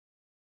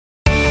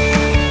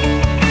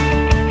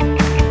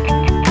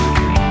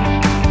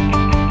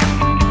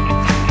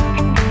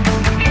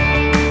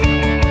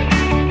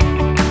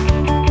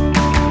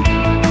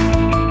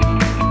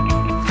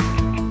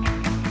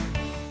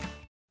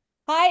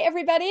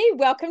everybody.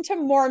 Welcome to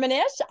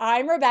Mormonish.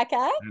 I'm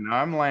Rebecca. And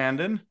I'm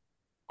Landon.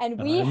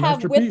 And we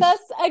have with us,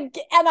 and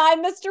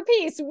I'm Mr.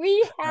 Peace.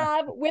 We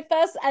have with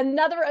us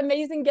another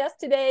amazing guest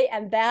today,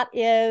 and that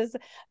is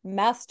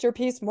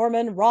Masterpiece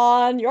Mormon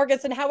Ron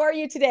Yorgason. How are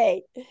you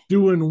today?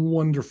 Doing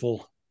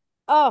wonderful.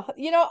 Oh,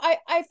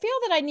 I feel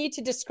that I need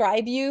to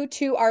describe you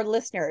to our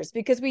listeners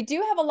because we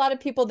do have a lot of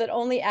people that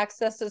only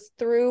access us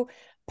through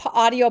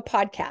audio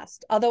podcast.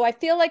 Although I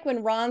feel like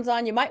when Ron's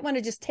on, you might want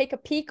to just take a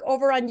peek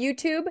over on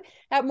YouTube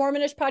at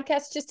Mormonish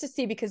Podcast just to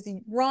see, because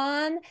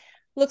Ron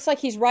looks like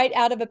he's right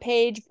out of a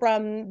page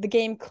from the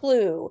game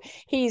Clue.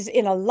 He's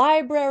in a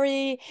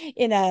library,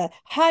 in a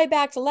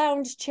high-backed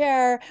lounge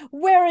chair,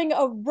 wearing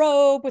a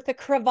robe with a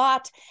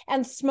cravat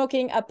and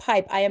smoking a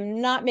pipe. I am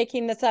not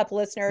making this up,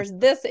 listeners.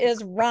 This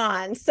is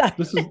Ron. So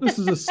this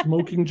is a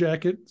smoking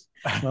jacket,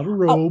 not a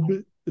robe.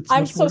 Oh.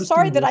 I'm so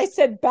sorry that I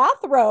said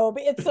bathrobe.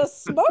 It's a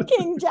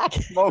smoking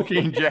jacket.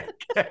 Smoking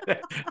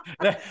jacket.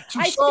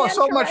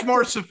 so much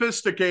more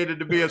sophisticated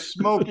to be a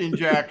smoking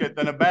jacket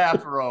than a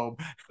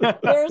bathrobe.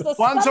 There's a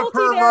one's a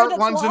pervert,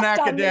 one's an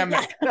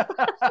academic.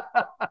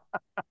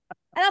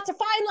 And that's a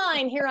fine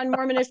line here on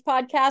Mormonish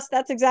Podcast.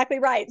 That's exactly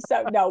right.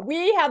 So no,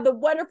 we have the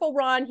wonderful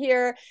Ron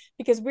here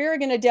because we're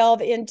going to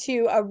delve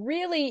into a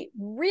really,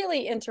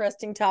 really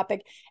interesting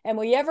topic. And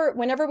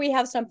whenever we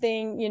have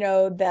something,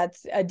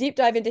 that's a deep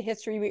dive into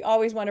history, we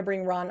always want to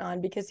bring Ron on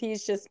because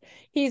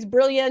he's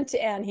brilliant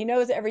and he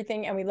knows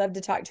everything and we love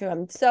to talk to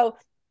him. So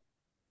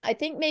I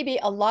think maybe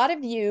a lot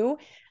of you,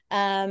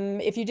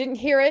 if you didn't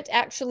hear it,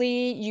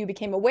 actually you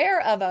became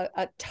aware of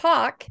a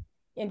talk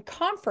in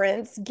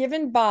conference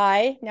given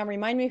by, now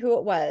remind me who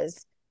it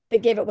was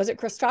that gave it. Was it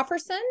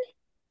Christofferson?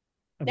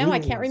 Now I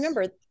can't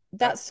remember.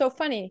 That's so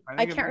funny.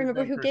 I can't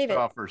remember who gave it.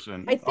 I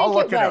think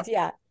it was,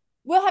 yeah.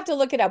 We'll have to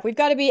look it up. We've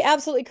got to be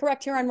absolutely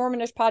correct here on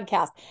Mormonish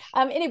Podcast.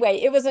 Anyway,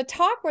 it was a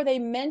talk where they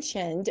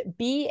mentioned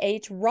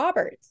B.H.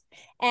 Roberts.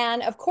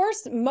 And of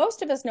course,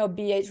 most of us know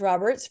B.H.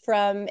 Roberts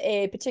from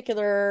a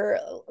particular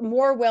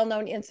more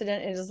well-known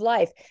incident in his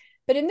life.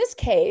 But in this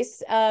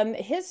case,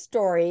 his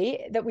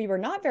story that we were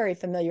not very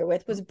familiar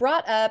with was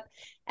brought up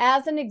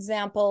as an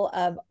example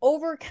of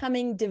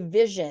overcoming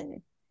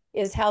division,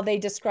 is how they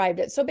described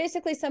it. So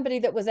basically somebody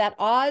that was at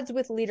odds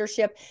with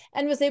leadership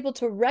and was able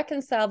to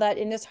reconcile that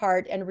in his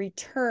heart and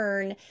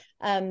return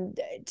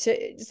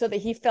so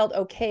that he felt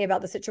okay about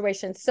the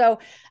situation. So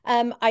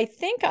I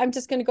think I'm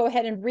just going to go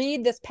ahead and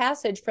read this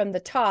passage from the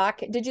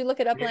talk. Did you look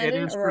it up,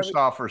 Landon? It is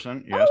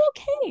Christofferson, yes. Oh,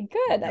 okay,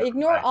 good. I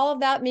ignore all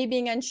of that, me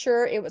being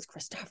unsure. It was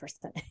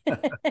Christofferson.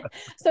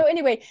 So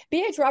anyway,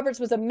 B.H. Roberts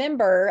was a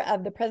member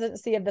of the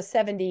presidency of the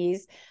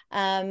 70s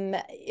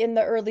in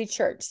the early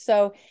church.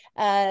 So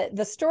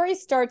the story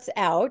starts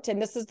out,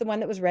 and this is the one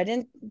that was read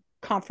in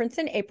conference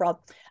in April.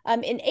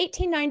 In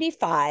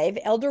 1895,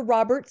 Elder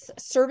Roberts'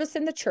 service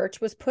in the church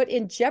was put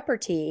in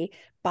jeopardy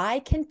by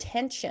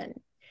contention.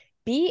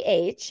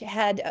 B.H.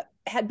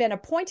 had been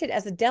appointed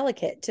as a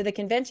delegate to the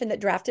convention that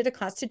drafted a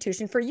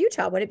constitution for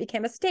Utah when it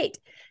became a state.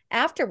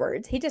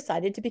 Afterwards, he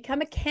decided to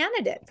become a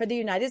candidate for the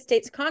United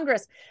States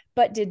Congress,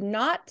 but did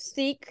not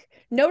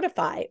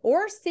notify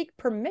or seek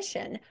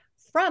permission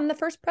from the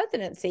first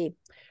presidency.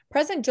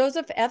 President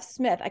Joseph F.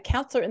 Smith, a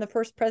counselor in the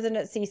first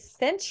presidency,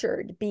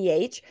 censured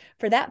B.H.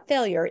 for that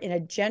failure in a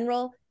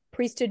general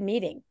priesthood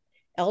meeting.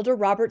 Elder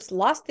Roberts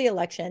lost the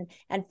election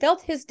and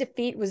felt his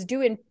defeat was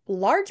due in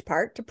large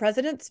part to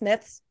President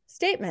Smith's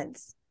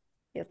statements.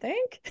 You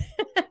think?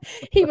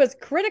 He was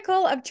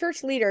critical of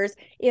church leaders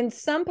in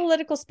some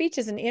political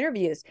speeches and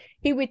interviews.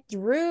 He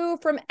withdrew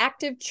from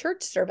active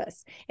church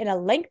service. In a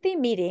lengthy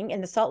meeting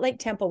in the Salt Lake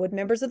Temple with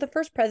members of the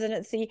First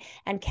Presidency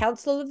and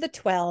Council of the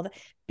 12,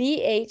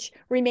 B.H.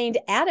 remained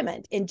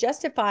adamant in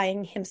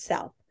justifying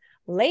himself.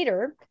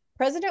 Later,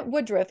 President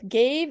Woodruff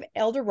gave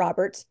Elder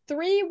Roberts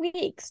 3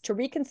 weeks to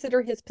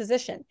reconsider his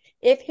position.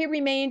 If he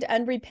remained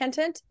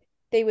unrepentant,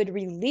 they would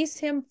release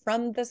him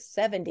from the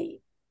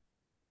 70.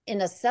 In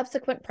a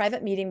subsequent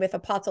private meeting with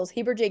Apostles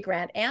Heber J.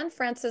 Grant and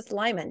Francis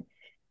Lyman,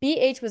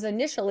 B.H. was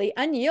initially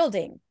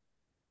unyielding,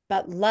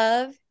 but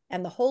love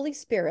and the Holy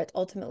Spirit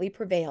ultimately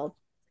prevailed.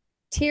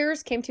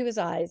 Tears came to his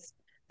eyes.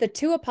 The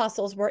 2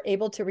 apostles were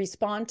able to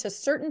respond to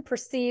certain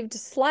perceived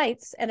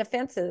slights and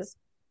offenses,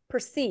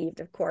 perceived,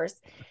 of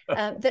course,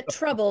 that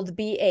troubled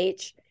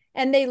B.H.,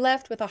 and they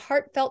left with a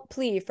heartfelt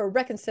plea for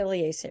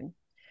reconciliation.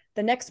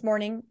 The next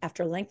morning,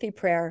 after lengthy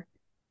prayer,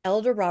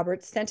 Elder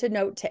Roberts sent a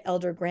note to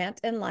Elder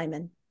Grant and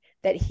Lyman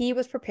that he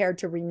was prepared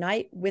to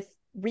reunite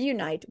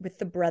with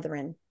the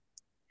brethren.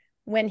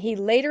 When he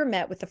later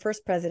met with the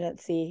first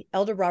presidency,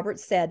 Elder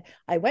Roberts said,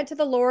 "I went to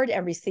the Lord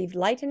and received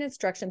light and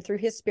instruction through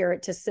his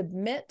Spirit to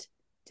submit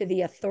to the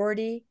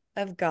authority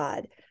of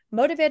God."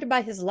 Motivated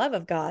by his love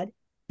of God,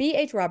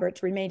 B.H.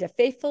 Roberts remained a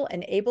faithful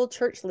and able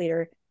church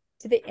leader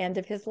to the end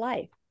of his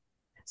life.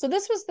 So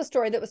this was the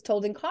story that was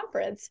told in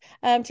conference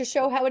to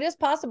show how it is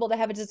possible to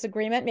have a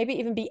disagreement, maybe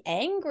even be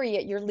angry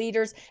at your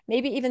leaders,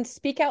 maybe even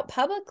speak out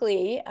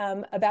publicly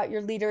about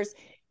your leaders,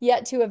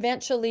 yet to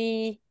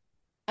eventually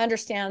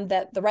understand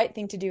that the right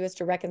thing to do is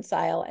to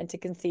reconcile and to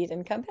concede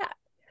and come back.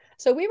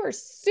 So we were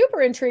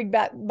super intrigued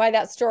by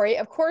that story.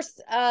 Of course,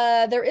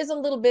 there is a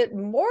little bit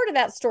more to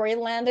that story.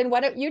 Landon, why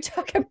don't you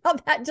talk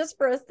about that just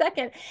for a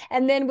second,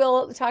 and then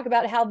we'll talk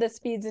about how this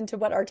feeds into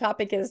what our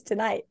topic is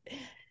tonight.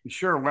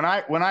 Sure. When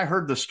I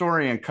heard the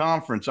story in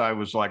conference, I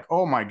was like,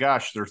 oh my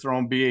gosh, they're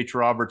throwing B.H.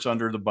 Roberts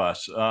under the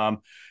bus.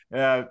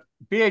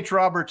 B.H.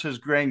 Roberts has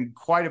gained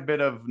quite a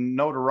bit of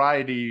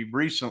notoriety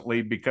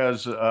recently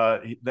because a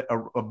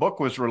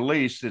book was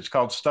released. It's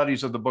called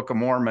Studies of the Book of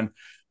Mormon.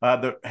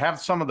 That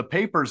have some of the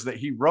papers that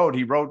he wrote.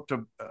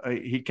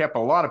 He kept a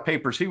lot of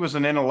papers. He was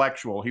an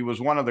intellectual. He was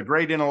one of the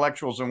great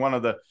intellectuals and one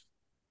of the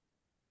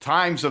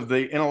times of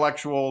the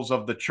intellectuals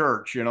of the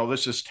church.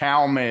 This is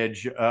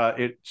Talmage.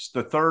 It's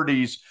the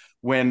 30s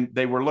when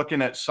they were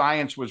looking at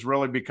science was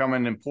really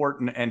becoming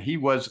important, and he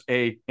was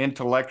a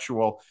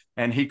intellectual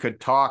and he could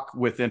talk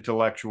with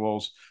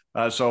intellectuals.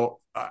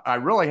 So I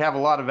really have a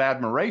lot of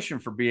admiration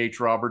for B.H.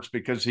 Roberts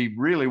because he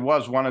really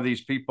was one of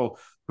these people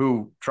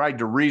who tried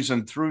to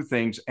reason through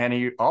things, and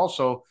he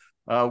also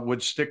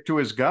would stick to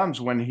his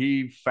guns when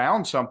he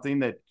found something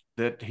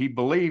that he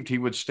believed. He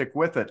would stick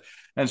with it.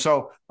 And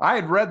so I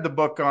had read the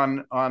book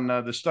on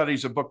the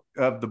studies of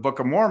the Book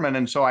of Mormon.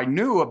 And so I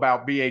knew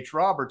about B.H.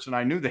 Roberts and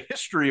I knew the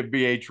history of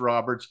B.H.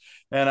 Roberts.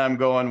 And I'm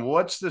going,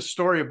 what's this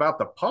story about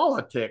the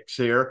politics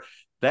here?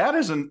 That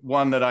isn't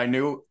one that I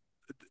knew.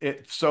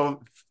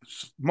 So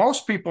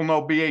most people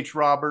know B.H.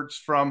 Roberts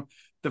from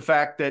the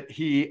fact that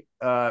he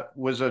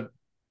was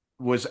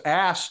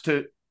asked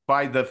to,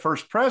 by the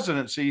first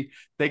presidency,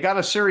 they got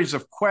a series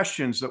of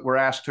questions that were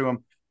asked to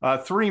him.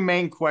 Three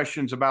main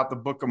questions about the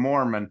Book of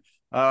Mormon.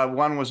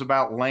 One was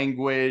about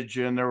language,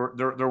 and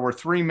there were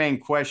three main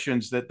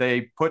questions that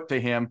they put to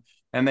him,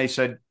 and they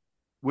said,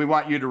 "We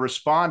want you to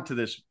respond to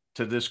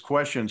this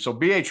question." So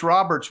B.H.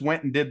 Roberts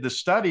went and did the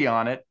study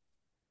on it,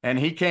 and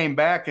he came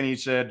back and he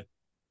said,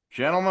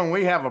 "Gentlemen,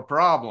 we have a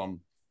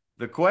problem.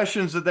 The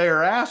questions that they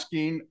are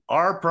asking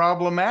are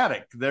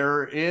problematic.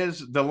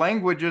 The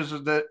languages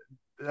of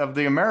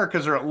the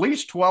Americas are at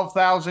least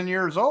 12,000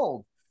 years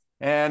old."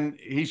 And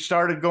he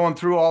started going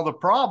through all the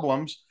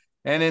problems.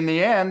 And in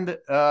the end,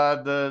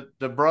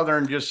 the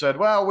brethren just said,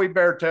 well, we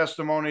bear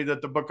testimony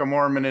that the Book of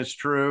Mormon is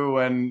true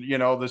and,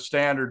 the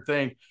standard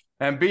thing.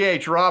 And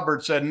B.H.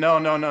 Roberts said,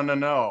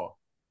 no.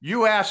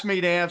 You asked me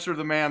to answer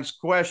the man's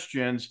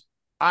questions.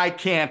 I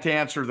can't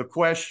answer the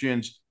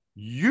questions.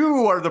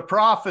 You are the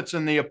prophets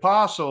and the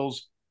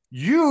apostles.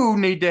 You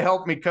need to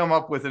help me come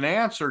up with an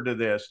answer to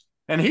this.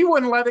 And he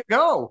wouldn't let it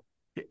go.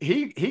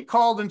 He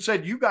called and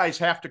said, you guys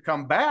have to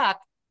come back.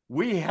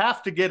 We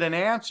have to get an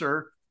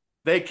answer.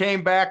 They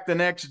came back the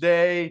next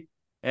day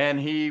and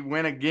he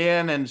went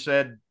again and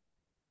said,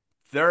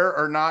 there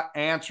are not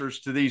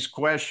answers to these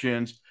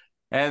questions.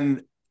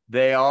 And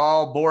they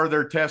all bore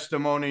their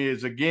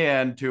testimonies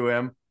again to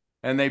him.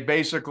 And they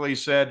basically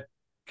said,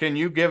 can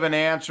you give an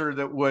answer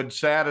that would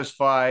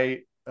satisfy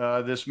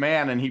this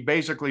man? And he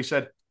basically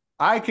said,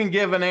 I can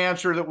give an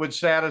answer that would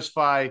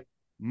satisfy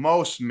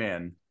most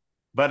men,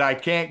 but I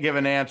can't give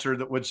an answer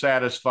that would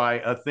satisfy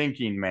a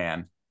thinking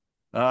man.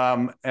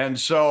 And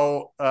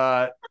so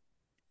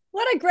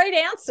what a great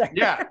answer.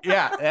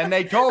 Yeah. And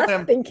they told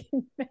him,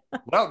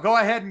 well, go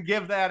ahead and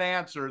give that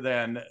answer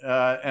then,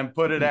 and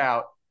put it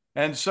out.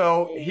 And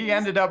so he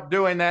ended up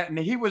doing that. And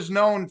he was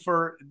known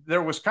for,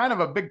 there was kind of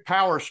a big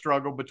power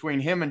struggle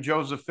between him and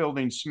Joseph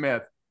Fielding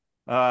Smith.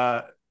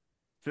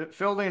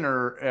 Fielding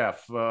or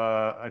F?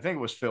 I think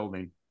it was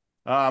Fielding.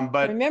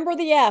 But remember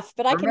the F,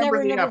 but I can never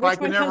remember which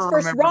one comes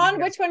first.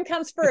 Ron, which one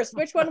comes first?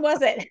 Which one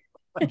was it?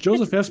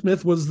 Joseph F.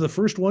 Smith was the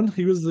first one.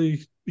 He was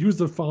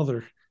the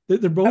father.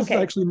 They're both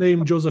actually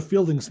named Joseph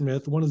Fielding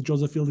Smith. One is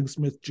Joseph Fielding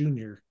Smith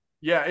Jr.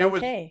 Yeah, it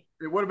would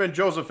have been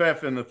Joseph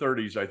F. in the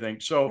 30s, I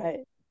think.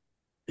 So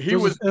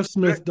Joseph F.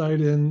 Smith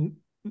died in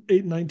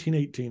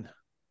 1918.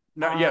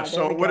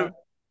 So it would have.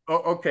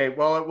 Okay,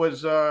 well, it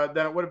was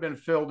then it would have been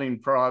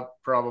Fielding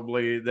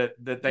probably that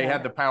they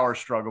had the power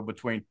struggle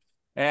between.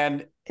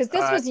 And because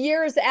this was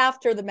years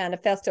after the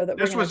manifesto that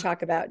we're going to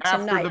talk about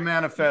tonight. After the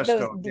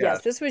manifesto,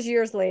 yes, this was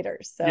years later.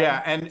 So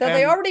and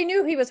they already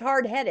knew he was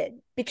hard-headed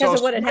because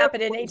of what had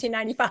happened in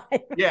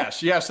 1895.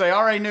 Yes, they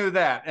already knew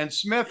that. And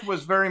Smith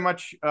was very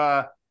much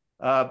a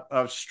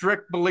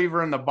strict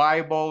believer in the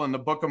Bible and the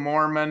Book of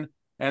Mormon,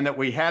 and that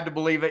we had to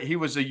believe it. He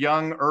was a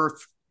young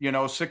Earth,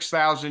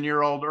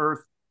 6,000-year-old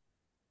Earth.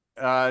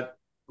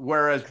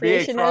 Whereas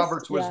B.H.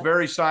 Roberts was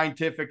very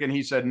scientific, and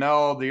he said,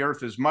 no, the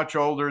Earth is much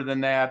older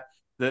than that.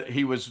 That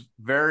he was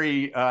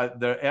very,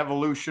 the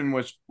evolution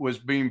was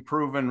being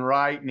proven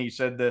right. And he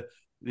said that,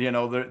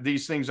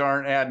 these things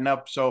aren't adding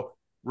up. So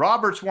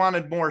Roberts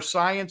wanted more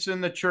science in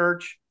the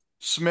church.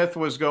 Smith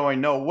was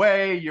going, no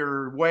way,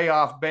 you're way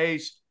off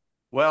base.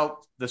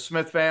 Well, the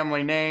Smith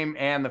family name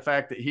and the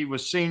fact that he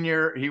was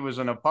senior, he was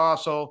an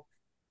apostle.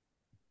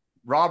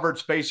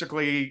 Roberts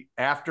basically,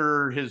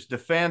 after his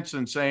defense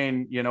and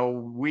saying,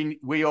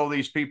 we owe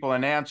these people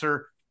an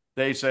answer,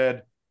 they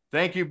said,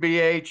 thank you,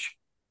 BH.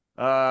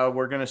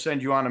 We're going to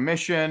send you on a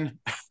mission.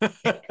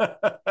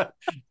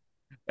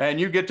 and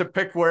you get to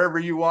pick wherever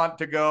you want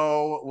to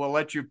go. We'll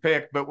let you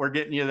pick, but we're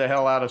getting you the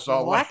hell out of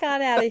Salt Lake. Walk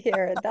on out of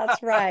here.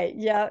 That's right.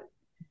 Yeah.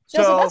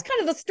 So that's kind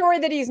of the story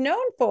that he's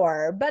known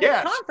for. But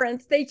yes, at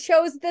conference, they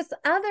chose this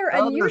other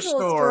unusual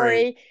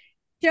story,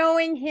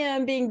 showing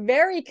him being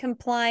very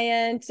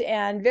compliant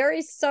and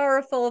very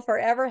sorrowful for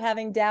ever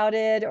having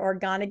doubted or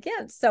gone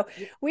against. So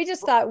we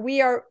just thought,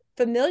 we are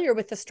familiar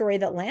with the story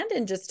that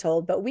Landon just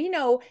told, but we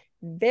know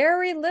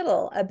very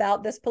little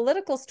about this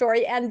political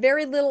story and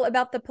very little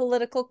about the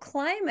political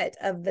climate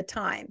of the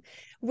time,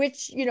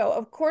 which,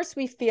 of course,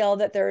 we feel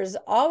that there's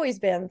always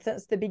been,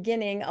 since the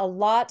beginning, a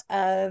lot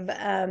of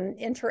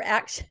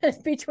interaction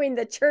between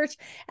the church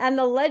and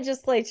the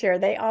legislature.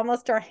 They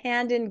almost are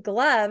hand in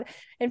glove.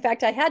 In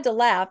fact, I had to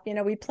laugh.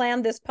 We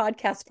planned this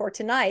podcast for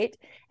tonight,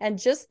 and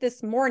just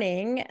this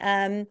morning,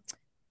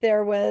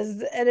 there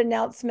was an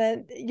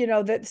announcement,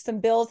 that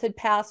some bills had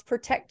passed,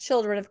 protect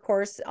children, of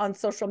course, on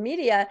social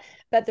media.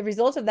 But the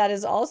result of that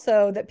is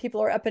also that people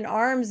are up in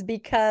arms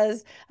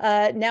because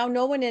now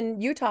no one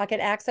in Utah can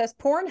access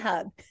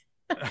Pornhub.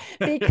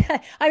 Because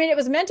it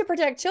was meant to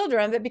protect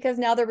children, but because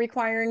now they're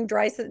requiring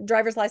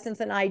driver's license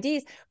and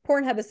IDs,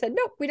 Pornhub has said,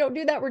 nope, we don't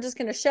do that. We're just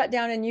going to shut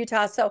down in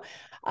Utah. So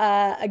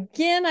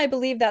again, I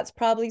believe that's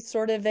probably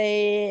sort of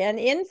an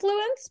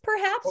influence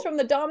perhaps from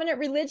the dominant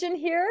religion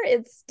here.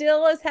 It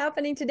still is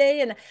happening today.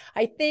 And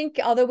I think,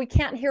 although we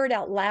can't hear it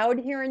out loud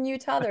here in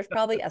Utah, there's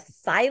probably a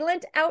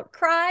silent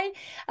outcry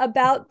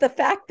about the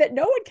fact that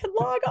no one can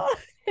log on.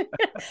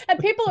 And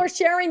people are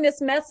sharing this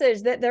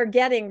message that they're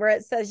getting where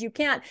it says you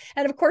can't.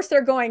 And of course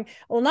they're going,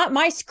 well, not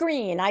my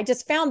screen. I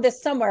just found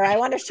this somewhere. I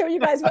want to show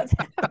you guys what's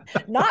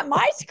not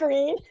my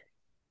screen.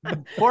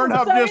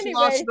 Pornhub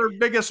lost their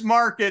biggest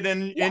market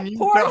in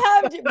Utah.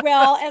 Pornhub,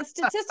 well, and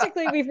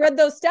statistically, we've read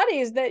those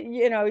studies that,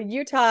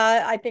 Utah,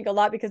 I think a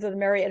lot because of the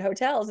Marriott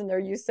hotels and their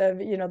use of,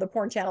 the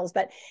porn channels.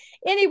 But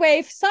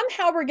anyway,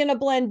 somehow we're going to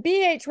blend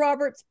B.H.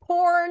 Roberts,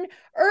 porn,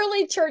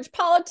 early church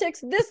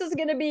politics. This is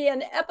going to be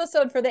an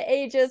episode for the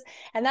ages.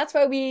 And that's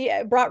why we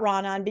brought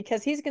Ron on,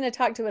 because he's going to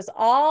talk to us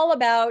all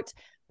about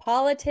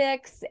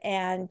politics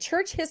and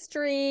church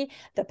history,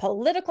 the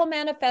Political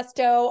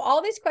Manifesto,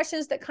 all these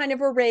questions that kind of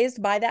were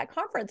raised by that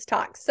conference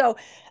talk. So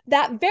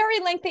that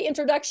very lengthy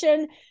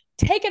introduction,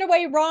 take it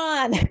away,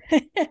 Ron.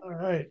 All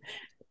right.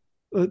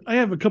 I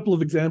have a couple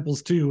of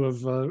examples too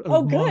of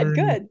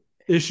good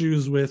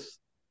issues with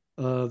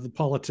the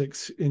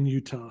politics in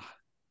Utah.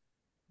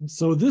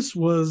 So this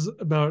was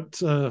about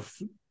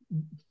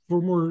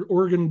former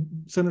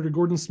Oregon Senator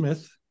Gordon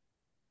Smith.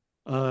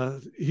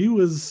 He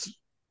was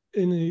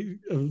in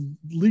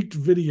a leaked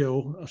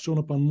video shown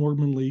up on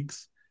Mormon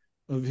Leaks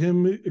of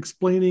him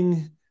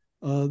explaining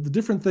the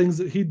different things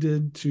that he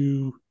did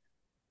to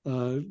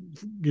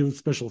give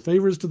special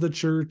favors to the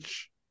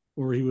church,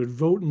 or he would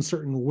vote in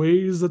certain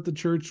ways that the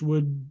church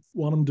would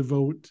want him to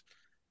vote.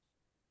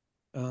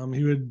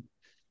 He would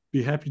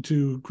be happy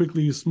to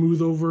quickly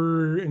smooth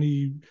over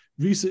any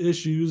visa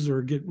issues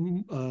or get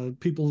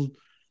people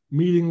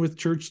meeting with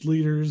church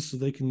leaders so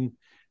they can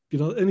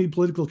get any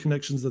political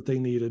connections that they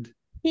needed.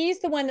 He's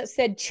the one that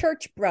said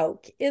church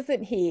broke,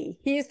 isn't he?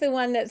 He's the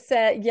one that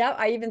said, yep,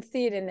 I even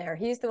see it in there.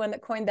 He's the one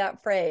that coined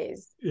that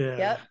phrase. Yeah.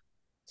 Yep.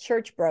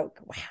 Church broke.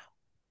 Wow.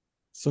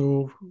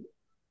 So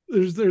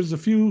there's a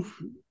few,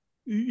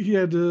 he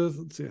had to,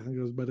 let's see, I think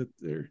it was about it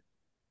there.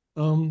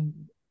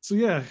 So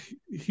yeah,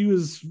 he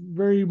was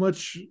very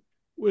much,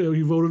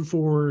 he voted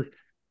for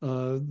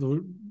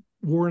the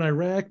war in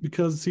Iraq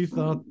because he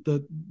thought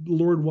that the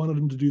Lord wanted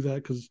him to do that,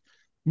 because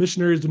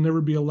missionaries would never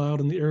be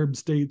allowed in the Arab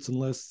states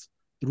unless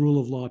the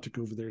rule of law took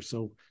over there.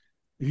 So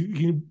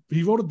he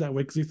voted that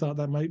way because he thought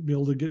that might be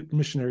able to get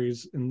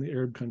missionaries in the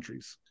Arab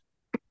countries.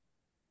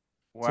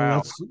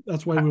 Wow. So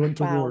that's why we went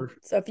to war.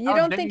 So if you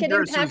don't think it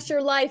impacts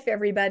your life,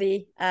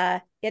 everybody,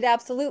 it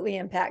absolutely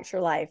impacts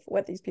your life,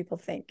 what these people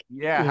think.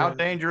 Yeah. How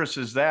dangerous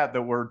is that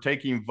we're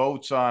taking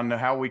votes on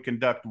how we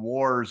conduct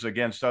wars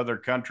against other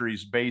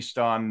countries based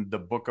on the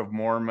Book of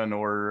Mormon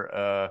or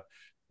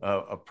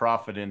a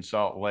prophet in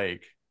Salt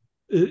Lake?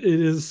 It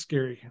is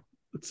scary.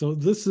 So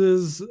this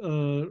is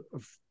a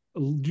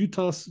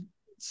Utah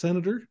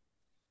Senator,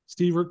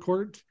 Steve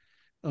Urquhart.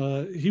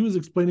 He was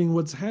explaining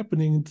what's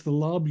happening to the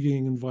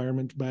lobbying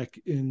environment back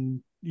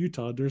in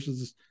Utah. This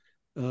is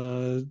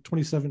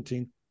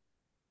 2017.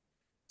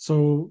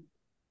 So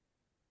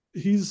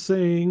he's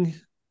saying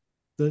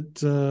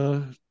that,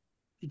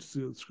 let's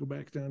go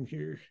back down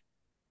here.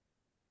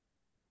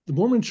 The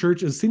Mormon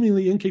Church is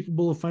seemingly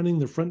incapable of finding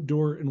the front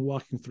door and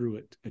walking through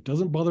it. It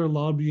doesn't bother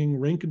lobbying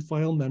rank and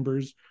file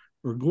members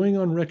or going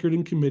on record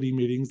in committee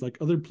meetings like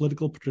other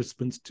political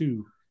participants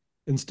too.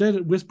 Instead,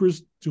 it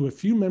whispers to a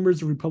few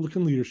members of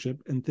Republican leadership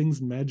and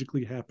things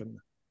magically happen.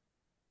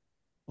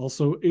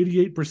 Also,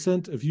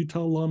 88% of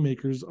Utah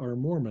lawmakers are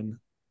Mormon,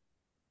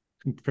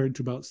 compared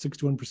to about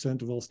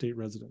 61% of all state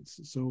residents.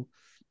 So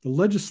the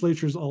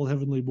legislature is all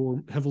heavily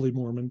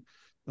Mormon.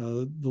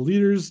 The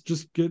leaders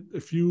just get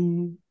a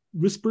few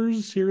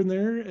whispers here and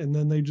there, and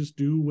then they just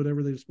do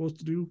whatever they're supposed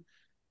to do.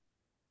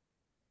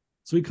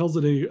 So he calls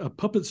it a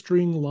puppet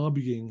string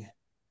lobbying.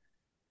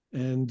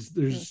 and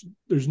there's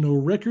no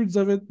records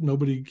of it.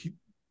 Nobody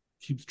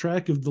keeps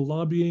track of the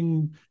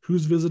lobbying,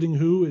 who's visiting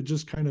who. It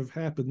just kind of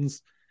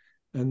happens,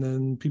 and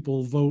then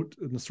people vote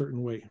in a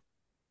certain way.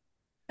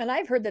 And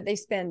I've heard that they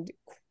spend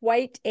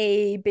quite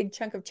a big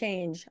chunk of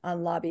change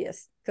on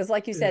lobbyists, because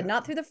like you said,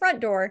 not through the front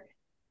door,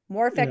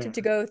 more effective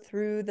to go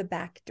through the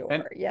back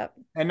door.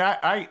 And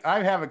I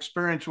have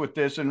experience with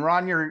this. And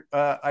Ron,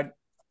 I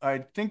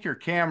think your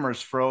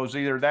camera's froze.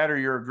 Either that or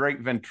you're a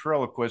great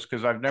ventriloquist,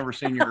 because I've never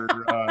seen your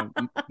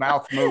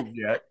mouth move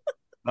yet.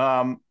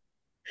 But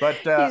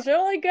he's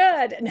really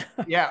good.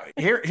 Yeah,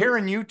 here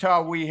in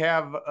Utah we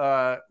have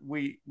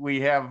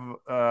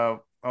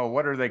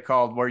what are they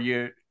called?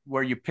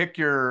 Where you pick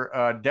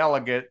your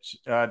delegates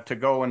to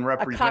go and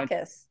represent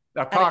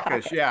a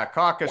caucus.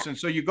 Caucus. And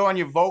so you go and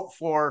you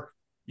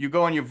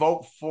go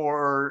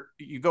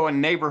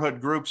in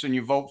neighborhood groups and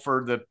you vote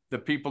for the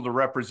people to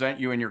represent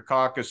you in your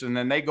caucus, and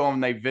then they go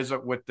and they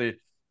visit with the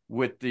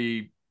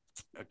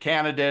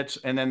candidates,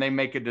 and then they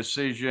make a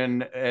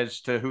decision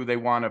as to who they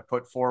want to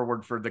put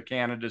forward for the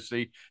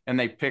candidacy, and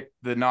they pick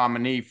the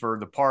nominee for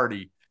the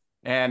party.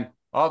 And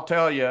I'll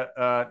tell you,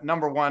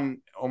 number one,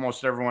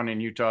 almost everyone in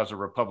Utah is a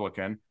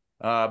Republican.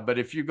 But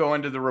if you go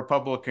into the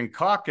Republican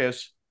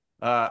caucus,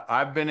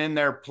 I've been in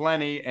there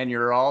plenty, and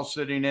you're all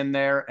sitting in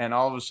there, and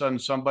all of a sudden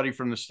somebody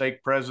from the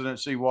stake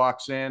presidency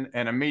walks in,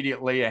 and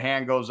immediately a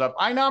hand goes up.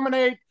 I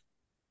nominate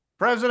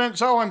President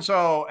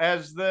so-and-so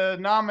as the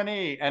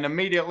nominee. And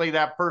immediately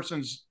that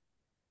person's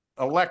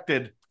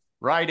elected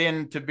right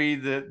in to be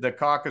the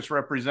caucus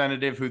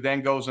representative, who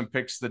then goes and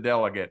picks the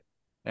delegate.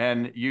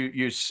 And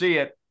you see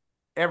it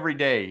every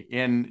day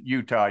in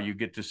Utah. You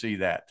get to see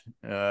that.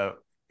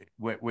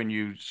 When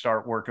you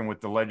start working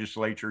with the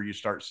legislature, you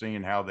start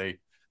seeing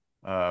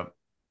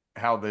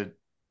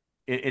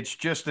it's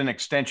just an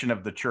extension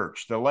of the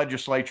church. The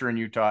legislature in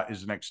Utah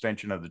is an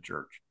extension of the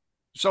church.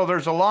 So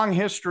there's a long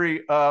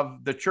history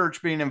of the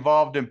church being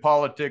involved in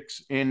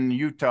politics in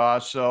Utah.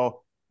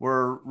 So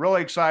we're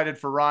really excited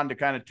for Ron to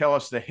kind of tell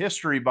us the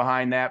history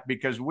behind that,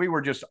 because we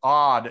were just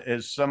awed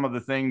as some of the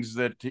things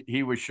that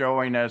he was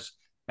showing us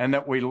and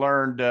that we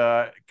learned.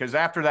 Because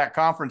after that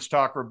conference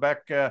talk,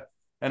 Rebecca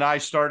and I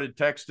started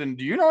texting,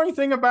 do you know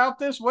anything about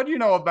this? What do you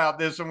know about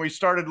this? And we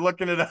started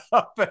looking it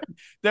up. And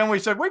then we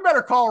said, we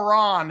better call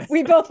Ron.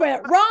 We both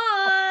went,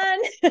 Ron!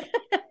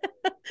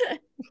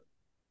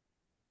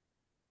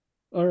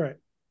 All right.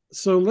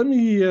 So let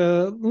me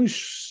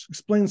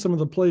explain some of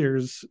the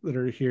players that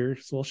are here.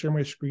 So I'll share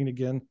my screen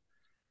again.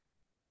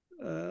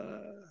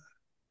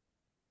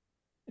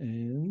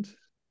 And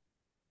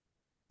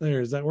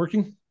there, is that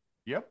working?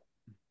 Yep.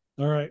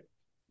 All right.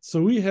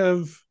 So we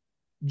have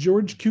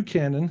George Q.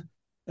 Cannon.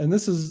 And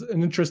this is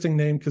an interesting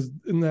name, because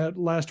in that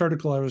last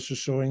article I was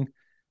just showing,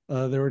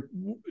 it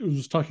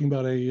was talking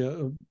about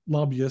a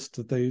lobbyist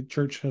that the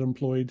church had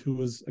employed who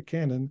was a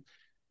canon,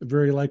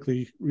 very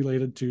likely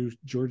related to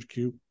George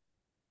Q.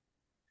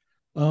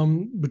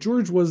 But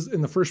George was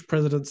in the first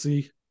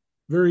presidency,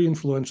 very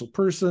influential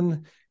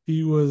person.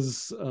 He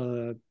was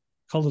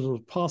called an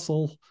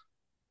apostle,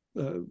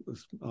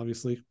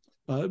 obviously,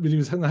 but he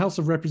was in the House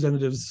of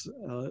Representatives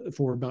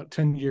for about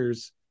 10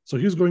 years. So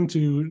he was going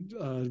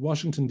to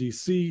Washington,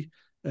 D.C.,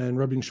 and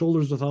rubbing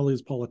shoulders with all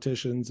these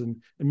politicians and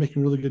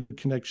making really good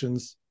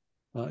connections.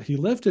 He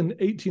left in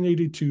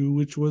 1882,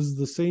 which was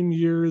the same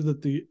year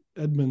that the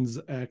Edmunds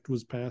Act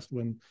was passed,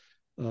 when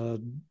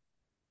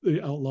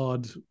they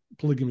outlawed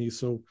polygamy.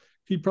 So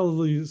he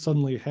probably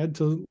suddenly had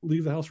to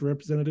leave the House of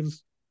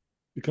Representatives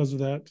because of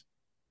that.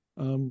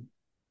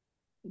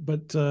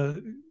 But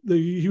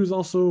he was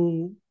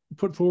also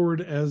put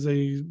forward as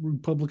a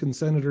Republican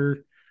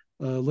senator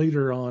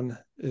later on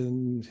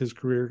in his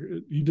career.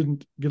 He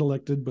didn't get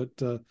elected, but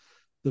the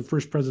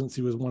first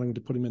presidency was wanting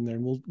to put him in there,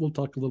 and we'll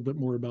talk a little bit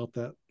more about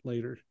that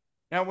later.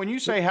 Now, when you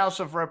say House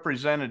of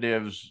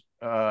Representatives,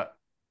 the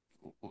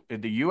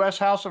U.S.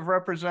 House of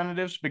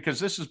Representatives, because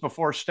this is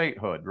before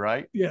statehood,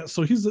 right? Yeah,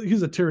 so he's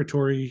a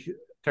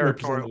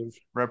territorial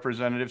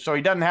representative. So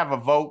he doesn't have a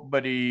vote,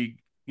 but he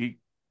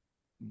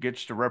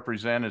gets to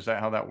represent. Is that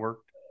how that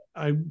worked?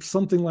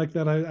 Something like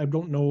that. I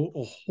don't know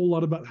a whole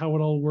lot about how it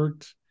all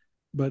worked,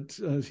 but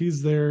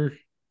he's there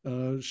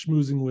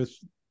schmoozing with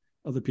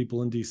other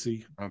people in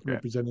D.C.,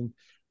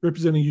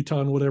 representing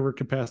Utah in whatever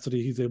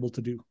capacity he's able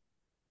to do.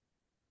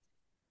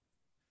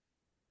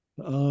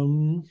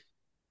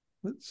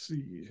 Let's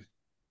see.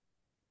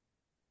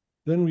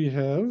 Then we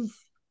have,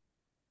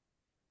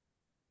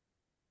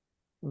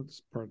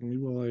 pardon me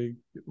while I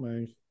get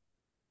my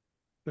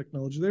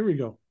technology. There we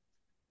go.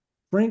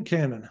 Frank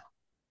Cannon.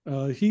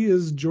 He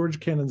is George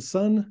Cannon's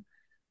son.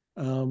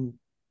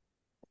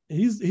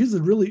 He's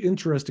a really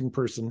interesting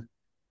person,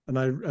 and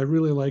I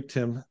really liked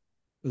him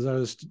as I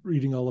was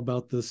reading all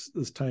about this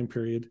time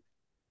period.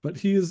 But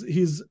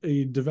he's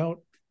a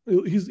devout.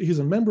 He's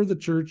a member of the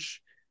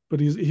church, but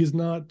he's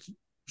not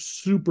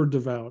super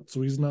devout.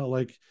 So he's not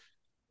like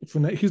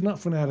he's not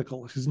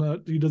fanatical.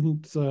 He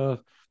doesn't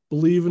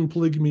believe in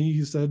polygamy.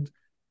 He said,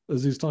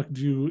 as he's talking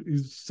to you,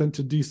 he's sent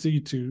to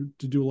DC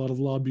to do a lot of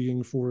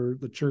lobbying for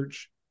the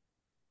church.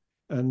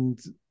 And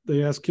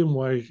they ask him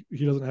why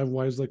he doesn't have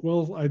wives. Like,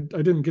 well, I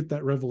didn't get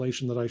that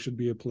revelation that I should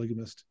be a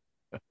polygamist.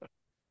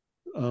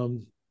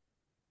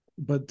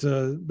 But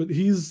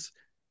he's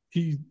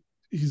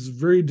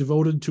very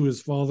devoted to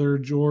his father,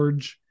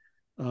 George,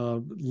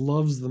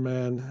 loves the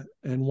man,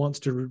 and wants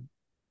to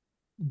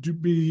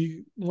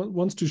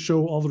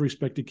show all the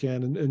respect he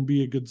can and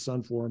be a good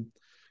son for him.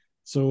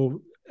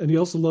 So, and he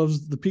also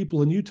loves the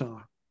people in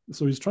Utah.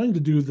 So he's trying to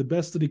do the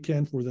best that he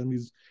can for them.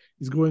 He's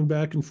going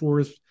back and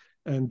forth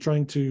and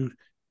trying to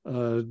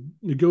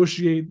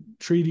negotiate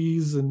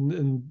treaties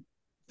and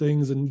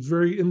things, and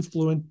very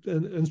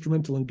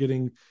instrumental in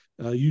getting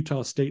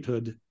Utah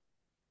statehood.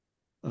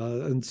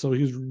 And so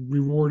he's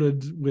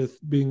rewarded with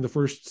being the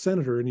first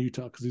senator in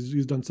Utah because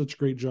he's done such a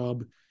great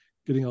job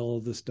getting all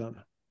of this done.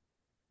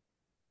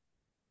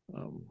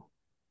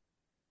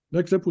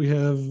 Next up, we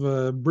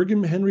have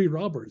Brigham Henry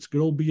Roberts,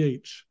 good old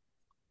BH.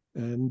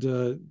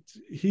 And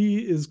he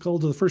is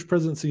called to the first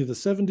presidency of the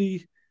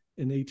 70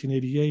 in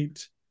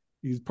 1888.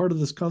 He's part of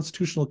this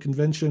constitutional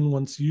convention.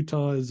 Once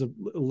Utah is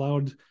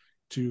allowed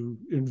to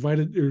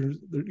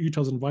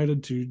Utah's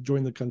invited to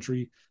join the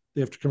country,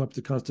 they have to come up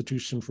to the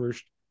Constitution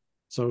first.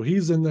 So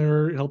he's in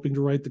there helping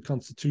to write the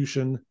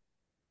Constitution,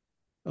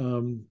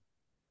 along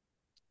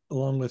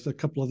with a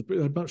couple other.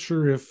 I'm not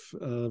sure if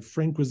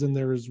Frank was in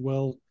there as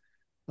well,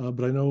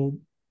 but I know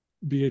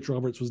B.H.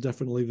 Roberts was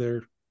definitely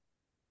there.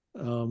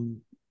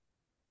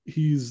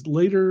 He's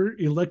later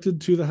elected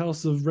to the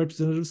House of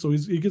Representatives, so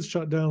he gets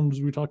shot down, as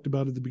we talked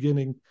about at the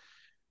beginning,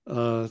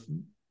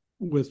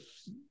 with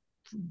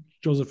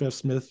Joseph F.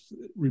 Smith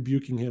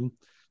rebuking him.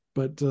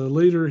 But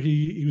later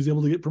he was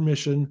able to get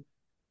permission.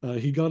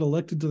 He got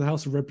elected to the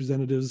House of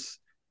Representatives,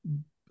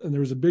 and there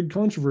was a big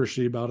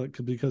controversy about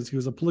it because he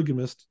was a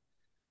polygamist.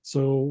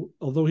 So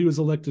although he was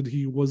elected,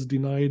 he was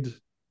denied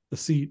a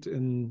seat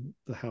in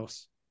the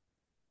House.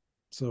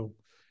 So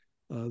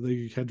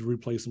they had to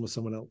replace him with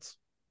someone else.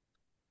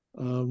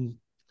 In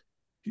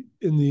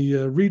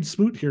the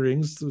Reed-Smoot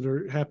hearings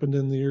that happened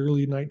in the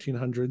early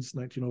 1900s,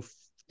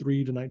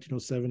 1903 to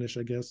 1907-ish,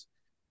 I guess,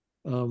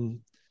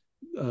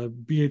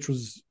 BH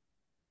was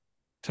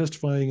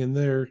testifying in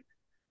there.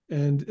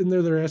 And in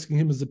there, they're asking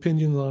him his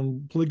opinion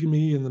on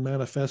polygamy and the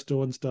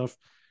manifesto and stuff.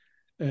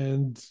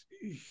 And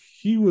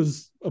he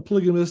was a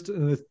polygamist,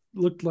 and it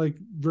looked like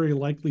very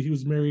likely he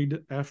was married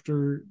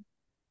after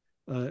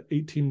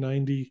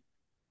 1890.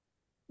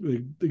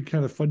 They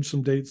kind of fudged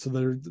some dates, so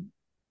they're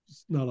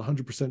not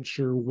 100%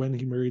 sure when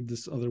he married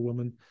this other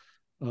woman.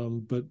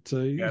 But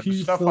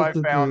the stuff I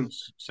found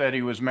said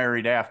he was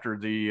married after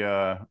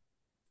that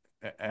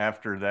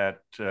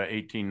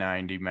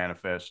 1890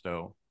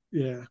 manifesto.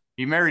 Yeah.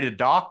 He married a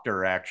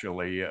doctor,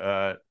 actually,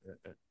 a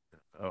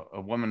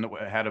woman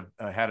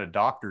that had a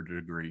doctorate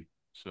degree.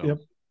 So, yep.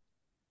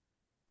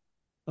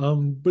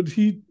 But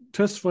he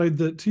testified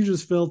that he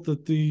just felt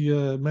that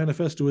the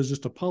manifesto was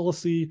just a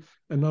policy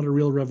and not a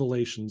real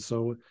revelation.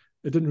 So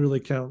it didn't really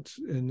count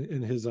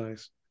in his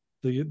eyes.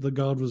 The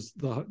God was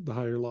the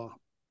higher law.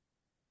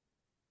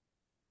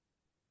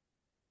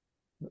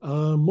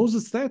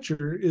 Moses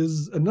Thatcher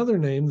is another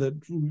name that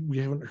we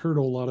haven't heard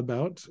a lot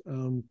about.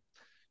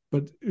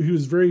 But he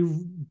was very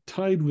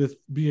tied with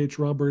B.H.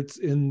 Roberts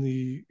in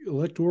the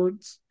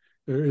electorates,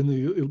 or in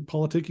the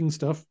politicking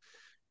stuff.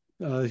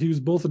 He was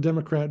both a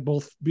Democrat.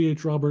 Both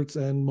B.H. Roberts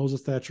and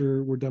Moses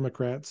Thatcher were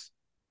Democrats.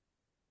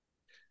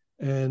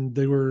 And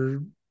they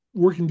were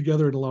working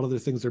together at a lot of their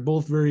things. They're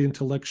both very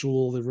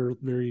intellectual. They were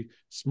very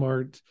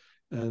smart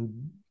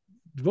and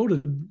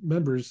devoted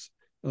members.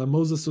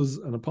 Moses was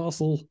an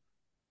apostle.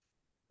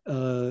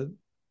 And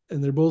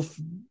they're both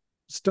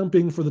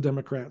stumping for the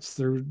Democrats.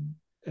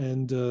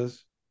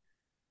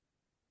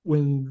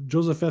 When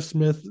Joseph F.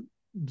 Smith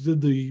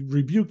did the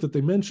rebuke that they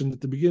mentioned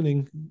at the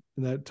beginning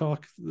in that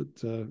talk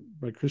that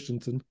by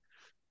Christopherson,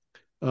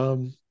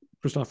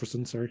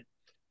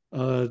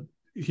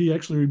 he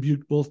actually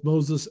rebuked both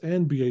Moses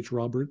and B.H.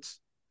 Roberts.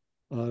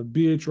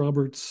 B.H.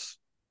 Roberts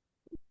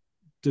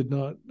did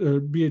not.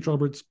 B.H.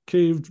 Roberts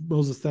caved.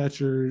 Moses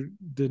Thatcher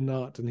did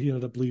not, and he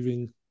ended up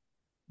leaving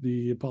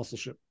the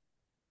apostleship.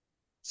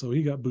 So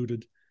he got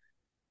booted.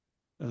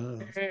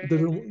 They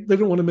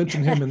don't want to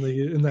mention him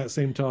in that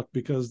same talk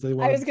because they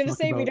want. I was going to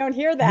say we don't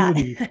hear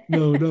that.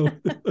 No.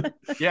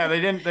 Yeah, they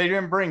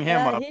didn't bring him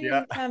up. He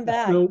didn't come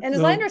back. No, and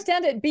as I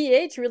understand it,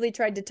 BH really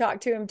tried to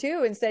talk to him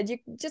too and said, "You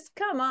just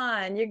come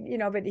on,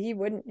 but he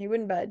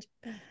wouldn't budge."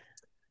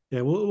 Yeah,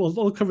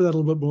 I'll cover that a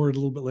little bit more a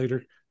little bit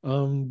later.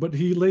 But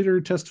he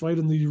later testified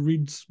in the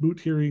Reed-Smoot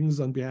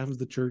hearings on behalf of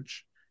the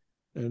church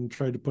and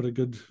tried to put a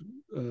good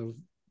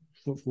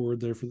foot forward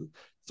there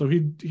so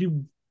he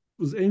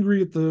was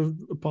angry at the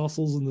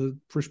apostles in the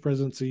first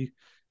presidency.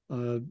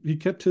 He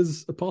kept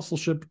his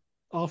apostleship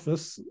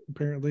office,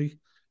 apparently,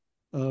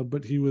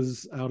 but he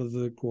was out of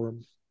the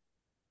quorum.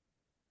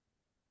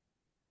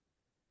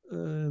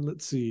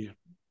 Let's see.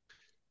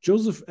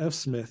 Joseph F.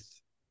 Smith.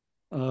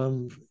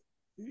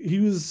 He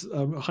was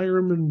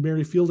Hiram and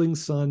Mary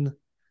Fielding's son,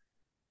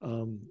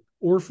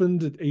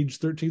 orphaned at age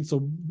 13.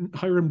 So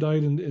Hiram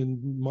died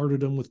in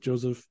martyrdom with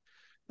Joseph.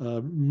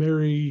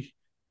 Mary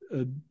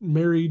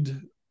married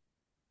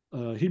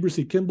Heber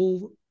C.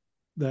 Kimball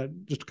that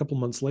just a couple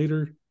months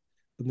later,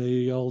 and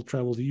they all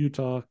travel to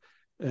Utah.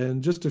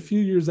 And just a few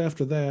years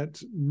after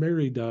that,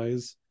 Mary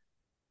dies.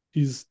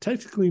 He's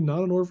technically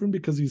not an orphan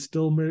because he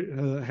still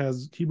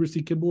has Heber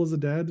C. Kimball as a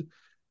dad,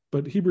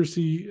 but Heber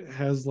C.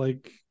 has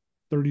like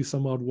 30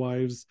 some odd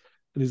wives,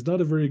 and he's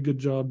not a very good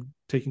job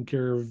taking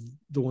care of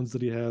the ones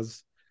that he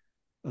has.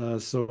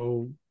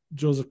 So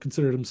Joseph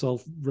considered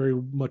himself very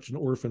much an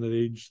orphan at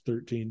age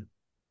 13.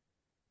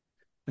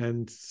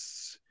 And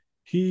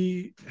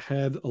he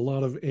had a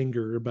lot of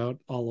anger about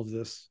all of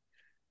this.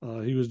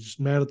 He was just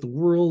mad at the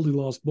world. He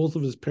lost both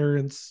of his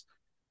parents,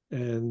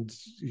 and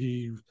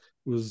he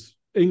was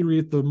angry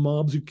at the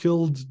mobs who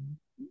killed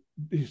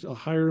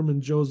Hiram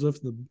and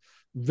Joseph. The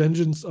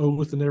vengeance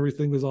oath and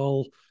everything was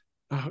all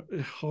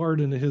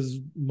hard in his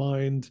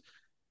mind.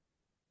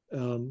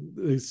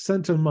 They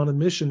sent him on a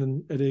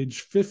mission at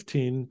age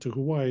 15 to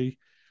Hawaii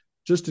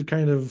just to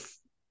kind of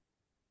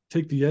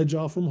take the edge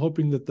off him,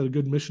 hoping that the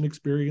good mission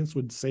experience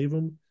would save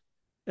him.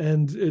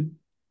 And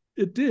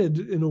it did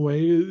in a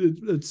way.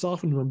 It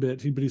softened him a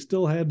bit, but he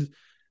still had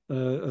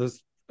a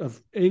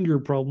anger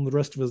problem the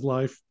rest of his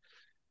life.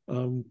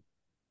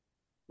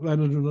 I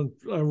don't know.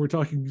 We're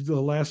talking the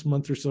last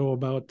month or so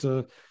about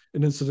an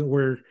incident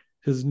where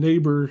his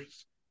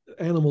neighbor's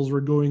animals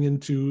were going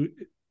into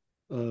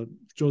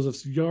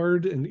Joseph's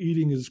yard and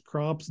eating his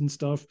crops and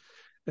stuff.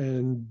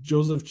 And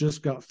Joseph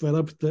just got fed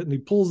up with it, and he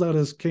pulls out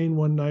his cane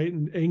one night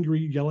and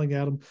angry, yelling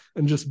at him,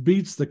 and just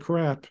beats the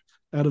crap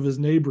out of his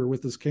neighbor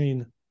with his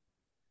cane.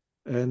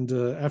 And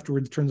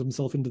afterwards turns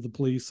himself into the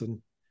police.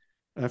 And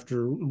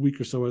after a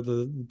week or so,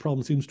 the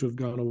problem seems to have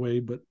gone away,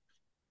 but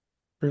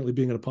apparently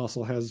being an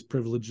apostle has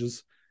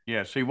privileges.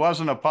 Yes, he was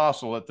an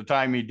apostle at the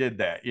time he did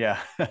that. Yeah.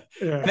 Yeah.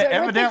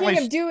 Evidently we're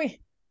thinking of doing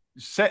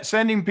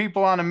sending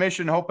people on a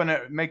mission hoping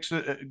it makes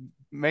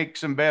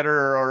them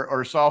better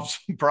or solves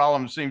some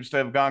problems seems to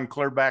have gone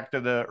clear back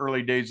to the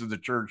early days of the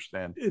church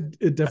then.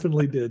 It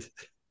definitely did.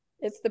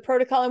 It's the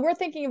protocol. And we're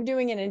thinking of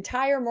doing an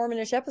entire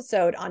Mormonish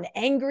episode on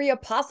angry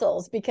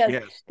apostles, because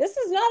this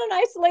is not an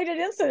isolated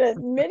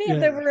incident. Many of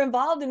them were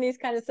involved in these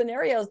kind of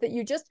scenarios that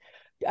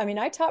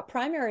I taught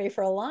primary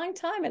for a long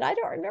time, and I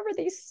don't remember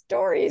these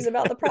stories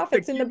about the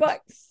prophets in the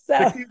books. So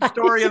the cute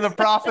story of the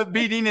prophet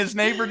beating his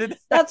neighbor to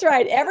death. That's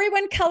right.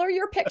 Everyone color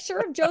your picture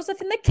of Joseph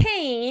in the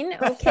cane.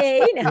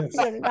 Okay. Now,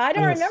 I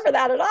don't remember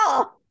that at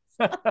all.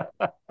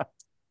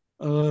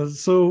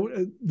 So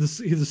the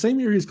same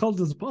year he's called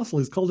as apostle,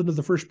 he's called into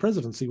the first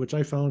presidency, which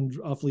I found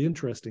awfully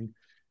interesting.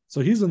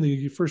 So he's in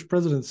the first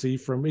presidency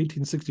from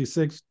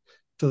 1866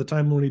 to the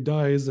time when he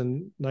dies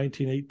in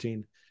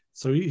 1918.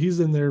 So he's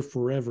in there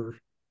forever.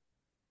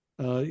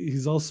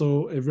 He's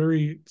also a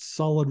very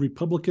solid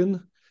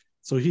Republican.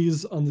 So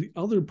he's on the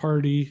other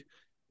party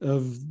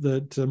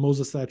that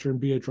Moses Thatcher and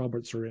B.H.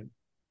 Roberts are in.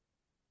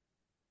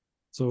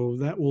 So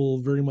that will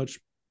very much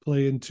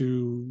play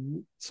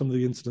into some of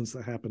the incidents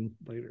that happen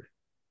later.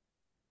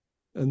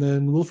 And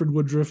then Wilford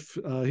Woodruff,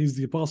 he's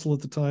the apostle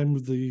at the time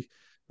of the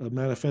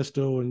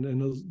manifesto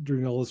and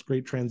during all this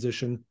great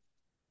transition.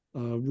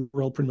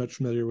 We're all pretty much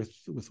familiar with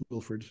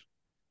Wilford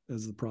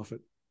as the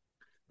prophet.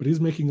 But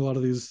he's making a lot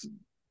of these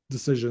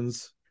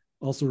decisions,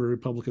 also a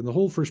Republican. The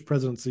whole first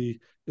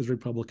presidency is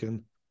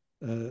Republican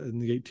in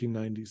the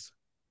 1890s.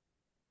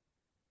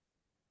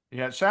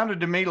 Yeah, it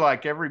sounded to me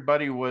like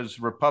everybody was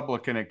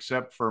Republican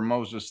except for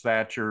Moses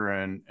Thatcher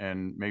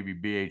and maybe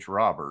B.H.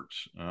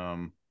 Roberts.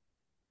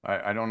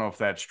 I don't know if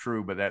that's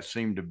true, but that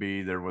seemed to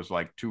be, there was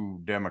like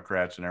 2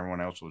 Democrats and everyone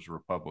else was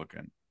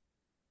Republican.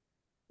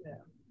 Yeah.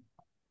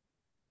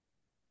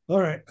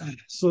 All right.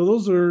 So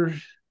those are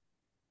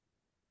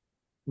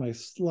my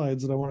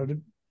slides that I wanted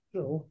to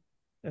show.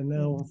 And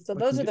now. So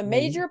those are the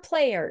major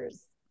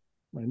players.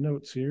 My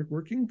notes here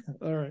working.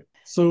 All right.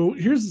 So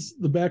here's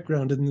the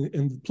background in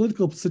the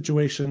political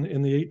situation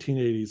in the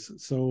 1880s.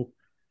 So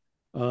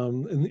in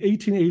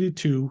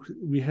 1882,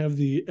 we have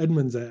the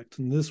Edmunds Act,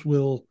 and this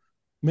will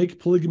make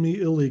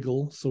polygamy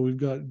illegal. So we've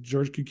got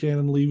George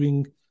Buchanan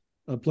leaving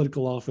a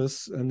political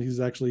office, and he's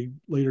actually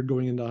later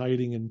going into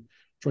hiding and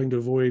trying to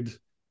avoid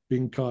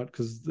being caught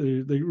because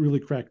they really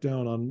crack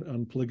down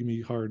on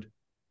polygamy hard.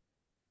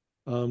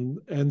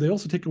 And they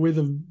also take away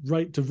the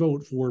right to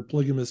vote for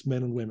polygamous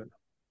men and women.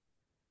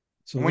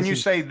 So when you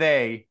say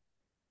they,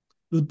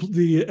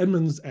 the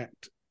Edmunds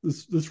Act,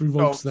 this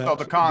revokes that. So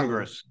the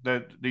Congress,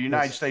 the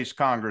United States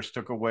Congress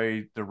took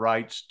away the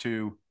rights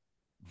to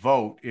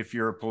vote if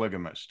you're a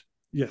polygamist.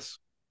 Yes.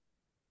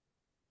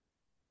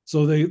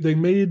 So they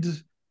made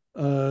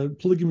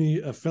polygamy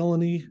a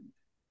felony,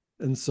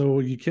 and so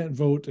you can't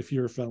vote if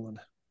you're a felon.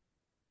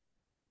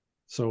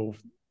 So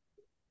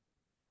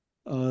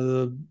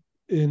in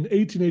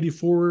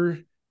 1884,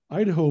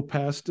 Idaho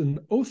passed an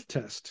oath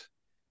test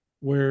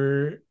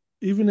where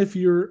even if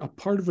you're a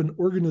part of an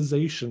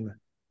organization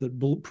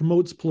that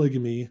promotes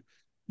polygamy,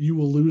 you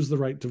will lose the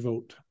right to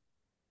vote.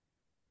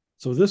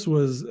 So this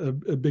was a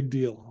big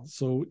deal.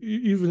 So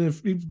even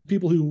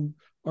people who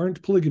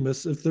aren't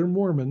polygamists, if they're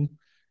Mormon,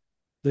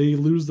 they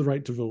lose the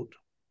right to vote.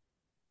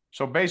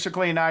 So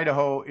basically in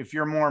Idaho, if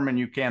you're Mormon,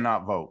 you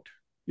cannot vote.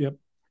 Yep.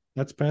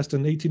 That's passed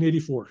in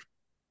 1884.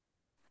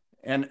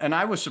 And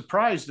I was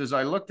surprised as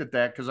I looked at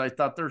that because I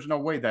thought there's no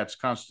way that's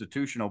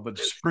constitutional, but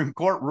the Supreme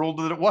Court ruled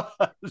that it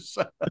was.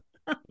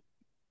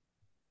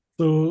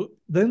 So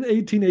then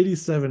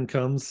 1887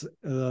 comes,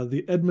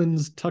 the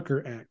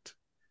Edmunds-Tucker Act.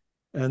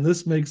 And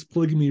this makes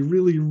polygamy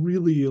really,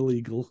 really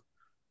illegal.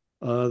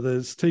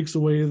 This takes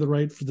away the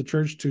right for the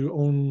church to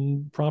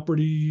own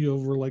property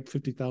over like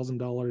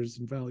 $50,000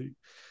 in value.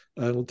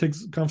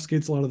 It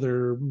confiscates a lot of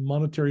their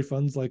monetary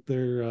funds, like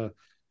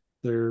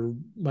their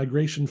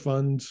migration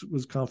fund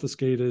was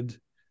confiscated,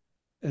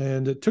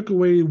 and it took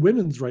away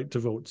women's right to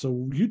vote.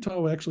 So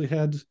Utah actually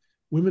had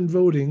women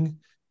voting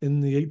in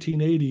the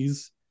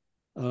 1880s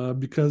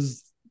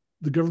because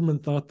the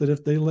government thought that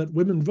if they let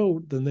women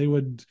vote, then they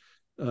would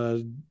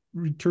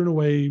turn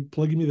away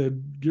polygamy.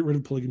 They'd get rid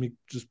of polygamy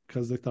just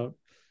because they thought,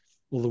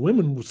 well, the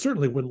women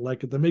certainly wouldn't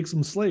like it. That makes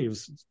them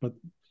slaves. But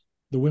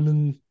the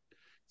women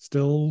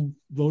still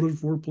voted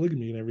for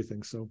polygamy and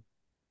everything.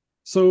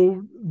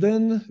 So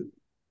then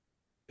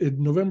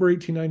in November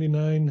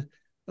 1899,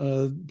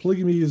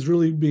 polygamy is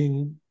really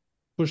being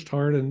pushed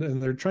hard,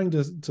 and they're trying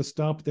to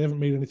stop. They haven't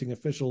made anything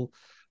official,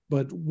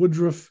 but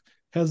Woodruff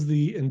has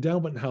the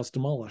endowment house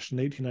demolished in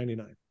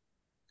 1899.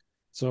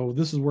 So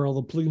this is where all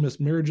the polygamous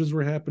marriages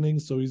were happening.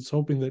 So he's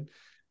hoping that,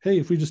 hey,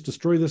 if we just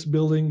destroy this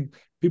building,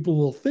 people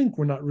will think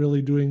we're not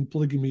really doing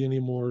polygamy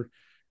anymore,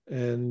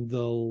 and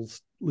they'll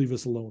leave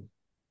us alone.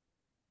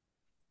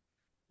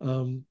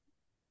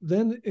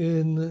 Then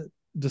in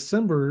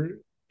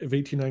December of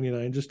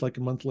 1899, just like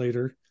a month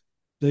later,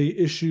 they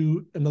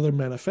issue another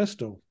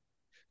manifesto.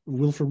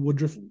 Wilford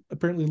Woodruff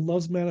apparently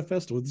loves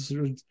manifesto.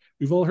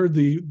 We've all heard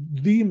the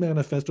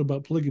manifesto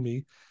about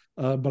polygamy,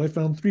 but I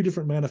found 3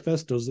 different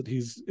manifestos that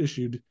he's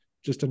issued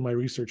just in my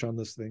research on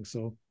this thing.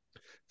 So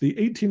the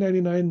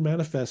 1899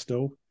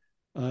 manifesto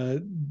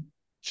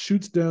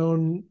shoots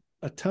down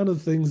a ton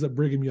of things that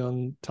Brigham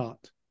Young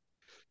taught.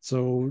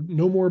 So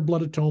no more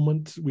blood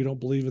atonement. We don't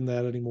believe in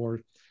that anymore.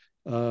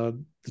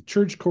 The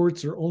church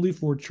courts are only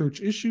for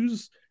church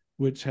issues,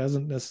 which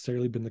hasn't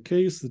necessarily been the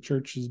case. The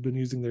church has been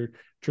using their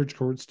church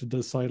courts to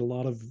decide a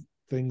lot of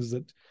things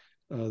that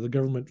the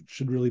government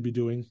should really be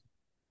doing.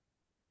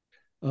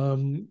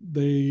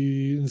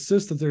 They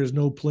insist that there is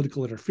no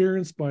political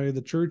interference by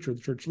the church or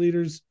the church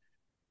leaders,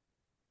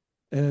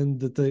 and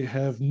that they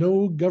have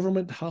no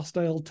government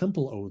hostile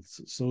temple oaths.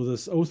 So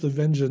this oath of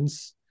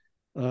vengeance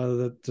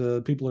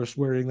that people are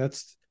swearing,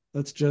 that's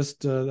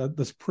just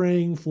that's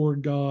praying for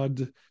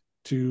God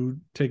to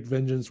take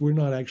vengeance. We're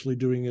not actually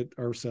doing it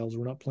ourselves.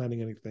 We're not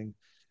planning anything.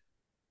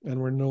 And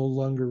we're no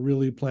longer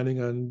really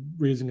planning on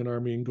raising an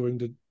army and going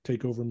to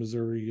take over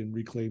Missouri and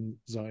reclaim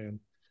Zion.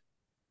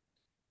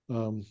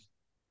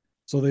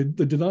 So they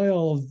deny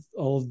all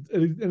of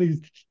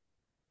any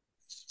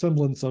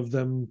semblance of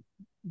them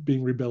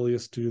being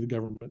rebellious to the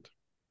government.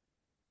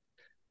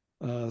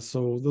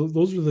 So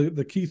those are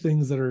the key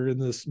things that are in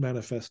this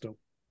manifesto.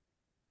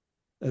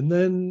 And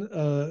then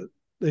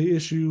they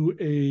issue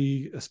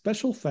a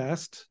special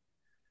fast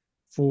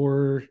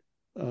for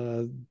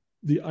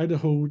the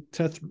Idaho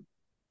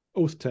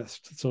oath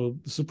test. So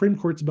the Supreme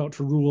Court's about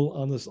to rule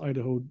on this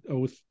Idaho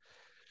oath,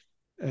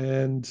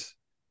 and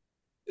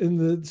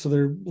so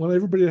they want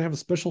everybody to have a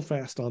special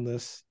fast on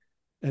this.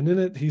 And in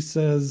it, he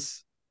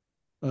says,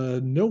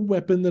 "No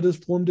weapon that is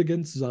formed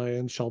against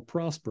Zion shall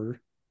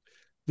prosper.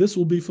 This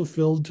will be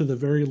fulfilled to the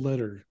very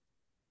letter.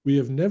 We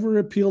have never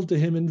appealed to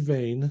him in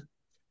vain,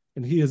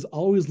 and he has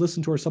always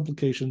listened to our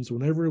supplications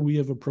whenever we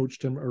have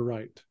approached him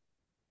aright."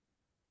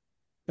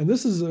 And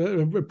this is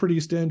a pretty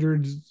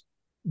standard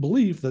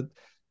belief that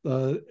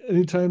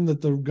anytime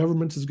that the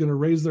government is going to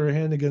raise their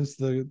hand against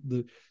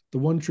the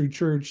one true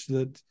church,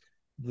 that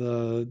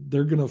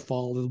they're going to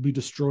fall, they'll be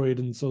destroyed.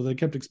 And so they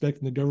kept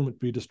expecting the government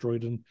to be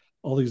destroyed in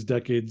all these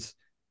decades.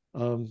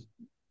 So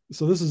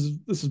this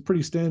is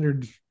pretty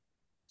standard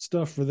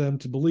stuff for them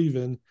to believe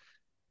in,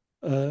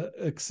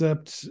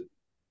 except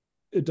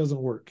it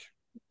doesn't work.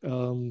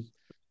 The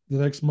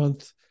next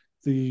month,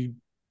 the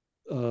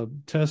oath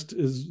test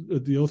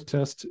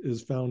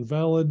is found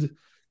valid.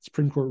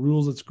 Supreme Court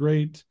rules it's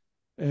great,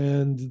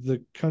 and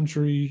the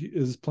country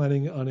is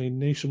planning on a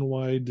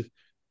nationwide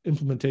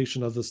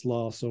implementation of this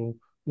law. So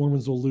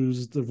Mormons will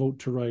lose the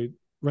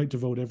right to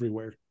vote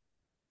everywhere.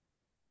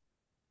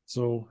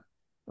 So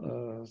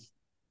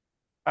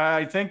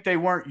I think they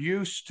weren't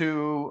used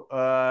to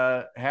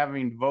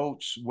having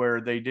votes where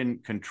they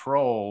didn't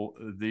control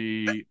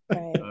the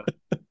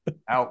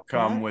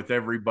outcome with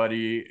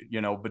everybody,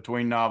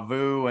 between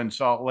Nauvoo and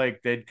Salt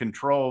Lake. They'd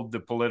controlled the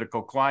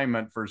political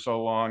climate for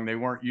so long. They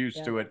weren't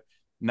used to it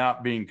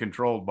not being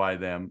controlled by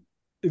them.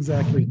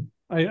 Exactly.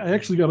 I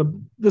actually got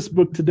this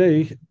book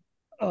today,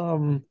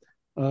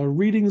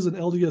 Readings in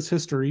LDS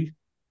History,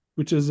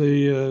 which is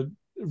a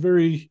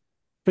very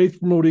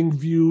faith-promoting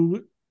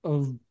view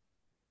of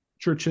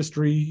church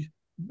history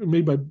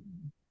made by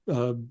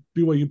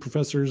BYU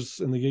professors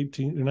in the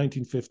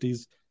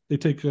 1950s. They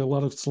take a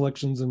lot of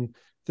selections and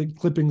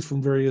clippings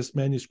from various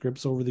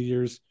manuscripts over the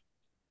years.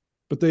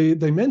 But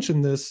they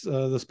mentioned this,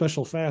 the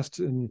special fast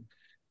in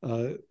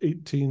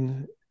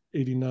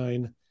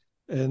 1889,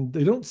 and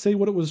they don't say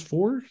what it was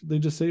for. They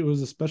just say it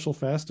was a special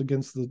fast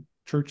against the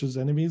church's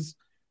enemies,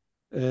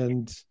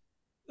 and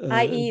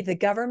i.e. the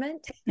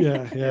government.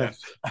 Yeah.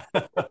 Yes.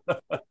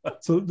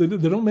 So they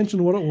don't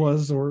mention what it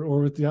was, or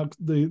with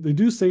they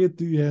do say at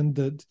the end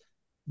that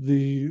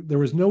there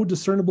was no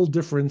discernible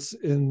difference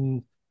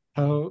in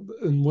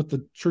what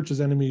the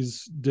church's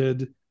enemies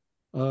did,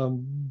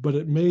 but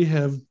it may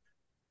have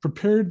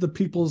prepared the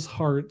people's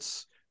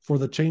hearts for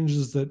the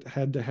changes that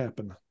had to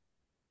happen.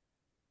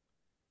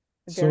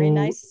 Very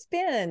nice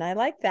spin. I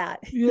like that.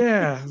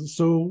 Yeah.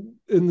 So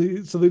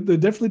they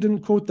definitely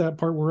didn't quote that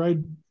part where I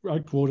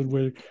quoted,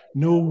 where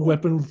no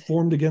weapon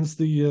formed against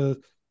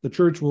the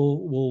church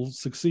will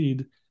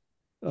succeed.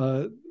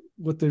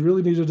 What they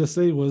really needed to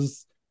say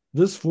was,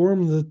 this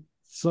form that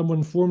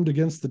someone formed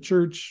against the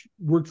church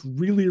worked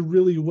really,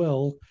 really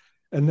well,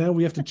 and now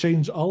we have to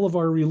change all of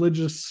our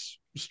religious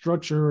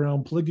structure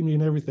around polygamy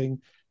and everything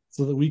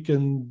so that we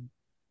can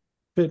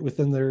fit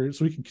within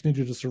so we can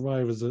continue to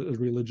survive as a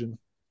religion.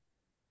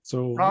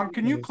 So, Ron,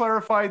 can you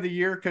clarify the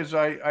year? Because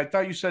I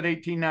thought you said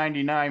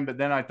 1899, but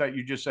then I thought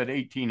you just said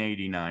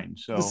 1889.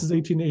 So this is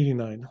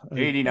 1889.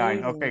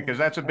 89. Okay, because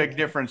that's a big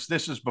difference.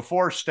 This is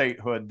before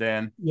statehood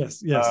then.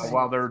 Yes.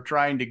 While they're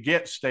trying to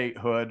get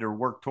statehood or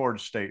work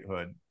towards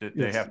statehood,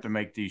 they have to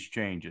make these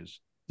changes.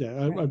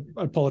 Yeah, I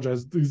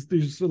apologize.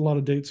 These are a lot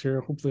of dates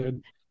here. Hopefully I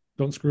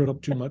don't screw it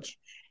up too much.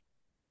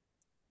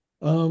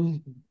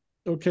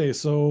 Okay,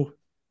 so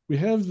we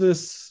have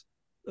this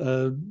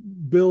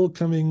bill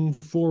coming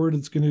forward.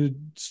 It's going to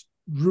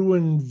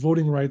ruin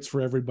voting rights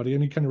for everybody,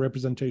 any kind of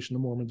representation the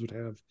Mormons would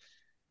have.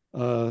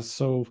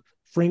 So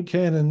Frank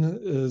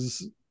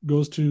Cannon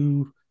goes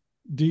to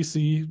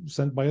DC,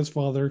 sent by his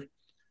father,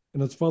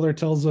 and his father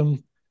tells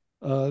him,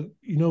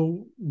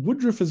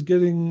 Woodruff is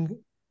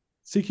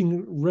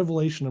seeking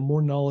revelation and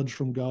more knowledge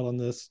from God on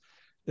this.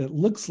 It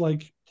looks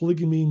like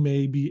polygamy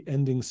may be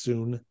ending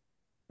soon.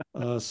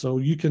 So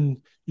you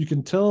can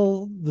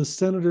tell the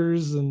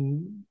senators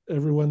and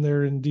everyone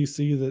there in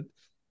DC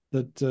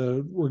that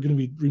we're going to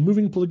be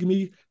removing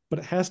polygamy, but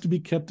it has to be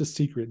kept a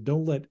secret.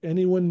 Don't let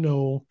anyone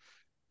know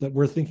that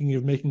we're thinking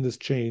of making this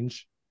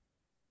change,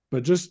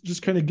 but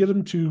just kind of get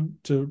them to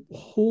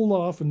hold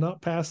off and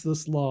not pass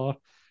this law.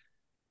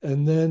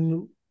 And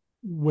then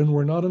when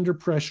we're not under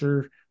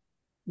pressure,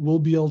 we'll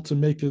be able to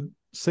make a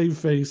save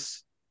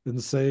face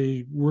and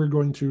say, we're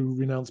going to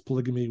renounce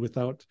polygamy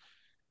without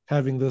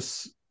having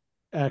this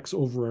axe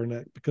over our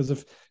neck. Because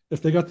if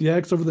they got the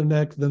axe over their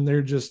neck, then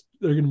they're going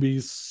to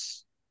be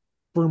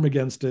firm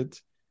against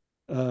it.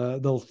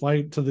 They'll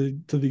fight to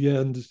the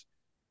end.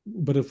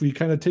 But if we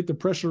kind of take the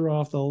pressure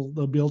off,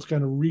 they'll be able to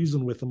kind of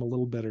reason with them a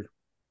little better.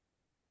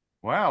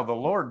 Wow, the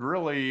Lord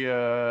really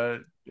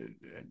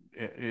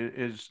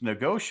is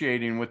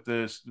negotiating with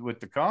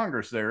the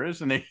Congress there,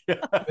 isn't he?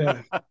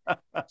 Yeah.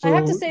 I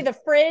have to say, the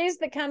phrase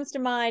that comes to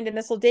mind, and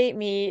this will date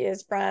me,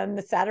 is from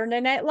the Saturday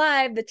Night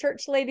Live, the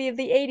church lady of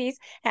the 80s.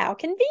 How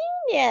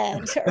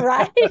convenient,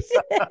 right?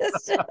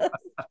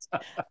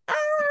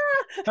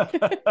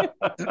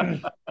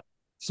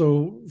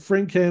 So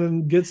Frank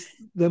Cannon gets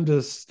them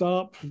to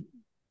stop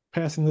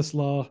passing this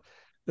law,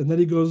 and then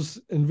he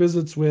goes and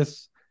visits with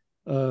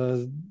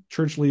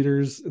church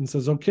leaders and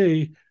says,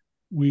 okay,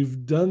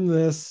 we've done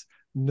this,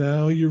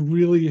 now you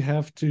really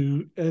have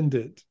to end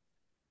it.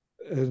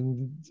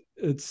 And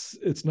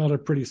it's not a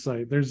pretty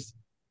sight. There's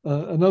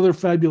another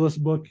fabulous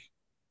book.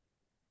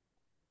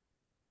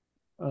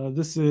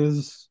 This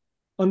is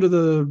Under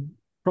the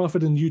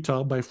Prophet in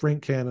Utah by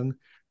Frank Cannon,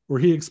 where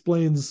he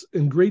explains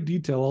in great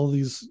detail all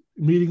these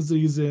meetings that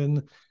he's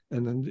in,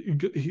 and then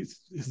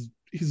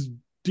his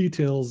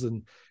details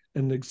and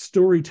the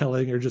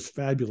storytelling are just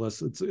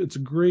fabulous. It's a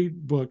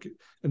great book,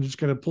 and it just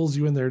kind of pulls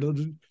you in there.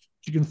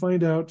 You can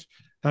find out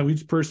how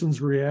each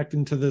person's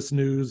reacting to this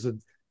news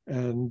and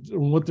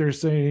what they're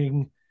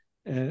saying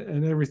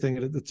and everything.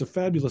 It's a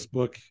fabulous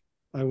book.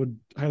 I would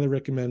highly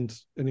recommend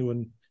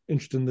anyone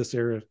interested in this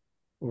era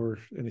or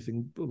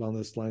anything along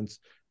those lines.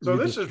 So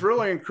this is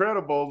really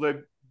incredible that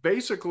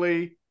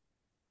basically,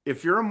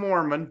 if you're a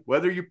Mormon,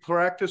 whether you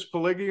practice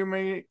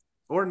polygamy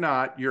or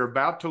not, you're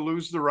about to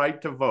lose the right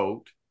to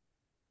vote.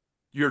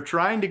 You're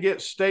trying to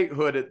get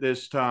statehood at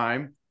this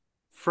time.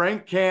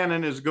 Frank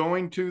Cannon is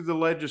going to the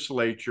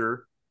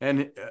legislature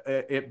and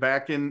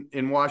back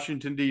in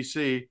Washington,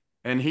 D.C.,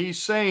 and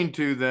he's saying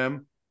to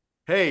them,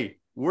 hey,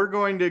 we're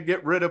going to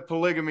get rid of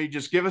polygamy.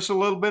 Just give us a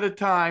little bit of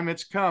time.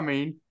 It's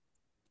coming.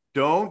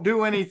 Don't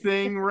do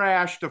anything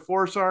rash to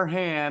force our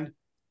hand.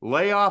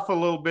 Lay off a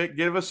little bit.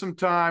 Give us some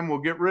time. We'll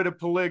get rid of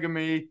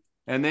polygamy,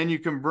 and then you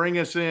can bring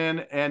us in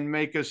and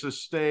make us a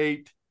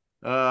state.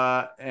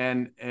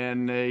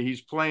 And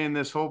he's playing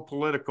this whole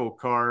political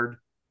card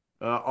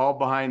all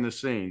behind the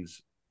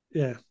scenes.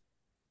 Yeah.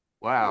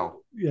 Wow.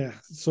 Yeah.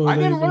 So I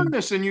didn't learn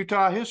this in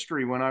Utah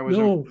history when I was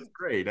in fifth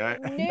grade.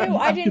 No,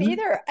 I didn't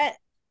either.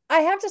 I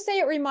have to say,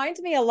 it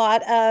reminds me a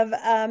lot of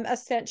a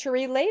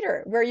century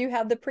later, where you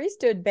have the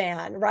priesthood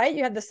ban, right?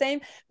 You have the same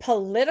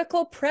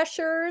political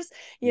pressures.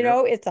 You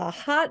know, it's a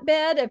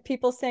hotbed of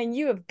people saying,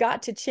 you have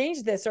got to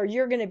change this or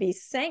you're going to be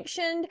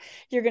sanctioned.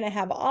 You're going to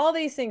have all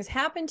these things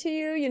happen to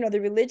you. You know, the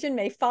religion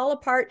may fall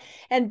apart,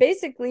 and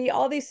basically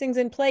all these things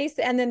in place.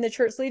 And then the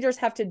church leaders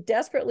have to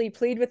desperately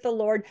plead with the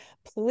Lord,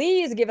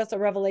 please give us a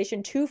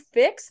revelation to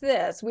fix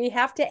this. We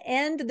have to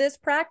end this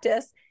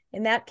practice.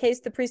 In that case,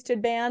 the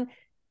priesthood ban.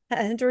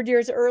 100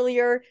 years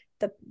earlier,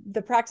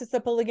 the practice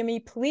of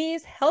polygamy,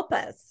 please help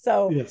us.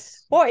 So,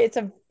 boy, it's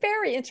a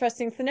very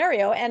interesting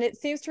scenario, and it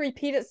seems to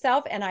repeat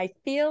itself, and I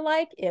feel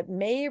like it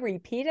may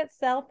repeat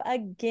itself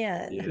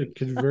again. It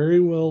could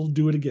very well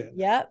do it again.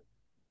 Yep.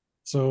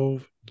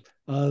 So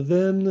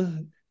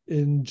then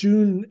in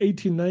June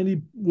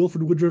 1890,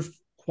 Wilford Woodruff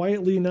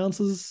quietly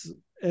announces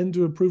end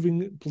to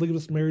approving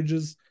polygamous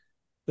marriages.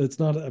 It's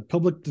not a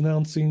public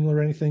denouncing or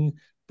anything,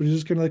 but he's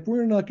just kind of like,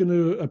 we're not going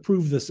to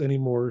approve this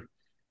anymore.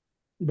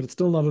 But it's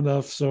still not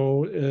enough.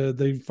 So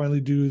they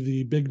finally do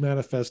the big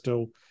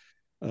manifesto.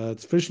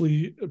 It's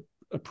officially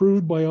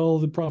approved by all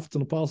the prophets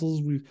and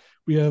apostles.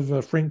 We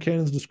have Frank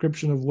Cannon's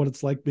description of what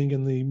it's like being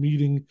in the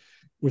meeting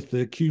with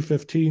the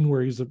Q15,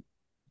 where he's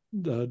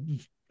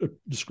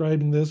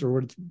describing this, or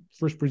when it's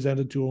first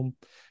presented to him.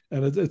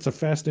 And it's a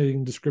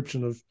fascinating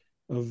description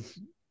of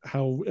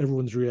how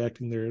everyone's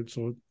reacting there.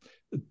 So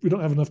we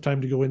don't have enough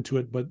time to go into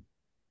it, but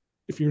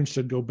if you're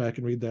interested, go back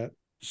and read that.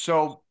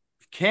 So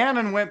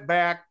Cannon went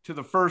back to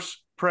the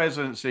first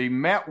presidency,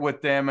 met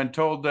with them, and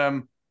told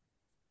them,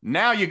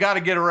 now you got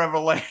to get a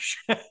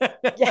revelation.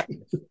 Yeah,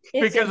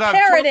 because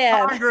I've told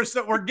Congress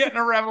that we're getting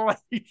a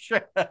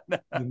revelation.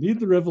 You need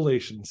the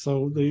revelation.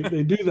 So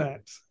they do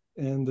that,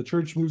 and the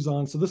church moves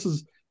on. So this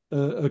is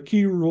a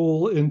key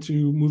role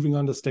into moving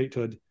on to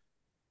statehood.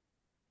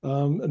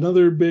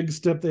 Another big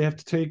step they have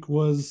to take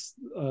was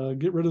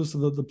get rid of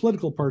the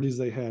political parties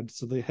they had.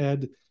 So they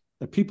had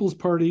a People's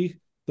Party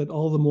that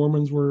all the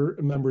Mormons were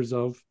members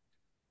of.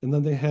 And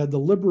then they had the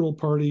Liberal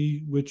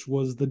Party, which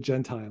was the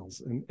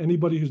Gentiles. And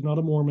anybody who's not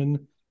a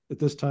Mormon at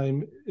this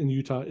time in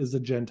Utah is a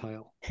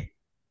Gentile.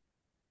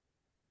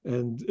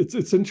 And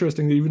it's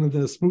interesting that even in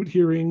the Smoot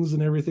hearings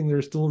and everything,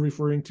 they're still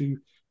referring to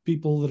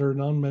people that are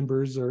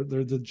non-members, or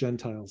they're the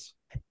Gentiles.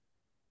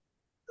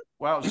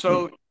 Wow.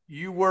 So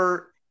you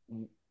were,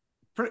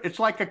 it's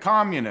like a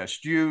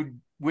communist.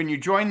 When you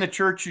join the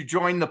church, you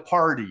join the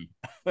party.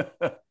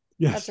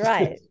 Yes. That's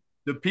right.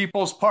 The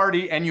People's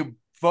Party, and you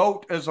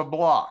vote as a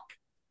block.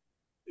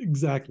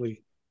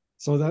 Exactly.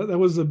 So that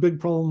was a big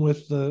problem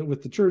with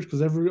the church,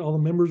 because all the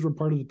members were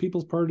part of the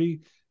People's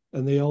Party,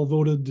 and they all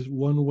voted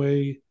one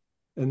way.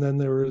 And then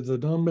there were the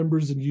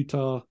non-members in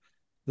Utah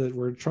that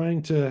were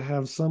trying to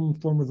have some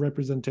form of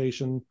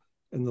representation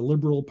in the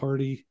Liberal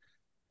Party,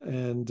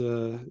 and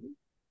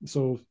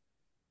so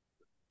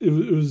it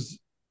was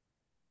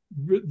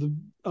the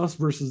us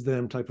versus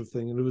them type of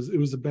thing, and it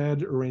was a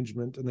bad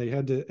arrangement, and they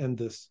had to end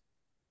this.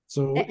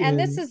 So,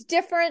 this is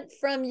different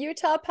from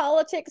Utah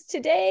politics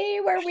today,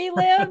 where we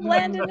live,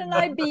 Landon and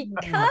I,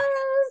 because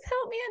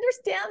help me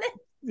understand it.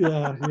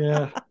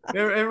 Yeah.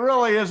 It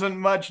really isn't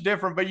much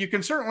different, but you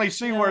can certainly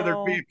see where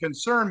there'd be a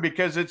concern,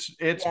 because it's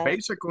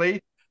basically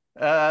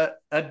a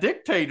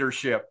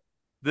dictatorship.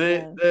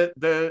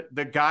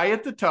 The guy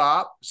at the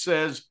top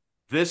says,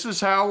 this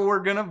is how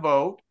we're going to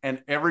vote,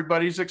 and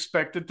everybody's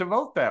expected to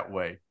vote that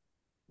way.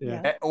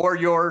 Yeah. Or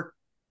your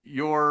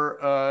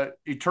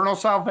eternal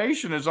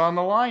salvation is on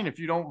the line if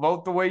you don't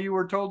vote the way you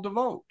were told to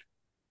vote.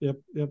 Yep.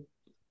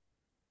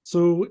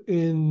 So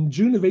in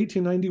June of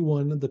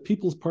 1891, the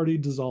People's Party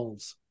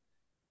dissolves,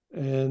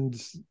 and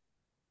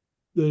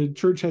the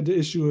church had to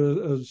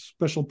issue a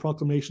special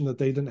proclamation that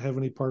they didn't have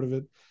any part of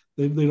it.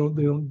 They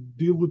don't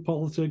deal with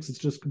politics. It's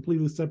just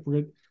completely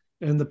separate,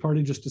 and the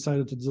party just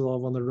decided to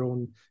dissolve on their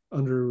own,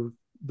 under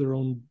their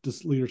own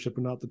leadership,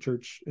 and not the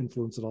church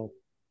influence at all.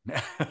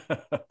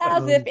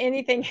 As if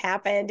anything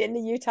happened in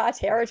the Utah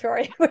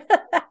territory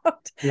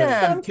without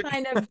some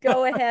kind of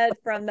go ahead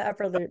from the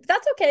upper loop.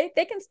 That's okay.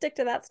 They can stick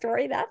to that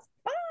story. That's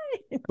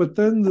fine. But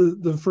then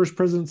the first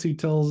presidency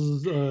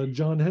tells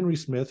John Henry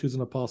Smith, who's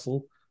an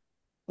apostle,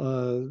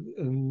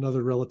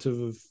 another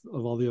relative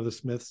of all the other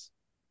Smiths,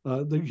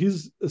 that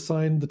he's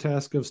assigned the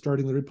task of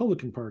starting the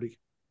Republican Party.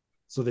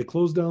 So they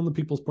close down the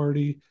People's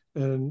Party,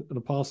 and an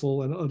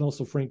apostle and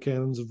also Frank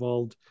Cannon's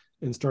involved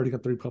in starting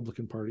up the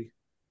Republican Party.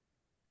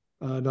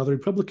 Now, the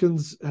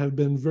Republicans have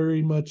been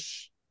very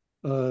much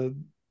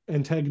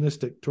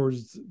antagonistic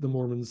towards the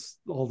Mormons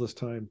all this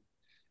time.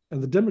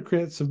 And the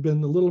Democrats have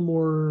been a little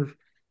more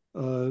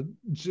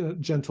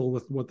gentle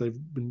with what they've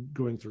been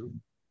going through.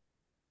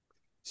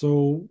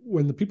 So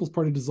when the People's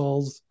Party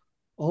dissolves,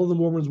 all the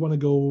Mormons want to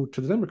go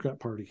to the Democrat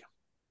Party.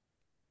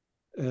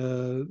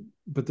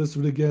 But this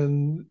would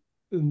again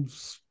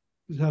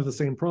have the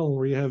same problem,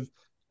 where you have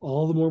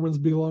all the Mormons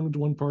belong to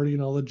one party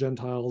and all the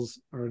Gentiles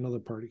are another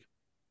party.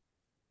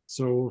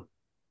 So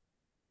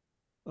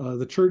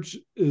the church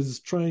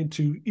is trying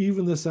to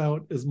even this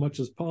out as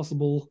much as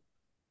possible,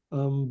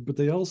 but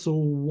they also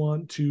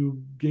want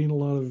to gain a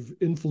lot of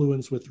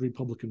influence with the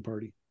Republican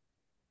Party.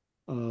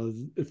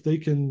 If they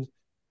can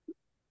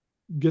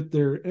get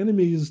their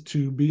enemies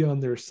to be on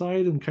their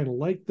side and kind of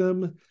like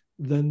them,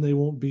 then they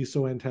won't be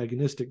so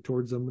antagonistic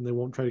towards them, and they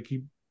won't try to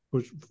keep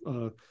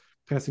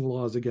passing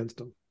laws against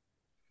them.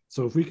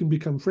 So if we can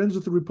become friends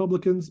with the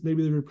Republicans,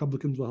 maybe the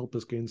Republicans will help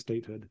us gain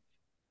statehood.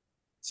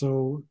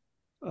 So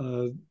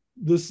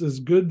this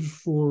is good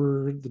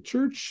for the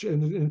church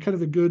and kind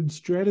of a good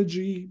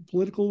strategy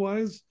political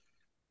wise,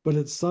 but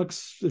it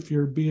sucks if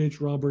you're B.H.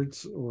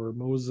 Roberts or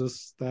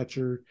Moses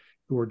Thatcher,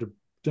 who are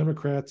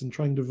Democrats and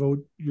trying to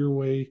vote your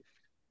way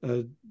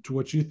to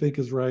what you think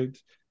is right.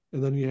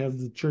 And then you have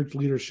the church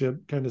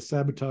leadership kind of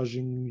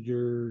sabotaging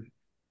your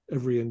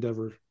every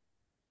endeavor.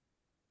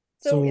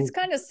 So it's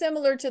kind of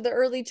similar to the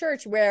early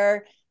church,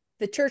 where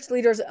the church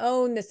leaders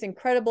own this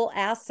incredible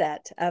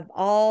asset of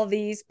all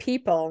these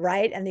people,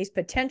 right? And these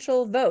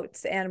potential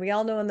votes. And we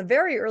all know in the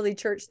very early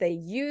church, they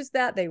used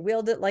that, they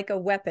wield it like a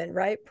weapon,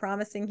 right?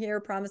 Promising here,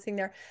 promising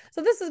there.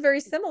 So this is very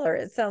similar,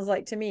 it sounds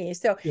like to me.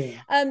 So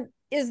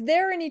is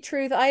there any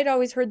truth? I had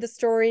always heard the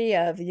story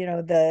of,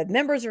 the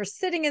members are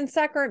sitting in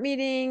sacrament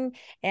meeting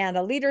and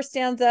a leader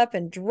stands up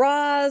and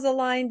draws a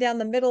line down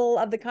the middle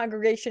of the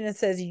congregation and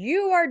says,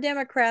 you are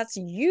Democrats,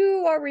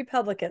 you are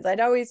Republicans. I'd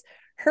always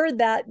heard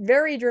that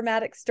very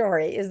dramatic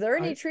story. Is there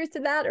any truth to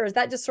that? Or is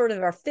that just sort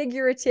of a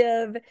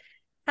figurative?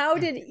 How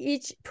did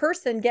each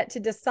person get to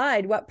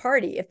decide what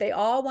party? If they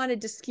all wanted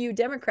to skew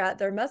Democrat,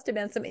 there must have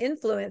been some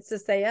influence to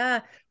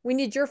say, we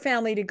need your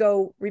family to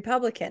go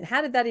Republican.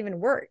 How did that even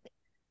work?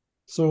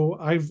 So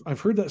I've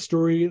heard that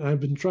story, and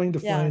I've been trying to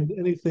find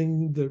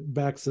anything that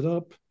backs it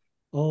up.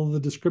 All the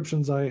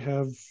descriptions I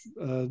have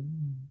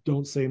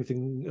don't say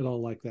anything at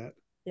all like that.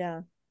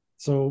 Yeah.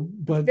 So,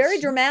 but very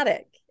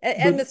dramatic.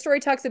 And the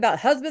story talks about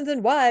husbands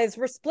and wives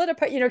were split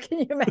apart. Can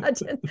you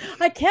imagine?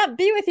 I can't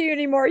be with you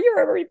anymore.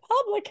 You're a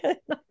Republican.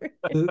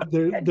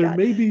 there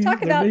may be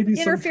talk about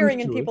interfering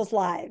in people's people's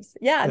lives.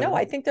 Yeah, no,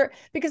 I think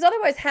because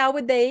otherwise, how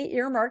would they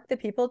earmark the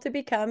people to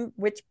become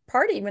which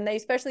party when they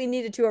especially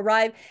needed to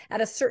arrive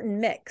at a certain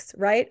mix,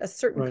 right? A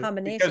certain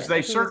combination. Because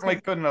they certainly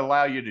couldn't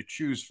allow you to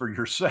choose for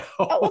yourself.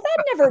 Oh, well,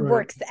 that never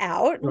works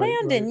out.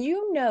 Landon,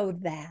 you know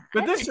that.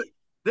 But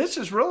this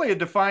is really a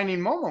defining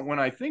moment when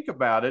I think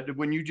about it,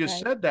 when you just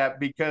said that,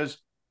 because,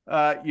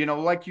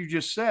 like you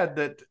just said,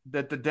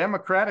 that the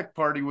Democratic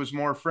Party was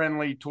more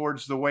friendly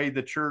towards the way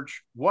the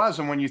church was.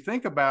 And when you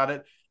think about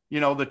it,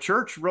 the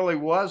church really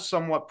was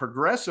somewhat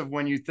progressive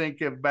when you think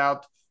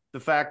about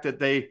the fact that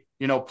they,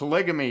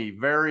 polygamy,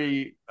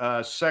 very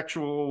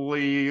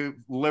sexually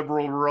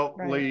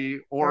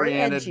liberally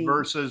oriented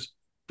versus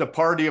the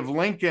party of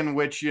Lincoln,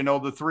 which,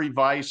 the three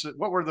vices,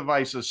 what were the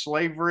vices?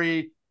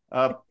 Slavery,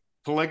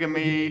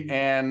 polygamy,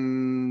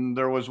 and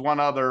there was one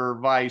other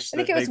vice. I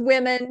think it was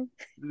women.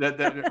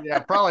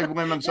 Probably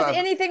women's. Just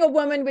anything a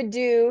woman would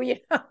do,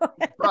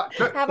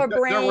 have a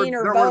brain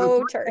or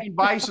vote. There were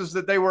vices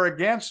that they were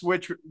against,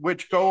 which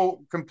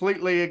go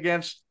completely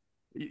against.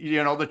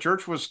 The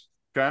church was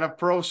kind of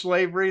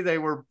pro-slavery. They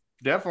were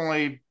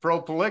definitely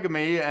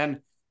pro-polygamy,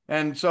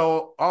 and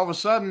so all of a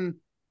sudden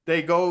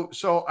they go.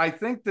 So I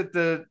think that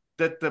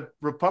the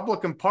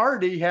Republican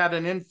Party had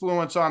an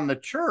influence on the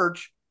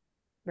church.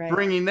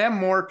 Bringing them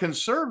more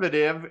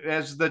conservative.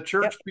 As the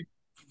church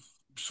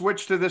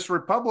switched to this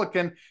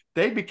Republican,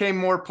 they became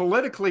more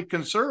politically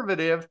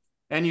conservative,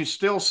 and you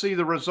still see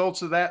the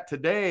results of that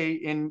today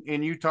in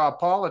Utah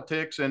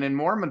politics and in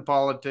Mormon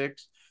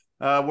politics,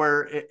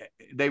 where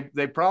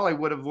they probably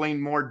would have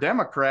leaned more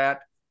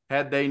Democrat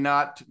had they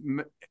not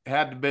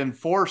had been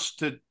forced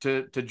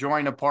to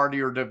join a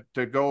party or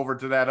to go over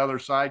to that other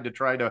side to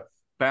try to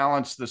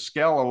balance the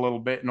scale a little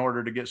bit in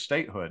order to get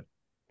statehood.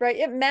 Right.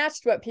 It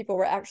matched what people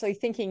were actually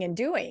thinking and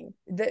doing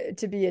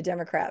to be a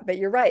Democrat. But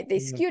you're right. They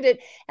skewed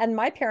it. And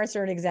my parents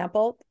are an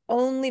example.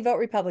 Only vote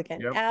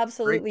Republican.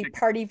 Absolutely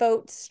party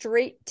vote,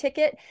 straight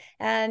ticket.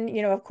 And,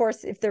 of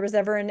course, if there was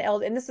ever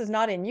and this is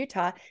not in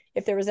Utah,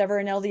 if there was ever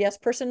an LDS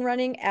person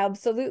running,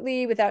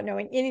 absolutely, without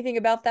knowing anything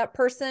about that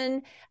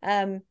person,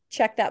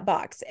 check that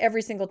box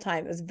every single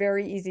time. It was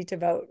very easy to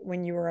vote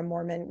when you were a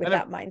Mormon with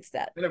that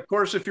mindset. And of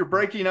course, if you're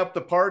breaking up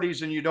the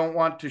parties and you don't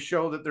want to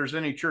show that there's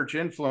any church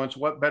influence,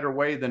 what better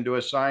way than to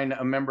assign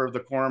a member of the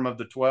Quorum of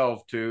the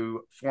 12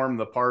 to form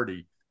the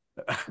party?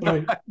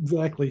 Right,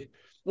 exactly.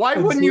 Why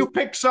wouldn't you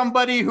pick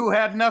somebody who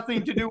had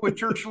nothing to do with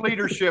church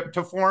leadership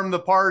to form the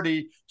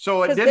party,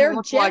 so it didn't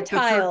look like the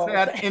church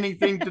had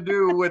anything to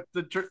do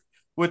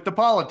with the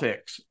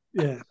politics?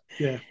 Yeah.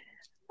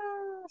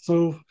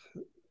 So,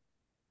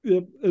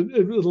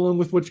 along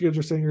with what you guys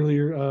were saying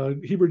earlier,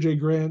 Heber J.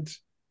 Grant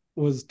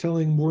was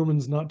telling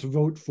Mormons not to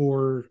vote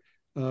for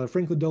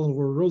Franklin Delano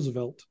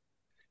Roosevelt.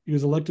 He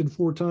was elected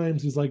 4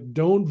 times. He's like,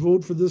 don't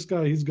vote for this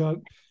guy. He's got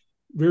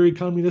very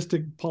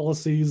communistic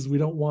policies. We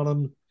don't want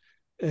him.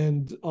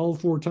 And all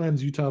 4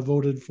 times Utah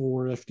voted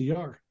for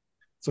FDR.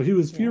 So he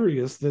was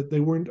furious that they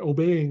weren't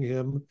obeying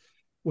him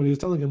when he was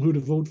telling them who to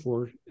vote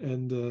for.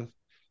 And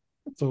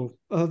so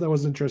that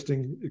was an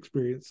interesting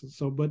experience.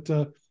 So, but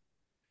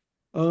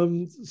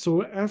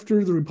So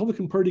after the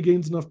Republican Party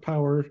gains enough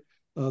power,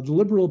 the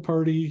Liberal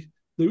Party,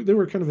 they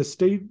were kind of a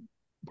state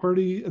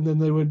party, and then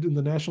they would, in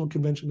the national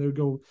convention, they would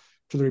go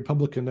to the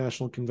Republican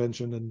National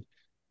Convention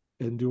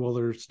and do all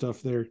their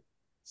stuff there.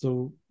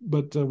 So,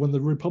 but when the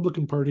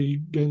Republican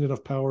Party gained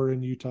enough power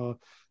in Utah,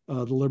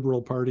 the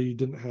Liberal Party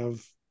didn't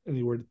have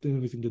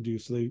anything to do.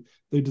 So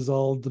they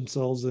dissolved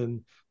themselves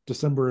in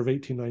December of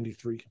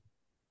 1893.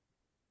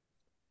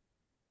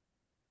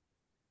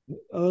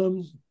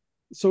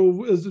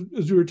 So as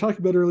we were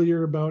talking about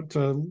earlier about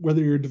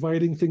whether you're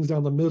dividing things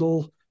down the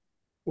middle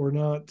or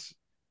not,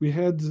 we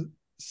had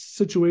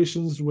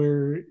situations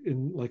where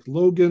in like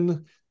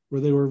Logan,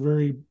 where they were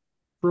very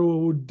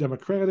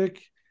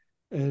pro-democratic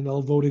and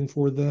all voting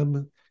for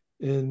them.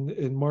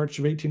 In March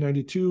of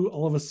 1892,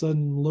 all of a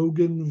sudden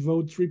Logan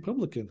votes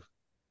Republican.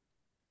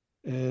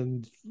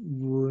 And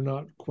we're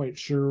not quite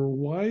sure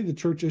why. The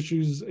church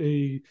issues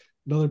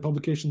another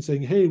publication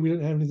saying, hey, we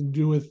didn't have anything to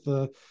do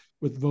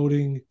with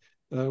voting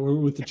or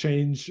with the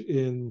change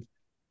in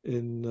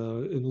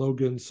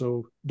Logan,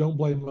 so don't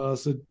blame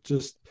us. It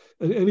just,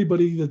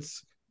 anybody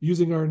that's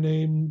using our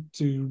name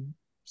to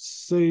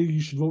say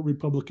you should vote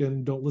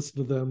Republican, don't listen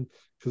to them,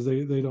 because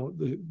they don't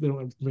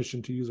have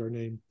permission to use our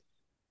name.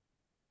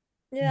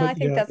 Yeah, but I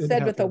think that's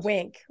said with a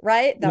wink,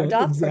 right? Thou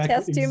doth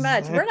protest too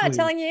much. We're not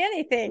telling you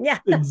anything. Yeah,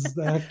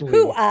 exactly.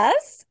 Who,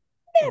 us?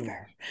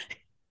 Never.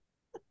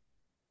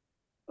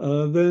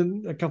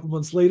 Then a couple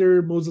months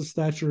later, Moses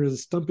Thatcher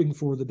is stumping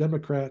for the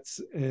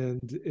Democrats,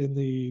 and in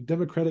the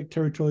Democratic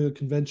Territorial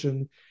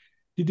Convention,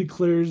 he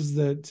declares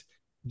that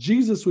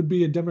Jesus would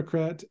be a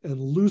Democrat and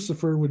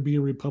Lucifer would be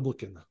a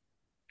Republican.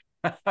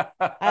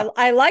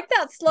 I like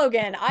that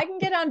slogan. I can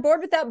get on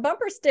board with that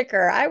bumper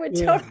sticker. I would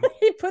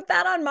totally put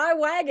that on my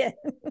wagon.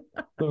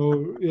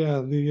 So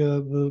yeah,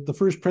 the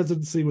first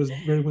presidency was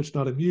very much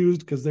not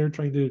amused because they're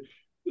trying to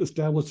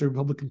establish the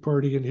Republican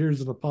Party, and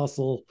here's an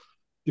apostle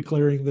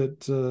declaring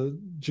that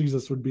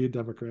Jesus would be a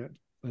Democrat.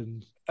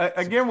 And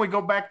again, we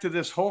go back to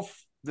this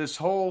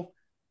whole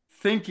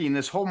thinking,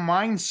 this whole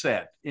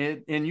mindset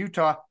in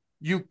Utah.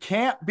 You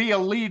can't be a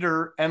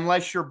leader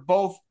unless you're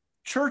both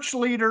church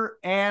leader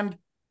and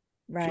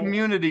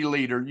community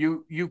leader.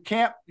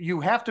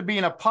 You have to be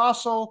an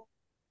apostle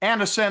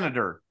and a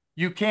senator.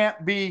 You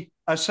can't be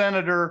a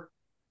senator.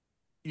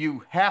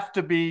 You have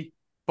to be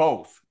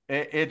both.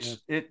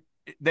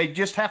 They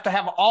just have to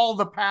have all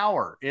the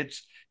power.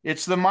 It's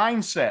the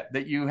mindset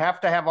that you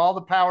have to have all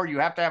the power, you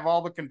have to have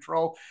all the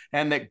control,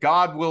 and that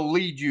God will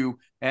lead you,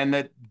 and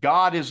that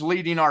God is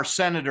leading our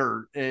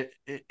senator. And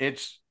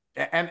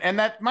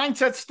that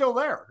mindset's still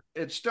there.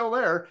 It's still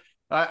there.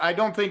 I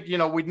don't think,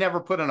 we'd never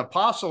put an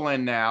apostle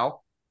in now,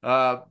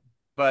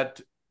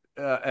 but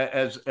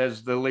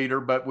as the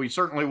leader, but we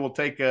certainly will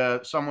take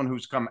someone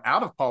who's come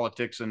out of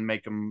politics and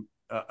make them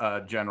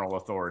a general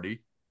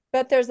authority.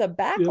 But there's a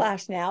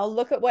backlash now.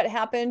 Look at what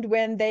happened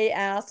when they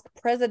asked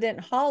President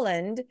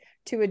Holland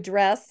to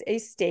address a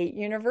state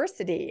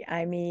university.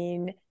 I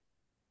mean,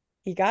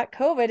 he got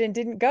COVID and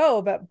didn't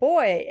go, but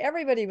boy,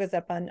 everybody was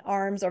up on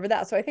arms over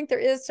that. So I think there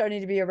is starting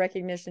to be a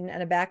recognition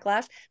and a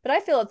backlash, but I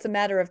feel it's a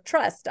matter of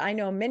trust. I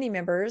know many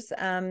members,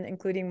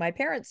 including my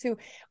parents, who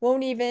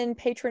won't even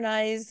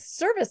patronize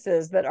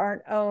services that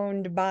aren't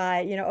owned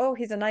by, oh,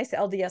 he's a nice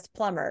LDS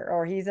plumber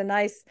or he's a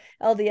nice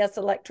LDS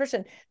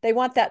electrician. They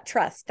want that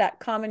trust, that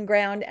common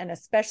ground, and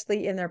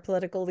especially in their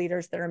political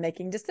leaders that are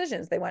making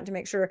decisions. They want to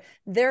make sure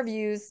their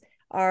views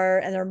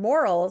and their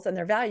morals and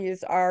their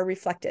values are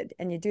reflected.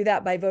 And you do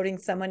that by voting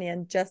someone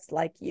in just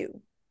like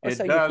you.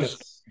 It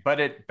does, but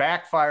it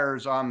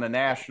backfires on the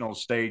national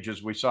stage,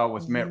 as we saw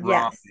with Mitt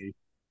Romney,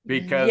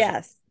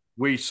 because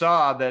we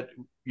saw that,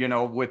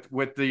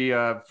 with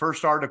the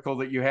first article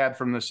that you had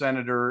from the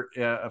senator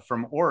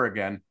from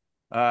Oregon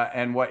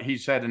and what he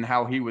said and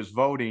how he was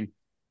voting,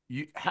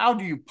 how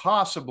do you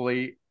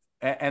possibly,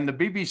 and the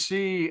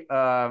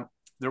BBC,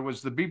 there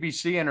was the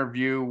BBC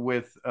interview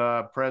with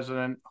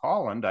President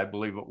Holland, I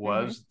believe it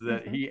was,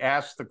 that he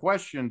asked the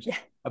questions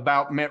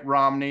about Mitt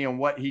Romney and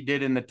what he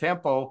did in the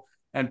temple.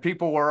 And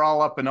people were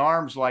all up in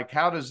arms, like,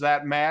 how does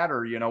that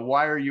matter?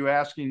 Why are you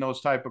asking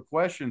those type of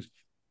questions?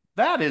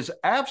 That is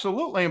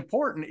absolutely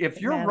important.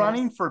 If you're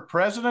running for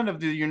president of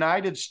the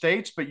United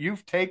States, but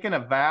you've taken a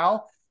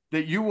vow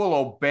that you will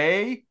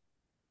obey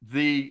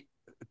to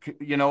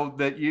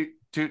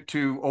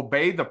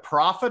obey the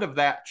prophet of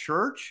that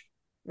church,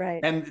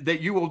 right, and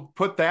that you will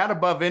put that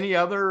above any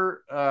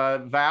other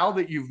vow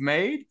that you've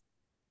made.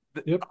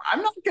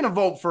 I'm not going to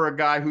vote for a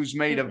guy who's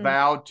made a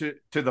vow to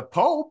the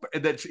Pope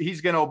that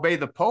he's going to obey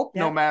the Pope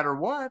no matter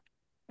what.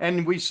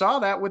 And we saw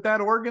that with that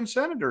Oregon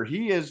senator.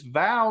 He is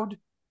vowed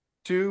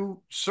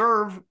to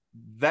serve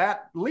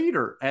that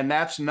leader, and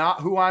that's not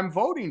who I'm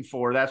voting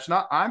for.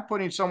 I'm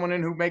putting someone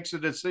in who makes a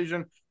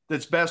decision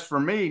that's best for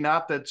me,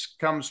 not that's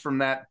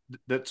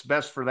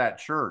best for that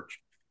church.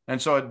 And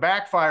so it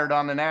backfired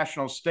on the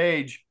national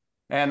stage.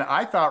 And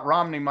I thought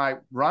Romney might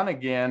run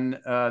again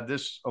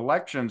this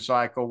election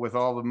cycle with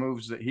all the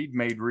moves that he'd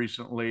made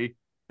recently.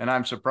 And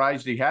I'm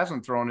surprised he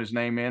hasn't thrown his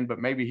name in, but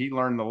maybe he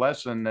learned the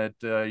lesson that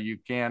you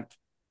can't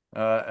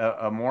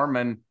a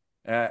Mormon,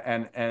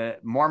 and a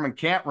Mormon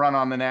can't run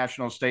on the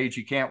national stage.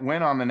 He can't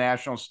win on the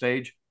national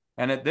stage.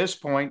 And at this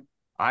point,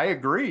 I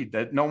agree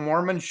that no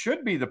Mormon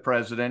should be the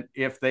president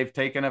if they've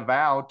taken a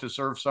vow to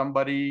serve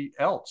somebody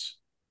else.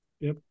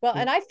 Yep. Well,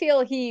 and I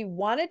feel he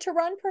wanted to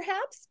run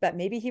perhaps, but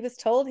maybe he was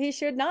told he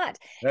should not,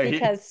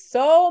 because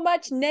so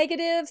much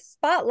negative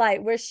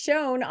spotlight was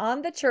shown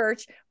on the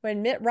church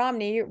when Mitt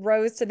Romney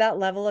rose to that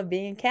level of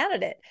being a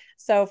candidate.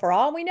 So for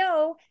all we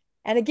know,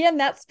 and again,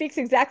 that speaks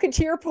exactly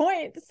to your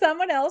point,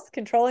 someone else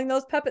controlling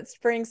those puppet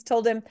strings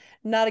told him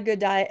not a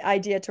good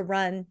idea to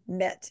run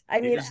Mitt.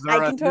 I mean, I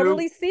can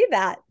totally see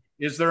that.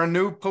 Is there a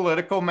new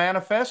political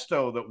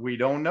manifesto that we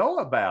don't know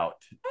about?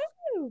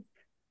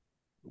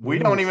 We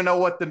don't even know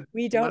what the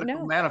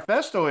political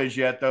manifesto is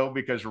yet, though,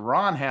 because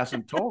Ron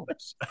hasn't told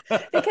us.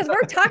 Because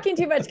we're talking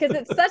too much, because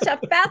it's such a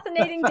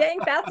fascinating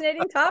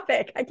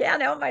topic. I can't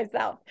help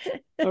myself.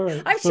 All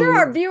right, I'm sure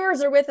our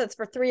viewers are with us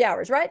for 3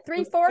 hours, right?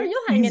 3, 4,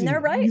 you'll hang in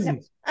there, right?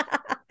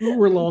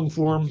 We're long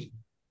form.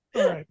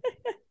 All right.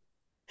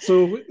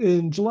 So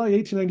in July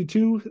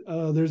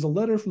 1892, there's a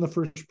letter from the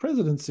first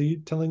presidency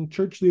telling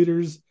church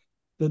leaders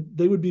that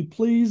they would be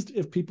pleased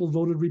if people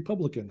voted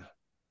Republican.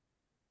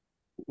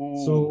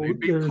 Ooh, so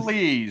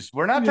please,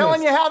 we're not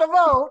telling you how to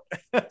vote.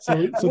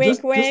 So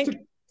wink,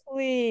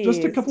 please.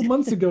 Just a couple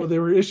months ago, they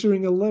were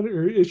issuing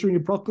a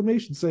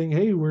proclamation saying,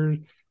 "Hey, we're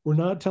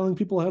not telling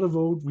people how to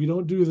vote. We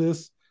don't do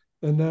this."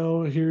 And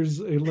now here's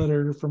a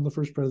letter from the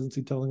first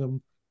presidency telling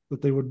them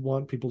that they would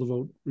want people to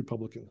vote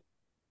Republican.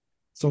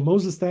 So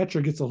Moses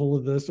Thatcher gets a hold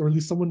of this, or at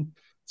least someone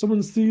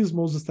sees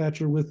Moses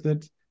Thatcher with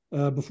it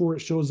before it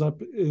shows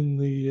up in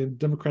the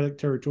Democratic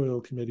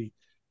Territorial Committee.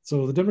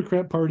 So the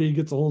Democrat Party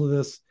gets a hold of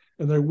this,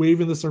 and they're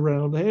waving this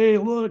around. Hey,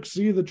 look,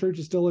 see, the church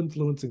is still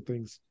influencing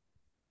things.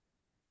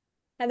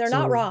 And they're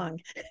not wrong.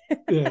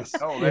 Yes.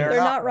 They're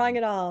not wrong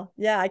at all.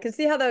 Yeah, I can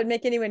see how that would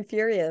make anyone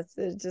furious.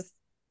 It's just.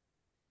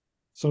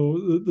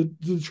 So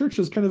the church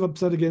is kind of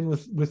upset again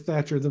with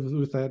Thatcher,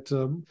 with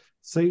that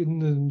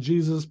Satan and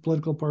Jesus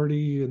political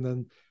party, and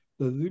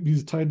then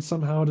he's tied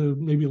somehow to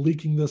maybe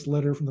leaking this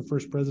letter from the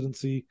first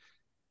presidency.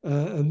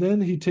 And then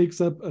he takes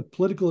up a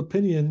political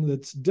opinion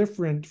that's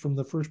different from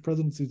the first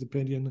presidency's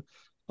opinion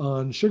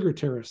on sugar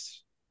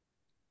tariffs.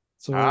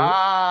 So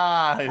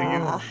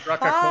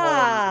struck a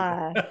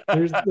chord.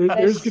 There's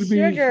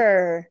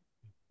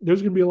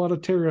going to be a lot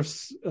of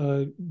tariffs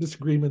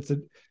disagreements.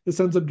 This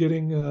ends up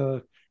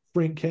getting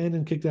Frank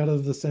Cannon kicked out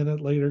of the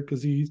Senate later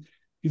because he's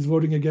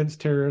voting against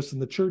tariffs,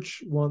 and the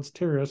church wants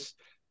tariffs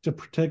to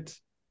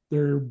protect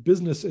their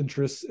business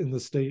interests in the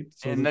state.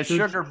 So in the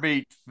sugar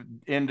beet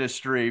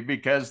industry,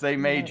 because they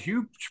made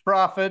huge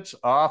profits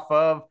off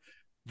of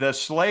the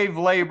slave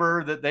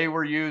labor that they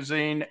were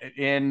using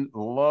in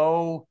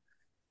low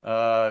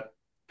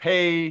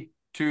pay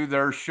to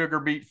their sugar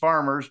beet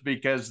farmers,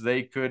 because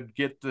they could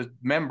get the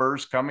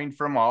members coming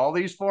from all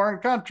these foreign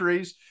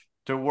countries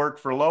to work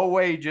for low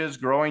wages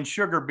growing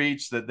sugar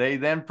beets that they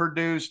then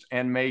produced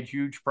and made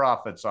huge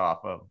profits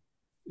off of.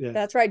 Yeah.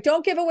 That's right.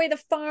 Don't give away the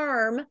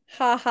farm,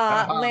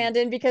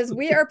 Landon, because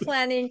we are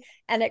planning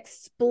an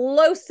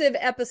explosive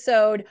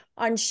episode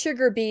on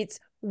sugar beets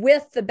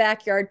with the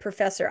backyard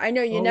professor. I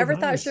know you never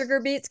thought sugar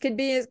beets could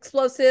be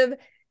explosive.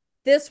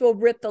 This will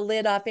rip the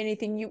lid off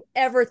anything you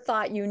ever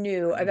thought you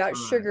knew about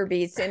sugar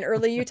beets in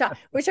early Utah,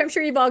 which I'm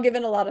sure you've all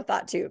given a lot of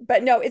thought to.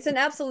 But no, it's an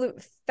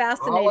absolute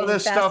fascinating, all of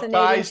this stuff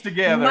ties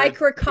together.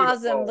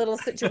 Microcosm little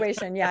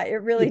situation. Yeah,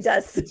 it really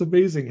does. It's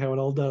amazing how it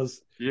all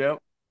does. Yep.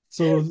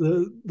 So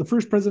the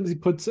first presidency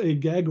puts a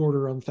gag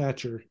order on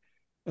Thatcher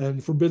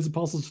and forbids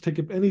apostles to take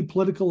up any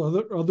political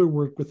other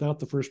work without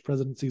the first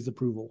presidency's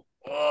approval.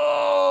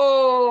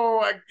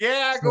 Oh, a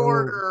gag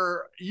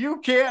order. You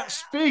can't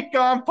speak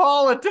on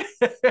politics.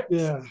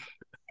 Yeah.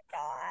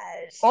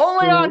 Gosh.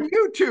 Only on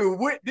YouTube.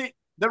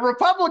 The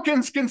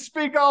Republicans can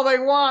speak all they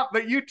want,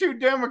 but you two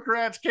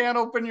Democrats can't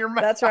open your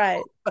mouth. That's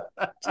right.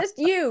 Just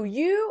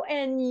you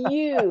and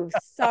you.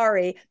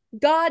 Sorry.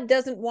 God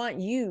doesn't want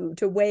you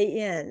to weigh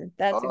in.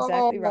 That's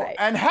exactly right.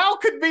 And how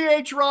could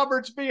B.H.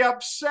 Roberts be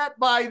upset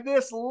by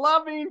this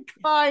loving,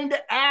 kind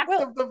act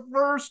of the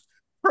first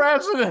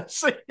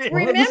presidency?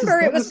 Remember,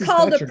 it was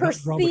called a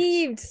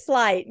perceived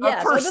slight.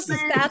 Yes, so this is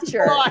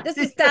Thatcher. This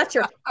is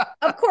Thatcher.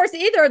 Of course,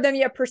 either of them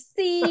you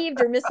perceived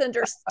or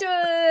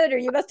misunderstood, or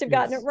you must have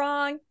gotten it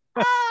wrong.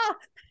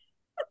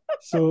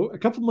 So a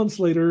couple months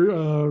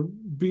later,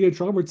 B.H.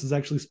 Roberts is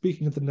actually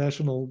speaking at the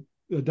National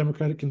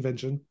Democratic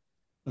Convention,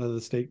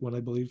 the state one,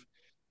 I believe.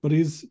 But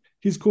he's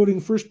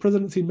quoting first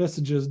presidency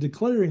messages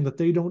declaring that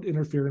they don't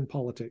interfere in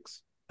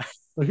politics.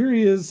 So here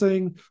he is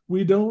saying,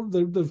 we don't,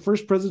 the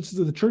first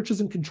presidency, the church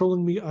isn't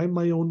controlling me. I'm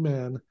my own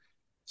man.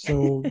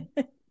 So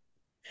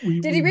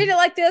did he read it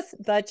like this?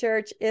 The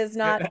church is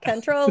not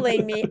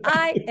controlling me.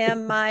 I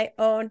am my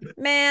own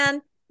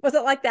man. Was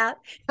it like that?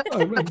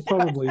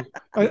 Probably.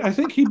 I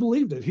think he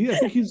believed it. I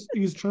think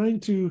he's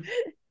trying to,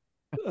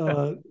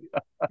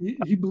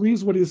 he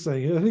believes what he's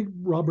saying. I think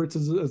Roberts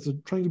is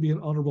trying to be an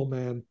honorable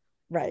man.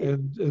 Right.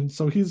 And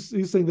so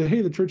he's saying that,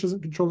 hey, the church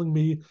isn't controlling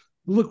me.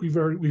 Look,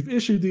 we've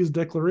issued these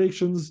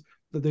declarations.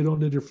 that they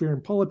don't interfere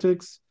in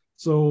politics.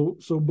 So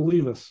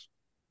believe us,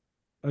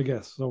 I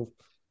guess. So,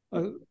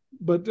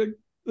 but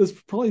this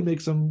probably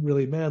makes him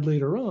really mad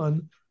later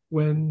on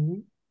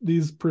when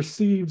these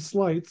perceived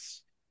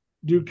slights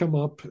do come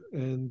up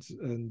and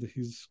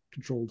he's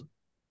controlled.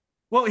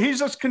 Well,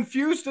 he's as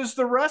confused as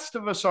the rest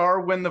of us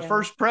are when the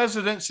first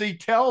presidency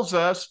tells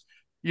us,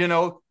 you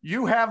know,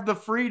 you have the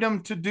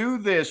freedom to do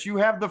this. You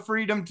have the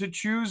freedom to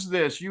choose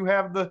this. You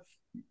have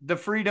the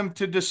freedom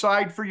to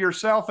decide for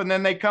yourself. And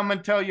then they come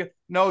and tell you,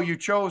 no, you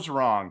chose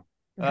wrong.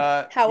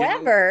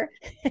 However,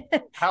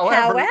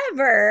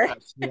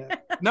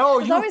 no,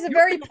 it's always a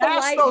very polite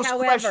ask those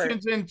however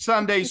questions in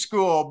Sunday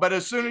school, but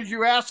as soon as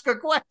you ask a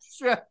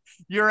question,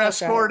 you're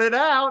escorted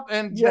out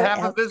and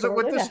have a visit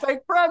with the state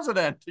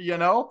president. You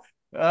know,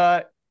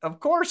 of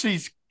course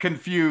he's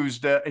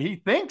confused. He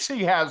thinks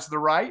he has the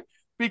right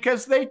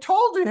because they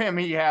told him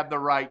he had the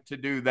right to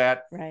do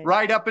that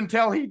right up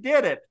until he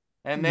did it,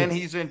 and then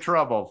he's in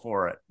trouble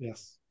for it.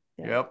 Yes.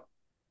 Yep.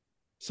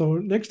 So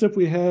next up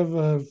we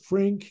have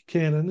Frank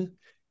Cannon.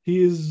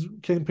 He is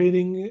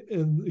campaigning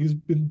and he's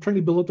been trying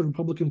to build up the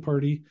Republican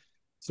Party.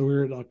 So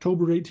we're in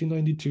October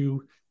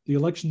 1892. The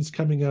election's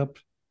coming up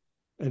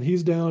and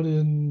he's down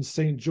in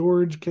St.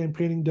 George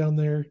campaigning down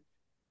there.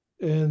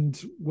 And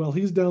while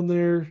he's down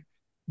there,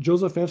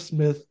 Joseph F.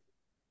 Smith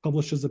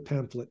publishes a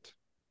pamphlet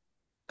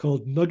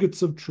called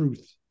Nuggets of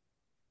Truth.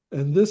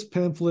 And this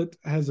pamphlet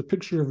has a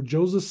picture of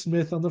Joseph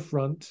Smith on the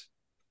front,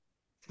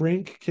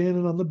 Frank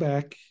Cannon on the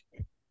back,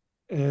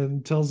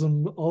 and tells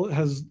him it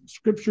has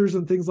scriptures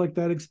and things like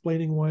that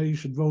explaining why you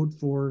should vote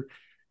for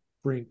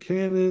Frank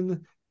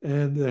Cannon.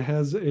 And it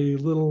has a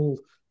little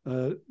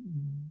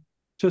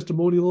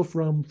testimonial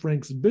from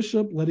Frank's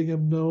bishop letting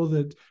him know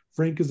that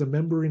Frank is a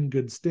member in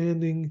good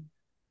standing.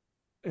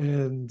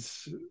 And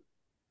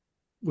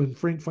when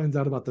Frank finds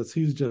out about this,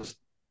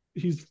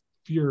 he's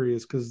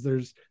furious because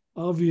there's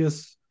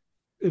obvious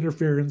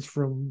interference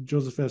from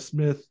Joseph F.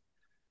 Smith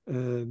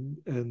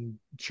and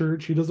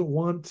church. He doesn't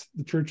want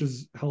the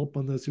church's help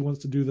on this. He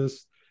wants to do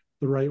this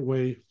the right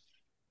way.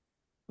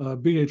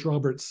 B.H.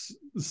 Roberts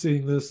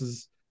seeing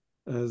this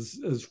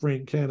as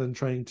Frank Cannon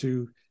trying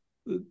to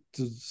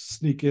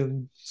sneak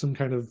in some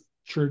kind of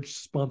church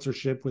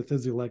sponsorship with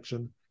his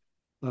election.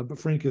 But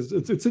Frank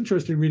it's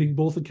interesting reading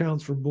both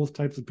accounts from both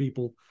types of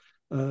people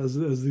as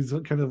these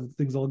kind of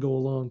things all go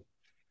along,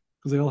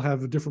 because they all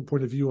have a different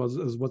point of view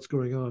as what's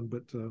going on.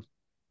 But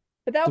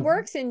that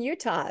works in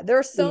Utah. There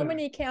are so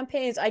many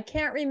campaigns. I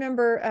can't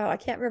remember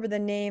the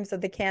names of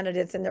the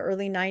candidates in the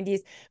early 90s,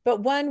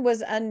 but one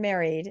was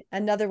unmarried.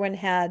 Another one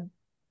had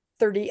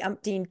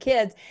 30-umpteen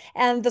kids.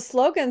 And the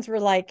slogans were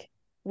like,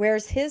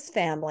 where's his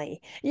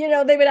family? You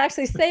know, they would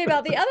actually say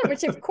about the other,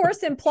 which of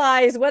course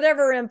implies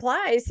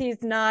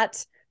he's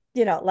not,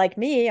 you know, like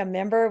me, a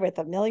member with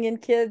 1 million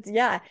kids.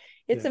 Yeah.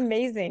 It's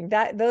amazing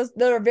that those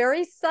are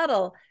very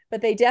subtle,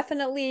 but they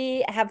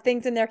definitely have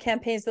things in their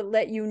campaigns that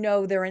let you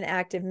know they're an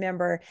active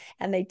member.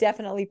 And they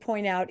definitely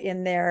point out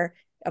in their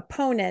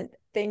opponent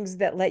things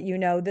that let you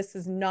know this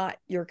is not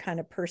your kind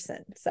of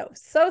person. So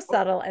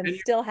subtle and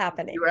still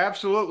happening.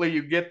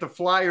 You get the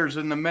flyers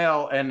in the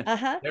mail and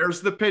there's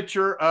the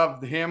picture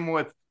of him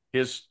with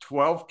his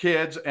 12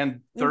 kids and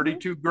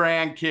 32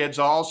 grandkids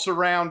all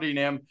surrounding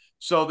him,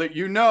 so that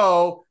you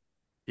know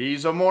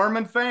he's a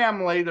Mormon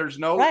family. There's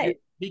no,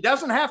 he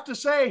doesn't have to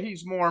say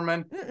he's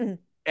Mormon.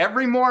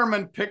 Every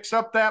Mormon picks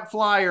up that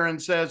flyer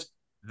and says,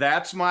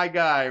 that's my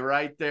guy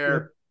right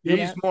there.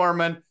 He's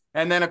Mormon.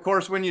 And then, of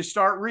course, when you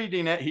start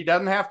reading it, he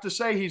doesn't have to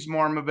say he's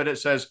Mormon, but it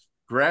says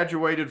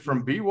graduated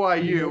from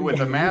BYU with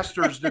a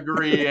master's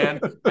degree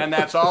in, and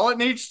that's all it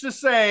needs to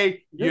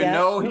say. You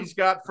know, he's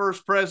got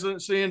first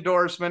presidency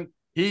endorsement.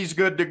 He's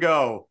good to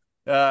go.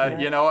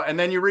 You know, and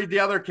then you read the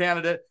other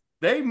candidate.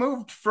 They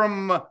moved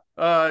from,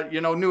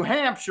 New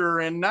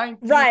Hampshire in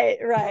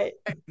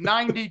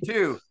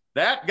 1992.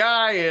 That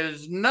guy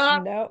is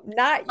not your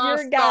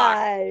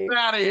guy. Get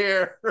out of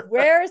here.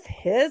 Where's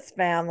his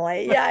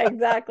family? Yeah,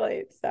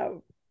 exactly.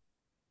 So,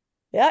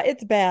 yeah,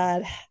 it's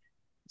bad.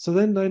 So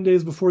then 9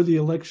 days before the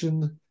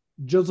election,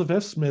 Joseph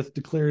F. Smith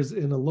declares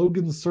in a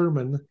Logan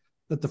sermon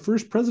that the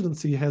first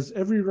presidency has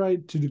every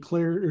right to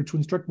declare or to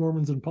instruct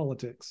Mormons in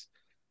politics.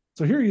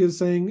 So here he is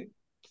saying,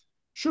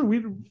 sure,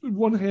 on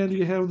one hand,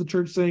 you have the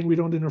church saying we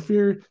don't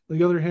interfere. On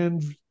the other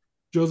hand,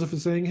 Joseph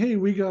is saying, hey,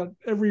 we got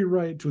every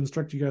right to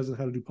instruct you guys on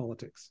how to do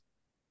politics.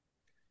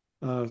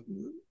 The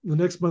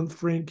next month,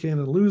 Frank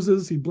Cannon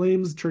loses. He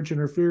blames church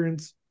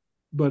interference,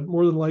 but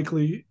more than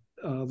likely,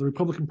 the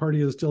Republican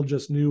Party is still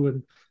just new,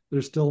 and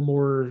there's still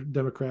more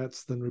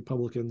Democrats than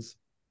Republicans.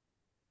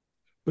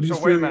 But he's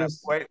wait a minute.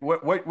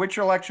 Which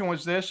election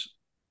was this?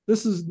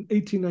 This is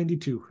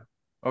 1892.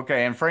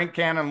 Okay, and Frank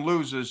Cannon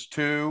loses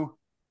to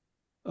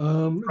he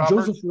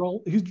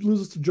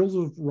loses to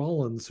Joseph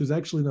Rollins, who's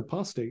actually an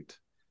apostate.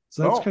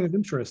 So that's kind of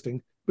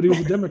interesting. But he was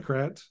a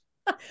Democrat.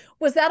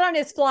 Was that on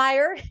his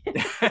flyer?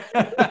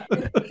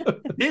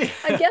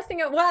 I'm guessing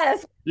it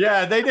was.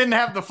 Yeah, they didn't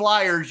have the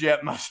flyers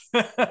yet.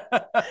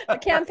 A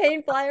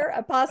campaign flyer,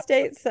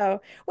 apostate.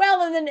 So,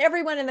 well, and then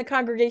everyone in the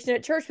congregation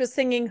at church was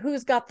singing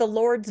 "Who's Got the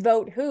Lord's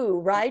Vote?" Who,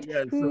 right?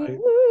 Yes, Who?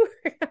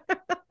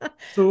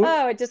 So,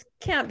 oh, it just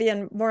can't be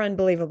more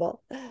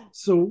unbelievable.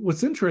 So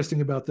what's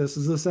interesting about this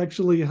is this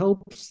actually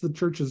helps the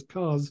church's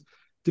cause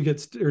to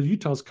get, or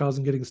Utah's cause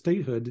in getting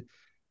statehood,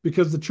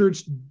 because the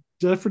church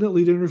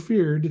definitely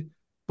interfered,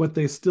 but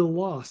they still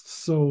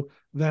lost. So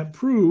that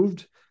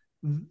proved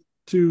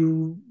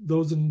to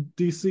those in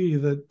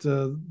DC that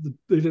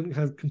they didn't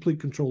have complete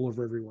control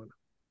over everyone.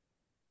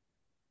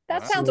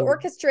 That sounds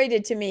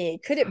orchestrated to me.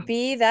 Could it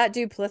be that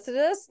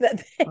duplicitous?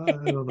 That I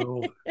don't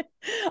know.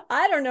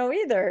 I don't know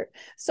either.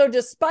 So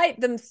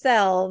despite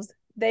themselves,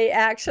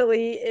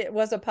 it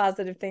was a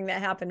positive thing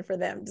that happened for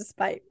them,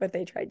 despite what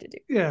they tried to do.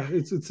 Yeah,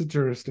 it's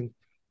interesting.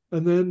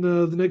 And then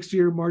the next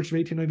year, March of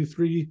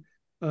 1893,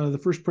 the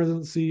first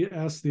presidency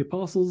asked the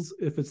apostles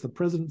if it's the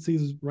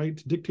presidency's right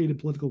to dictate a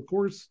political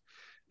course,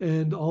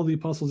 and all the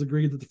apostles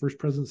agreed that the first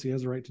presidency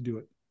has a right to do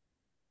it.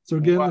 So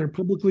again, They're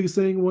publicly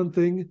saying one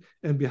thing,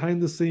 and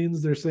behind the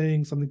scenes, they're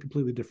saying something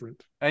completely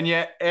different. And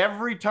yet,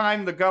 every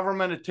time the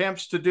government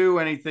attempts to do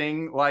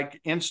anything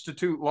like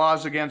institute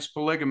laws against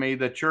polygamy,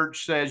 the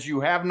church says you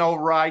have no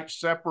right,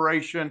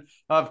 separation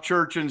of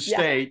church and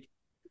state.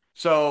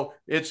 So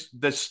it's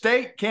the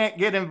state can't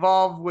get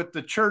involved with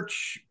the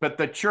church, but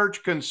the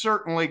church can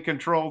certainly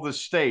control the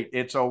state.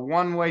 It's a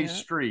one-way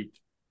street.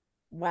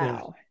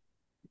 Wow. Yeah.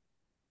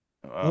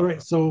 All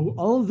right. So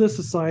all of this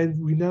aside,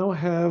 we now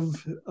have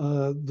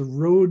the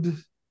road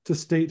to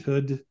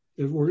statehood.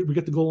 We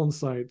get the goal in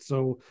sight.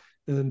 So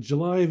in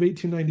July of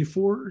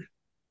 1894,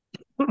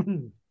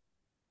 pardon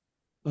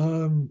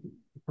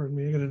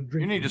me, I got to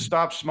drink. You need to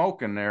stop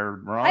smoking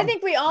there, Ron. I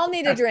think we all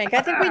need a drink.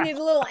 I think we need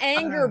a little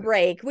anger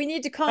break. We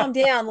need to calm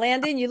down.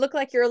 Landon, you look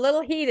like you're a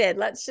little heated.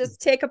 Let's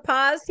just take a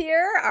pause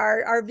here.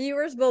 Our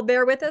viewers will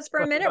bear with us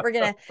for a minute. We're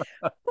going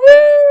to,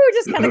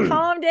 just kind of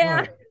calm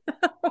down.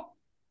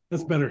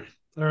 That's better.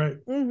 All right.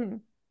 Mm-hmm.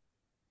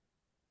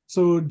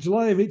 So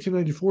July of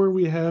 1894,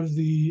 we have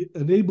the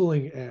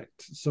Enabling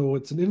Act. So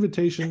it's an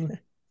invitation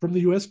from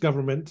the U.S.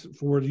 government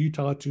for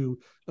Utah to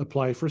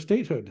apply for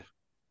statehood.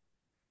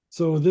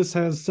 So this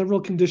has several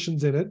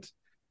conditions in it.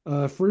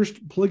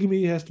 First,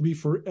 polygamy has to be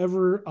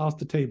forever off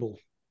the table.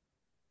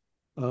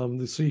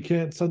 So you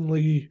can't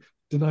suddenly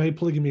deny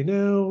polygamy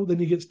now, then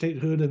you get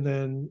statehood, and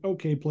then,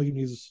 okay,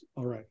 polygamy is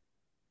all right.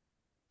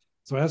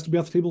 So it has to be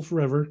off the table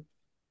forever.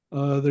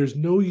 There's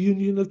no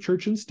union of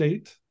church and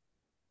state.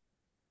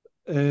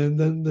 And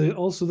then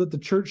also that the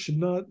church should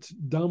not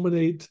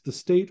dominate the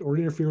state or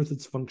interfere with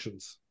its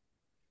functions.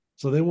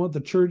 So they want the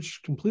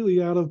church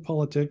completely out of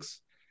politics,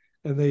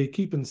 and they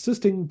keep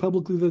insisting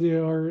publicly that they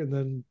are, and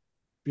then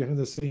behind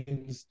the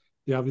scenes,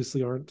 they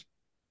obviously aren't.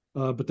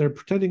 But they're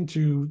pretending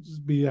to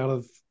be out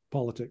of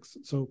politics.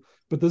 So,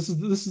 but this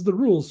is the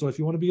rules. So if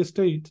you want to be a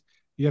state,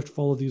 you have to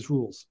follow these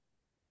rules.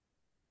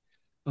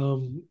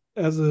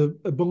 As a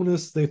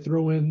bonus, they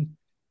throw in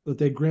that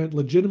they grant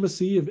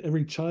legitimacy of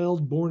every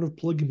child born of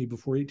polygamy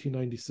before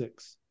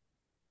 1896.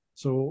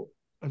 So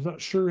I'm not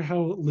sure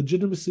how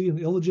legitimacy and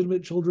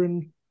illegitimate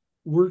children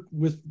work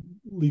with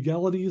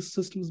legality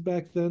systems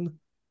back then,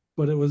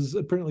 but it was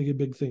apparently a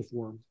big thing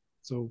for them.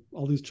 So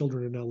all these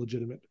children are now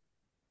legitimate.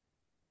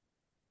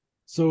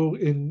 So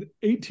in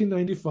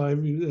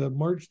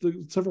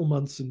 1895, several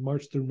months in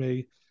March through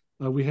May,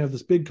 we have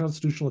this big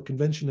constitutional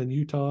convention in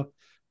Utah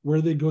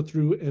where they go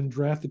through and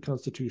draft the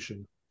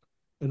Constitution.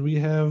 And we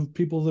have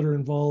people that are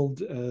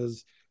involved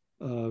as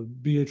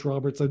B.H.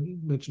 Roberts, I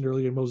mentioned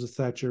earlier, Moses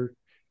Thatcher.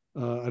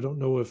 I don't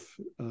know if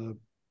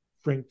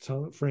Frank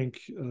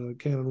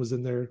Cannon was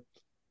in there.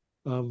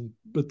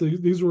 But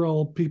these were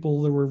all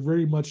people that were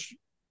very much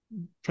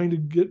trying to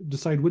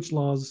decide which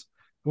laws,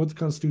 what the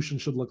Constitution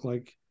should look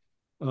like.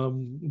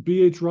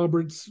 B.H.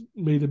 Roberts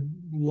made a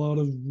lot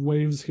of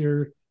waves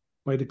here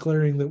by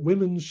declaring that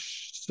women's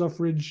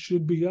suffrage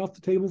should be off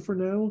the table for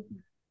now.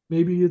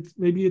 Maybe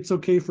it's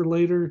okay for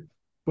later,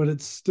 but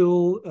it's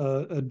still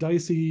a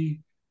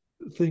dicey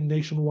thing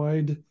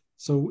nationwide.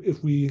 So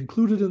if we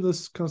include it in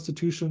this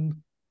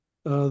Constitution,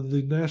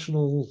 the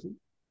national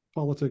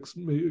politics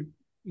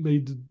may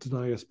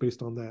deny us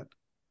based on that.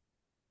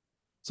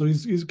 So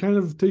he's kind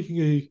of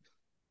taking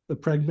a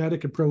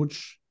pragmatic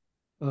approach,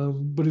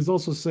 but he's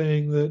also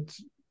saying that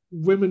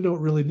women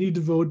don't really need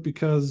to vote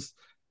because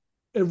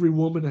every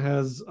woman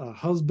has a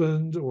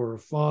husband or a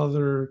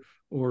father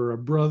or a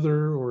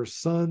brother or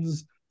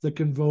sons that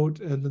can vote,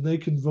 and then they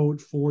can vote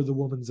for the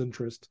woman's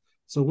interest.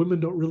 So women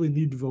don't really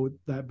need to vote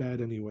that bad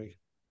anyway.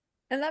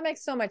 And that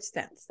makes so much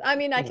sense. I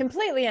mean, I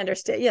completely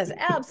understand. Yes,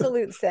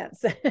 absolute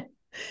sense.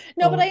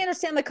 No, but I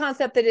understand the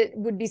concept that it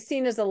would be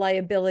seen as a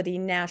liability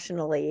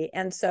nationally.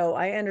 And so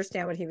I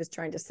understand what he was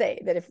trying to say,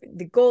 that if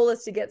the goal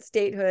is to get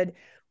statehood,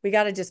 we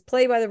got to just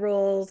play by the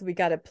rules. We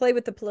got to play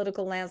with the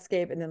political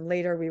landscape, and then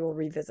later we will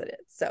revisit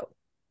it. So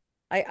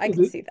I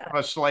can see that.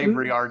 A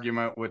slavery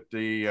argument with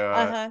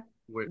the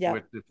with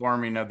the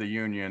forming of the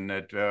Union,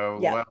 that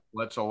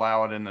let's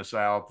allow it in the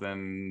South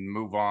and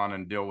move on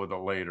and deal with it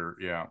later.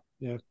 Yeah.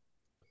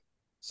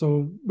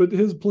 So, but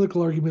his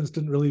political arguments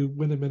didn't really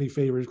win him any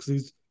favors,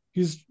 because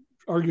he's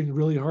arguing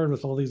really hard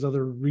with all these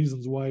other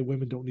reasons why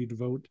women don't need to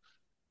vote.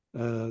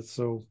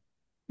 So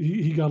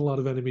he got a lot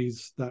of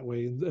enemies that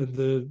way. And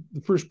the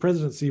first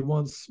presidency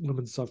wants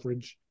women's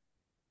suffrage.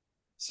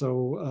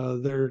 So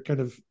they're kind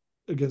of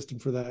against him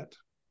for that.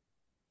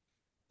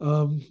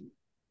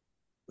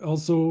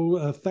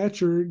 Also,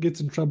 Thatcher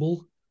gets in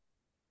trouble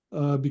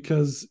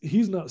because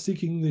he's not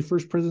seeking the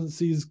first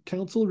presidency's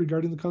counsel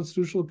regarding the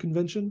Constitutional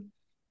Convention.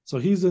 So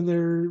he's in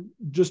there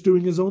just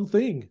doing his own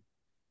thing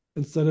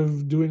instead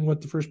of doing what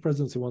the first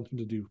presidency wants him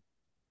to do.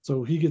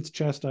 So he gets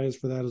chastised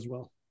for that as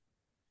well.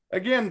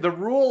 Again, the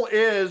rule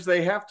is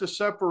they have to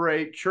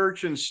separate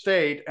church and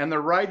state, and the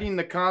writing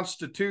the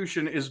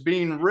Constitution is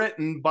being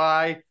written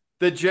by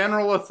the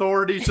general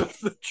authorities of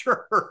the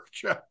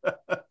church.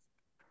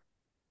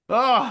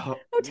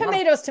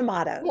 Tomatoes.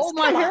 Pull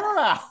my hair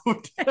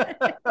out.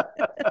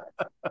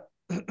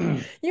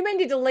 You may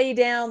need to lay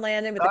down,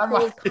 Landon, with a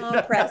cold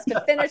compress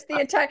to finish the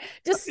entire.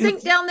 Just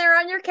sink down there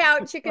on your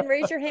couch. You can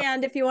raise your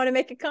hand if you want to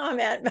make a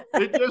comment.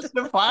 It just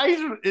defies.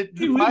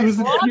 It was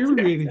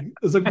infuriating.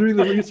 As I'm doing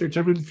the research,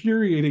 I'm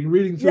infuriating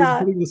reading through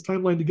and putting this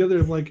timeline together.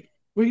 I'm like,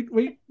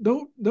 wait,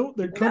 no,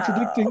 they're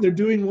contradicting. They're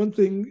doing one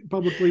thing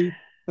publicly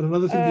and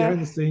another thing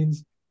behind the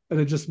scenes, and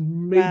it just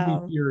made me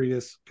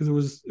furious because it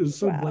was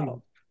so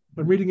blatant.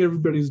 I'm reading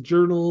everybody's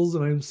journals,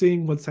 and I'm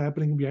seeing what's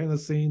happening behind the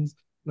scenes.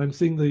 And I'm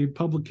seeing the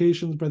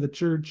publications by the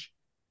church,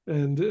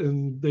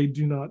 and they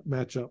do not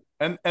match up.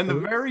 And the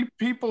very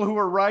people who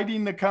are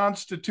writing the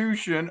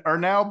Constitution are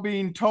now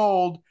being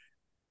told,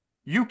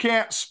 you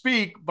can't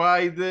speak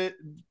by the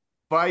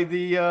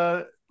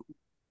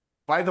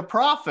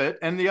prophet,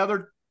 and the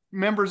other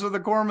members of the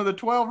Quorum of the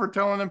 12 are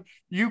telling them,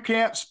 you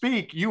can't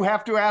speak. You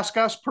have to ask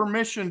us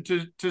permission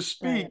to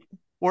speak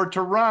or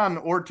to run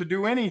or to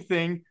do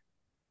anything.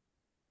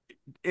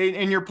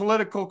 In your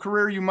political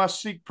career, you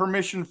must seek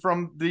permission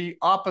from the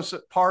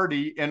opposite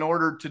party in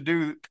order to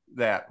do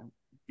that.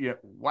 Yeah,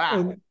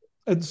 wow.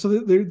 And so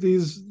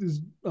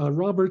these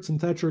Roberts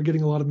and Thatcher are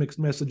getting a lot of mixed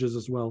messages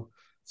as well.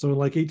 So in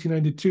like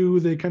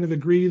 1892, they kind of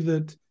agree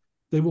that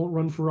they won't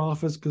run for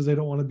office because they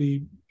don't want to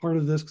be part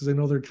of this because they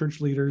know they're church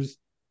leaders.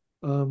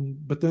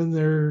 But then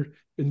they're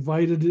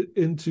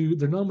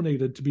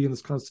nominated to be in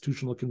this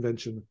constitutional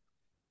convention.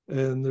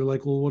 And they're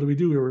like, well, what do we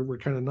do? We're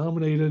kind of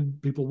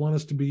nominated. People want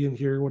us to be in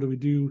here. What do we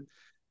do?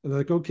 And they're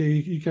like, okay,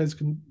 you guys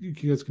can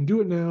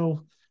do it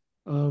now.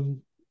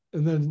 And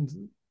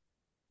then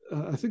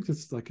I think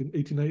it's like in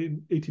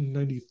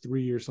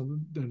 1893 or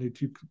something,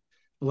 92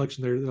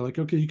 election there. They're like,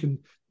 okay, you can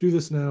do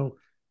this now.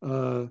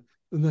 And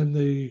then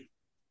they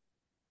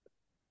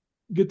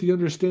get the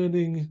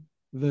understanding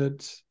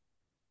that,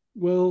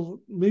 well,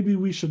 maybe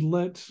we should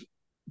let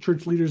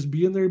church leaders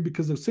be in there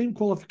because the same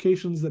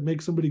qualifications that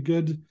make somebody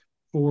good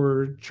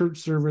for church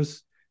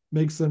service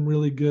makes them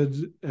really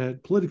good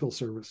at political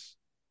service.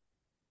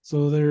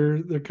 So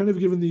they're kind of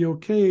given the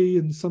okay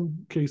in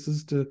some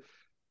cases to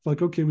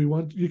like, okay, we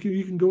want you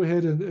can go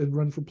ahead and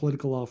run for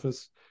political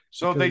office.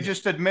 So they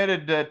just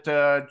admitted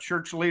that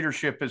church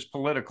leadership is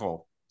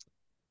political.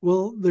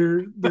 Well,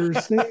 they're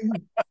saying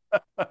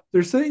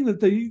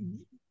that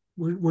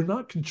we're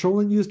not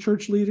controlling these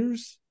church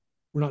leaders.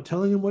 We're not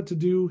telling them what to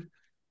do.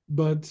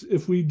 But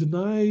if we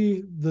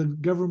deny the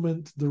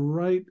government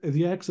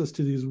the access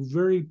to these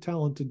very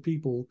talented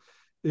people,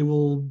 it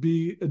will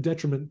be a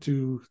detriment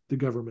to the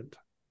government.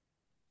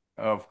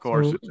 Of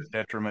course, it's a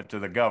detriment to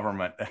the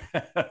government.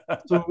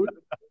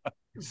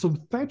 so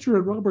Thatcher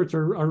and Roberts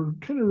are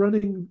kind of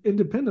running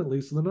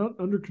independently, so they're not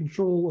under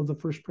control of the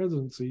first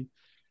presidency.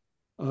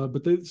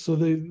 But they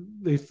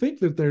think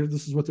that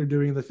this is what they're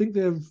doing. They think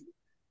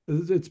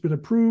it's been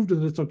approved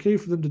and it's okay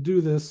for them to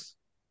do this.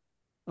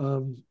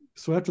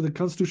 So after the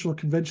Constitutional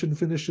Convention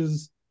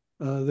finishes,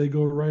 they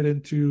go right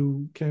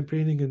into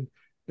campaigning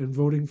and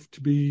voting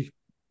to be.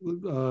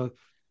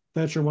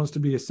 Thatcher wants to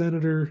be a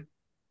senator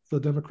for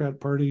the Democrat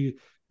Party,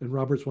 and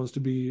Roberts wants to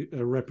be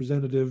a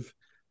representative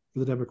for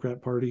the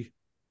Democrat Party.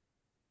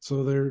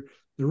 So they're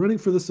running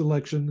for this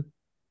election,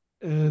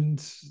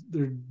 and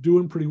they're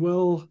doing pretty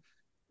well.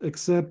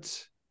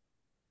 Except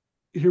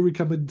here we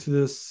come into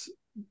this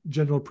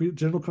general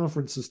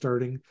conference is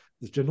starting.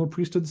 This general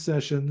priesthood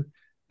session.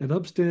 And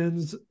up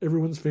stands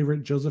everyone's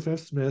favorite Joseph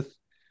F. Smith,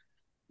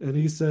 and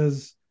he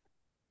says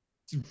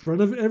in front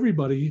of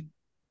everybody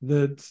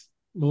that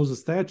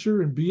Moses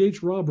Thatcher and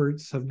B.H.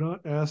 Roberts have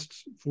not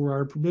asked for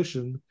our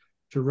permission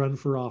to run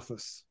for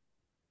office.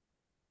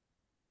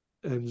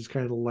 And just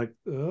kind of like,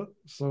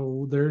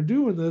 so they're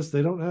doing this.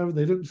 They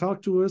didn't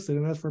talk to us. They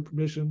didn't ask for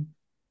permission.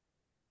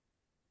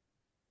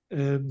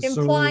 And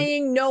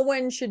implying no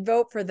one should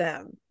vote for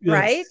them,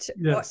 right?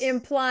 Yes.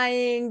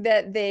 Implying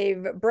that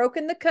they've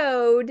broken the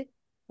code.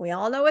 We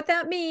all know what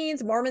that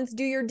means. Mormons,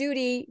 do your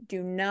duty.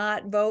 Do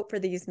not vote for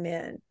these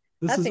men.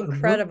 That's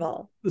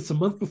incredible. It's a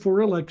month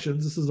before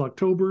elections. This is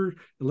October.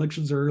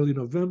 Elections are early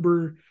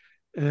November.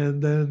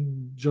 And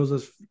then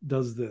Joseph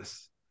does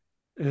this.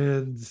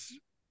 And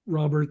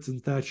Roberts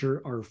and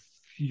Thatcher are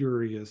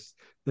furious.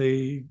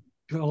 They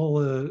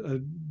call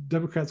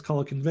Democrats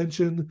call a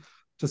convention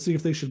to see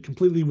if they should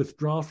completely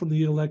withdraw from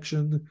the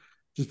election,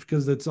 just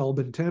because it's all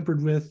been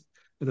tampered with.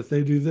 And if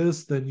they do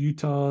this, then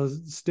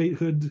Utah's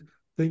statehood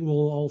thing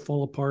will all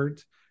fall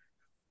apart.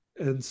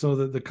 And so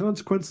the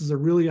consequences are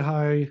really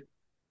high.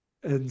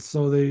 And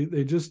so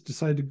they just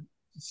decide to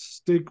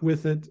stick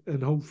with it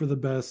and hope for the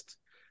best.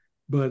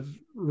 But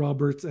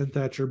Roberts and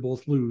Thatcher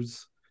both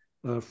lose.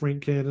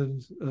 Frank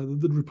Cannon,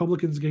 the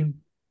Republicans gain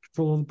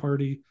control of the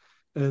party,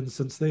 and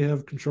since they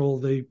have control,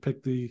 they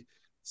pick the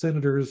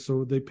senators,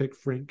 so they pick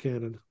Frank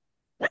Cannon.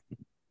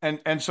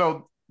 And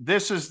so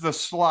this is the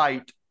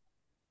slight.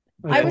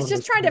 I was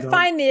just trying to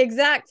find the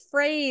exact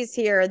phrase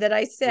here that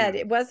I said.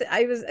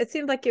 It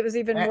seemed like it was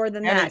even more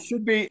than that.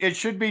 It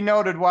should be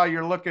noted while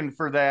you're looking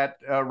for that,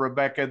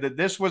 Rebecca, that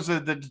this was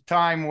the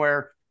time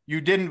where you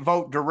didn't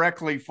vote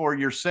directly for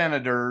your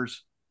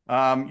senators.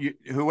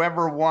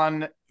 Whoever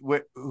won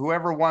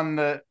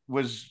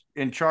was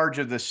in charge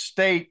of the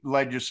state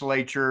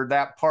legislature,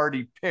 that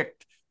party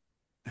picked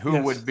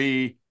who would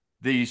be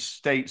the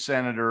state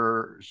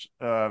senators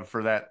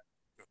for that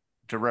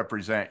to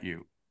represent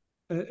you.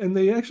 And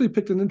they actually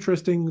picked an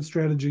interesting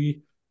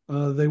strategy.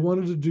 They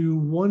wanted to do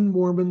one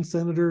Mormon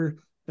senator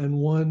and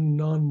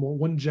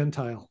one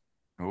Gentile.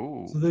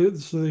 Oh, so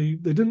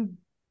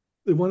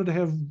they wanted to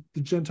have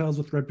the Gentiles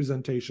with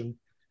representation.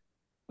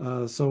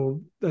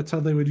 So that's how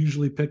they would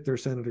usually pick their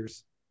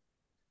senators.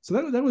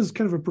 So that was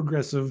kind of a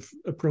progressive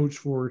approach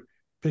for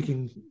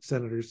picking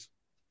senators.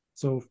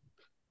 So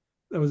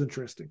that was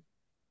interesting.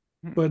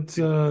 But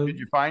did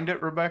you find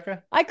it,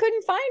 Rebecca? I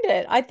couldn't find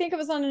it. I think it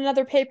was on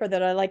another paper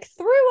that I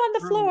threw on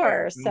the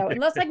floor. So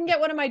unless I can get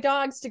one of my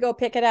dogs to go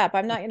pick it up,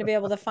 I'm not going to be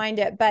able to find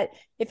it. But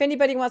if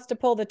anybody wants to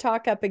pull the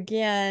talk up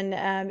again,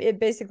 it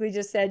basically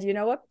just said, you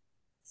know what?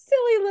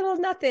 Silly little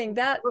nothing.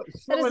 That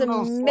is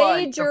a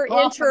major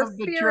interference.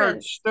 The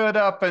church stood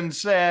up and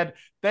said,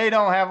 they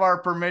don't have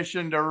our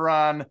permission to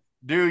run.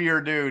 Do your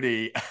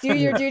duty. Do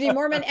your duty,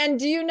 Mormon. And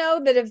do you know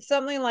that if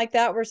something like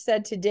that were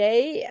said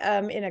today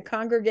in a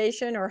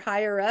congregation or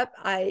higher up,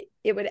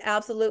 it would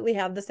absolutely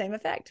have the same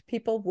effect.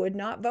 People would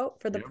not vote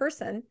for the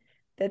person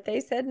that they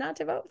said not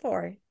to vote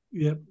for.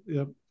 Yep.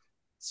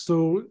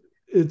 So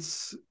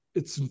it's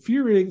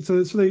infuriating.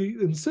 So they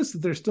insist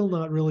that they're still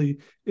not really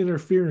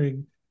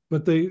interfering,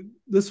 but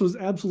this was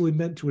absolutely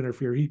meant to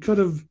interfere. He could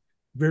have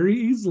very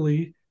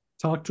easily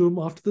talked to him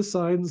off to the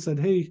side and said,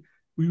 hey,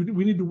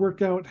 we need to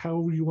work out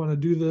how you want to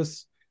do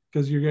this,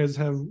 because you guys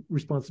have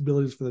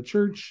responsibilities for the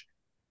church,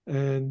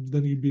 and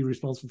then you'd be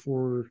responsible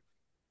for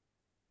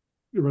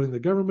running the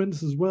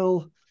government as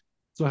well.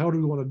 So how do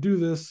we want to do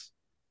this?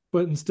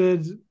 But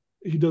instead,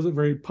 he does it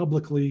very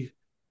publicly,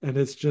 and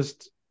it's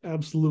just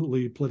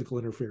absolutely political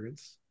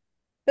interference.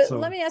 But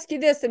let me ask you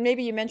this, and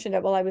maybe you mentioned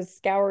it while I was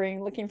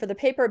looking for the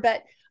paper,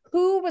 but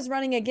who was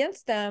running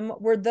against them?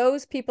 Were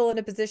those people in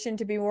a position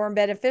to be more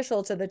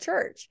beneficial to the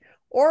church?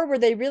 Or were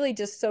they really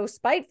just so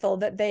spiteful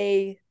that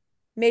they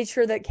made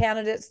sure that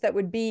candidates that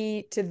would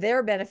be to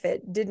their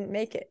benefit didn't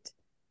make it?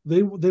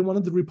 They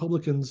wanted the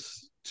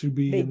Republicans to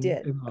be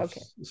in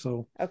office. Okay.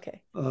 So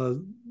okay.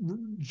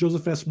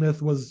 Joseph S.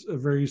 Smith was a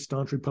very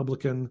staunch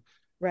Republican.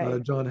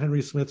 Right. John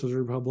Henry Smith was a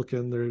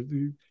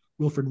Republican.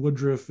 Wilford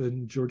Woodruff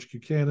and George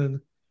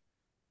Buchanan.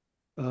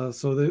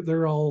 So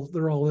they're all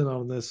in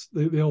on this.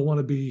 They all want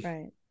to be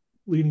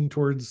leaning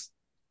towards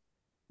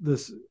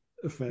this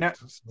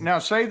effect. Now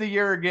say the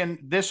year again.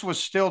 This was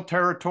still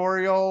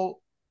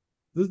territorial.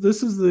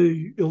 This is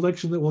the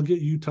election that will get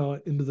Utah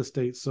into the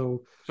state.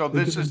 So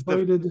this is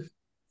the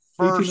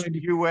first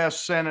U.S.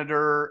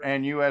 senator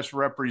and U.S.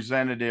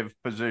 representative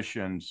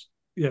positions.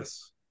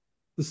 Yes,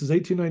 this is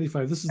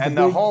 1895. This is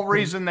the whole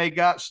reason they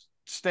got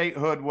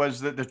statehood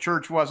was that the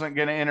church wasn't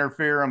going to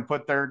interfere and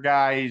put their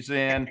guys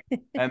in,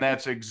 and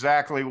that's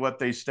exactly what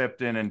they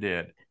stepped in and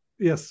did.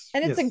 Yes.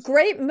 And it's a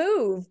great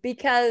move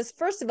because,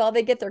 first of all,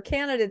 they get their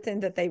candidates in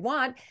that they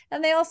want,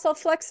 and they also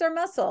flex their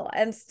muscle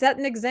and set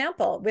an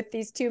example with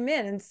these two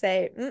men and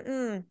say,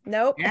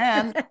 nope.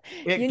 And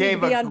it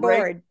gave a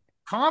great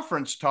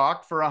conference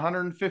talk for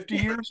 150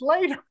 years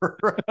later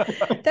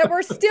that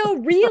we're still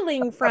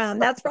reeling from.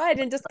 That's right.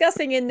 And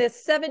discussing in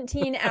this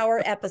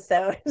 17-hour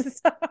episode.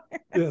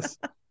 Yes.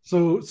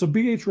 So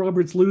B.H.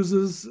 Roberts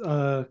loses.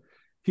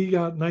 He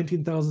got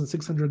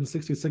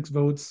 19,666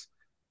 votes.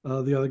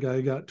 The other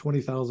guy got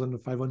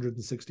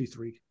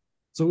 20,563.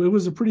 So it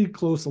was a pretty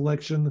close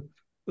election.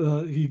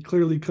 He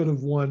clearly could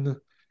have won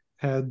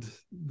had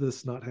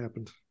this not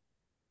happened.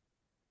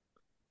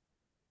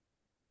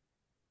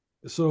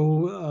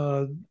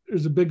 So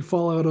there's a big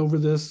fallout over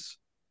this.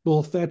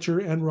 Both Thatcher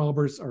and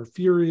Roberts are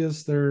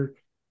furious. They're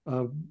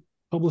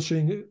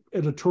publishing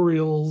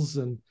editorials,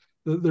 and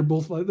they're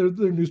both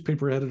they're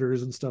newspaper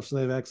editors and stuff, so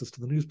they have access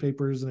to the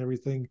newspapers and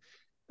everything.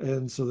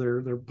 And so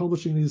they're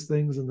publishing these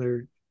things,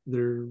 and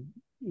they're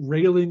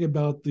railing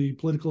about the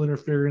political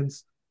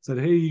interference. Said,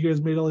 hey, you guys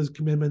made all these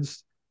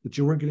commitments that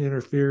you weren't going to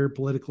interfere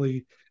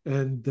politically,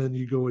 and then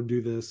you go and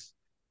do this.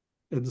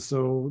 And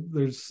so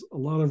there's a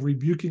lot of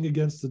rebuking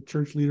against the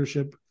church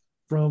leadership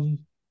from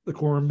the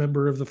quorum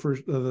member of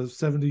the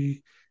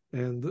 70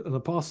 and an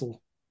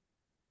apostle.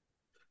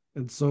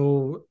 And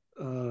so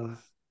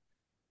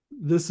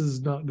this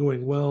is not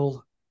going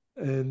well.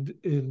 And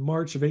in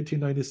March of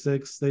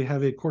 1896, they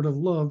have a court of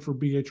love for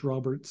B.H.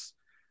 Roberts,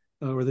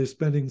 where they're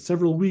spending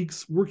several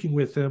weeks working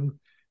with him,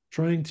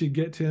 trying to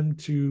get him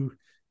to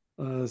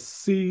try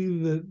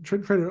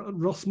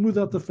to smooth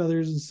out the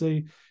feathers and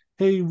say,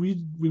 hey,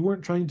 we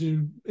weren't trying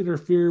to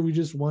interfere. We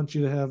just want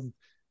you to have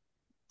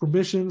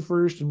permission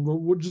first, and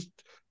we're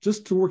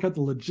just to work out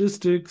the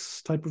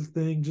logistics type of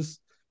thing,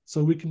 just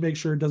so we can make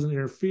sure it doesn't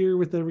interfere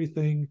with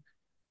everything.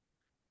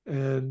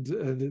 And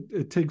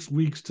it takes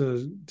weeks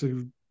to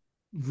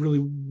really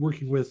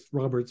working with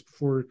Roberts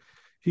before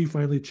he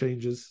finally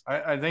changes.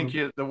 I think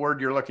the word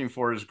you're looking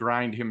for is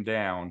grind him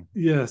down.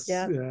 Yes.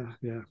 Yeah.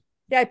 Yeah.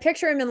 Yeah, I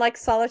picture him in like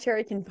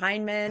solitary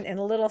confinement in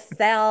a little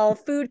cell,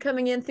 food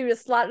coming in through the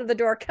slot of the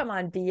door. Come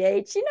on,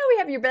 BH. You know we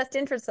have your best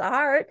interests at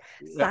heart.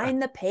 Sign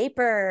the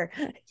paper.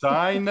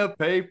 Sign the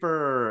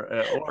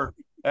paper.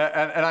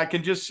 And I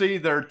can just see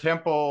their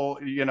temple,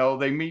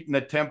 they meet in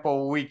the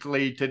temple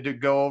weekly to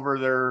go over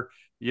their,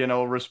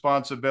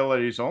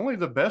 responsibilities. Only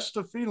the best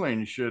of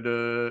feelings should,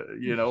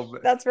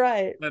 That's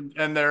right.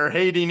 And they're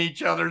hating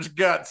each other's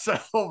guts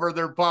over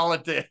their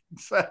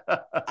politics.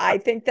 I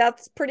think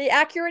that's pretty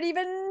accurate,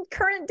 even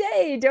current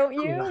day, don't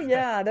you?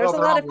 Yeah, there's a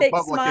lot of fake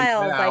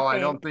smiles. Now. I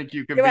don't think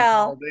you can be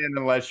called in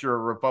unless you're a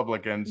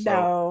Republican.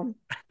 So.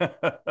 No.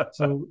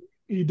 So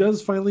he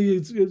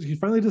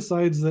finally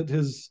decides that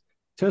his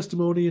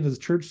testimony and his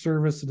church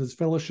service and his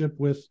fellowship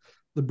with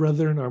the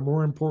brethren are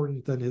more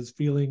important than his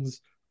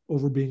feelings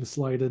over being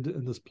slighted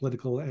in his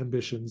political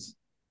ambitions.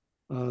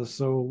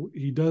 So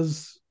he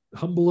does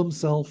humble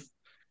himself.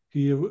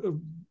 He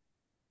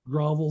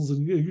grovels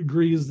and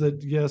agrees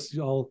that, yes,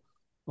 I'll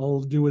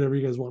do whatever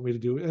you guys want me to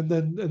do. And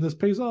this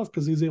pays off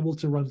because he's able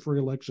to run for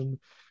election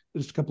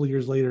just a couple of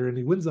years later, and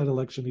he wins that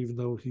election even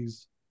though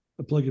he's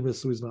a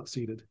polygamist, so he's not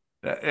seated.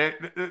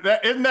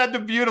 Isn't that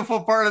the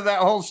beautiful part of that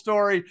whole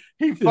story?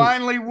 He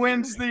finally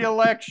wins the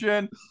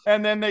election,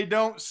 and then they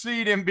don't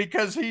seat him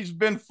because he's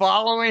been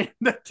following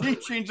the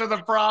teachings of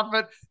the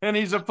prophet, and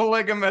he's a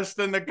polygamist,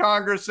 and the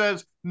Congress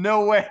says,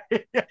 no way.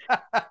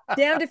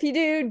 Damned if you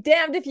do,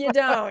 damned if you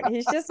don't.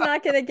 He's just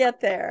not going to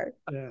get there.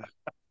 Yeah.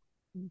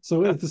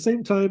 So at the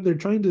same time, they're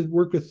trying to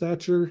work with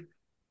Thatcher,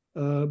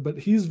 but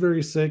he's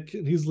very sick,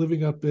 and he's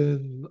living up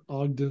in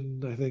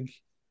Ogden, I think.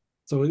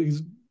 So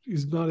he's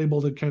not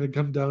able to kind of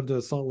come down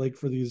to Salt Lake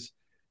for these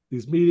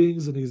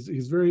meetings, and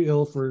he's very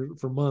ill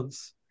for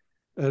months.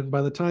 And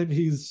by the time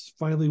he's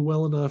finally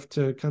well enough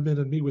to come in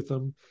and meet with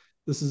them,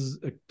 this is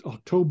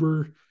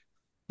October.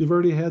 They've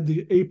already had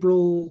the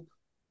April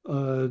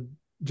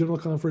General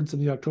Conference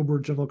and the October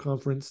General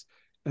Conference,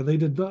 and they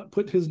did not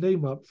put his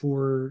name up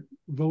for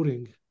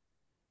voting,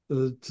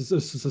 to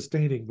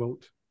sustaining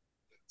vote.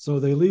 So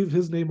they leave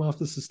his name off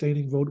the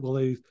sustaining vote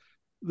while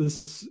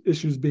this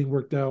issue is being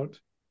worked out.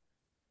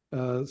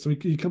 So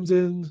he comes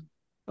in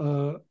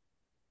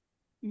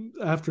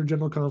after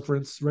General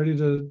Conference, ready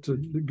to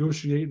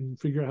negotiate and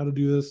figure out how to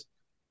do this.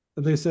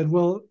 And they said,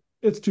 well,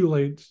 it's too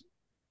late.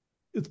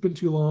 It's been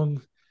too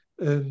long,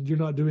 and you're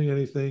not doing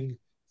anything,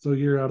 so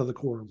you're out of the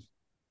quorum.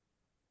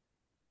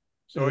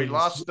 So he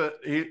lost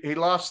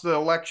the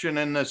election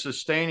in the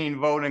sustaining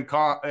vote in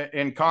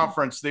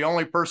conference. The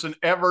only person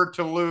ever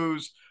to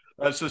lose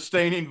a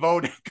sustaining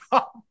vote in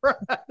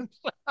conference.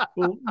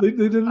 Well, they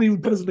didn't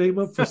even put his name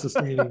up for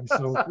sustaining.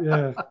 So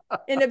yeah,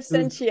 in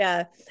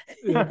absentia.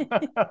 Yeah.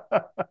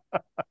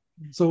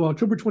 So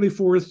October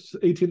 24th,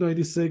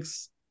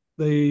 1896,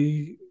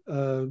 they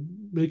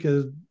make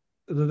an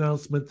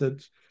announcement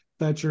that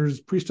Thatcher's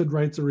priesthood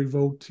rights are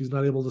revoked. He's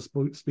not able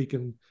to speak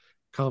in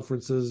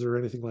conferences or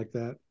anything like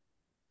that.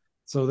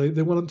 So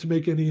they want him to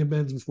make any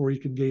amends before he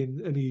can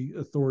gain any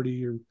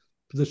authority or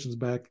positions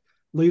back.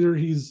 Later,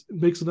 he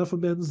makes enough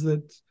amends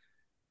that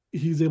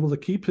he's able to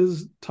keep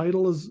his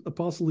title as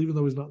apostle, even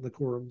though he's not in the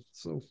quorum.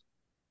 So,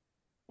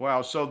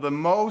 wow. So the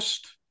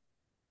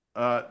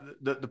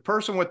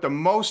person with the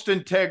most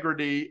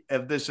integrity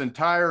of this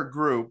entire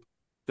group,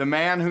 the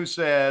man who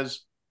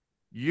says,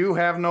 you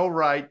have no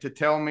right to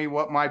tell me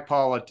what my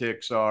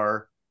politics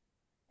are,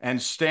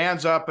 and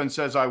stands up and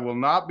says, I will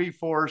not be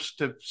forced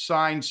to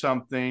sign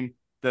something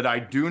that I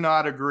do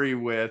not agree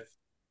with,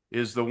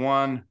 is the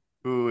one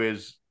who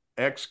is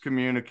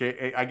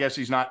excommunicated. I guess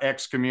he's not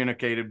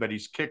excommunicated, but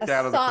he's kicked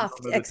out of the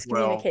soft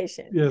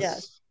excommunication.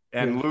 Yes.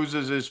 And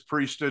loses his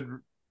priesthood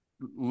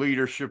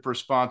leadership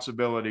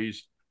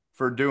responsibilities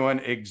for doing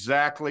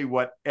exactly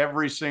what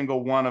every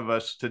single one of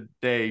us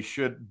today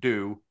should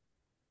do.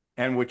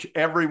 And which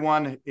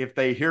everyone, if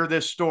they hear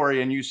this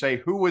story and you say,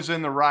 who was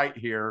in the right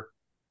here?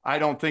 I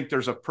don't think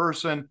there's a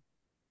person,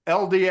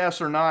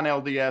 LDS or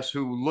non-LDS,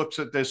 who looks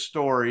at this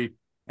story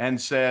and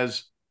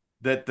says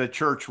that the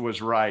church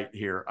was right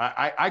here.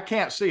 I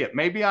can't see it.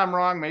 Maybe I'm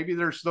wrong. Maybe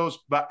there's those,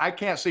 but I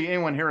can't see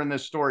anyone hearing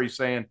this story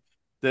saying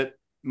that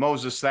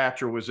Moses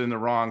Thatcher was in the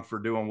wrong for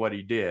doing what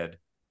he did.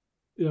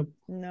 Yep.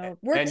 No,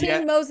 we're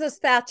Team Moses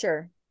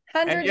Thatcher.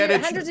 Hundreds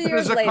of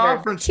years later,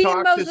 conference Team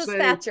talk Moses to say,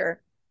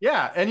 Thatcher.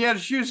 Yeah, and yet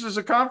it's used as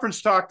a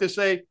conference talk to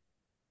say,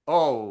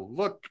 "Oh,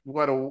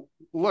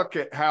 look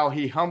at how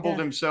he humbled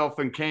himself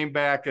and came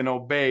back and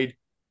obeyed."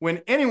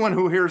 When anyone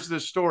who hears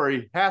this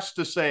story has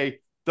to say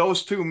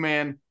those two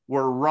men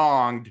were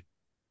wronged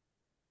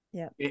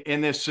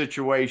in this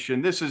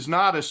situation. This is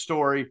not a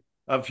story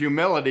of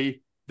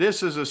humility.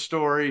 This is a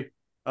story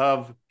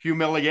of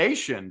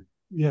humiliation.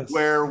 Yes.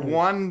 Where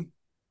one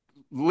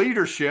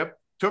leadership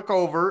took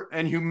over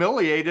and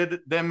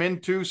humiliated them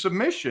into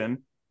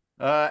submission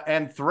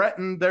and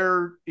threatened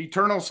their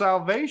eternal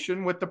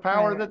salvation with the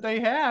power that they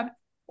had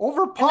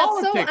over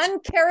politics. And that's so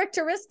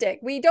uncharacteristic.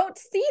 We don't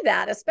see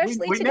that,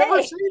 especially we today. We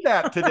never see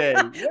that today.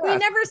 Yes. We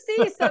never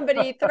see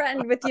somebody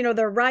threatened with,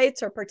 their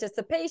rights or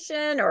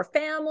participation or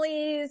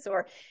families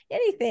or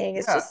anything.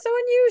 It's just so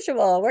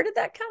unusual. Where did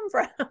that come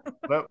from?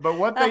 But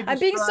what they I'm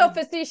being so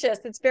facetious.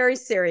 It's very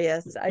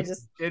serious.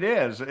 It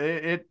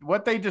is.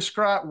 What they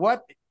describe,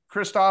 what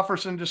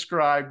Christofferson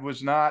described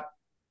was not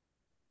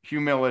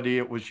humility.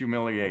 It was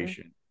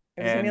humiliation.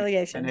 It was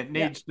humiliation. And it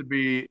needs to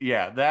be,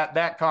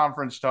 that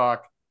conference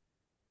talk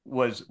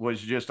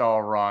was just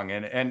all wrong.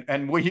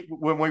 And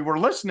when we were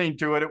listening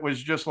to it, it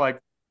was just like,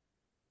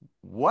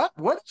 what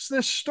is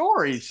this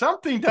story?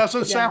 Something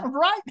doesn't sound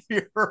right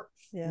here.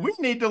 We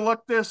need to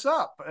look this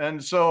up.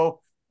 And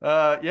so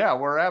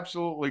we're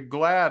absolutely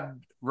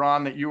glad,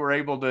 Ron, that you were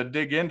able to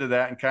dig into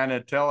that and kind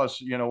of tell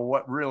us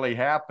what really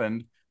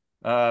happened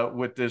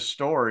with this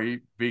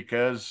story,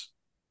 because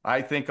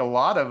I think a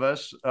lot of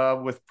us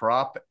with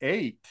Prop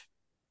 8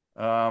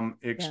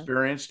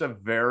 experienced a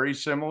very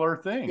similar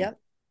thing. Yep.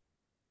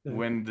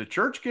 When the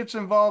church gets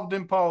involved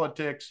in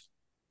politics,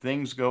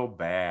 things go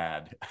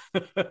bad.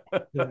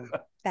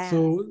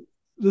 So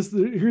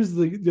here's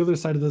the other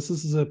side of this.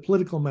 This is a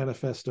political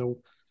manifesto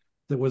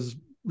that was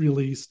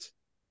released.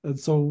 And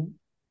so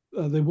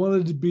they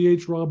wanted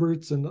B.H.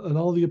 Roberts and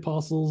all the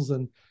apostles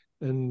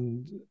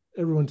and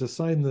everyone to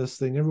sign this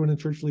thing, everyone in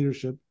church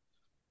leadership.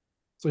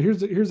 So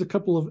here's a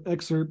couple of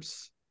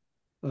excerpts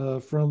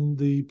from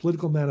the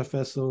political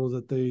manifesto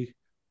that they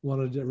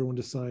wanted everyone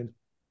to sign.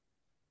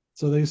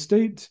 So they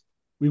state,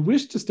 "We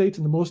wish to state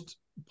in the most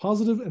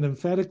positive and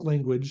emphatic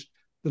language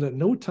that at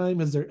no time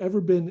has there ever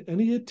been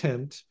any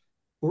attempt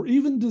or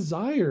even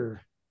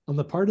desire on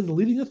the part of the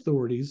leading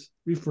authorities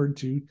referred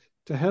to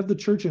have the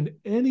church in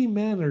any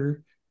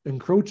manner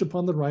encroach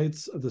upon the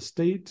rights of the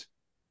state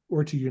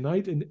or to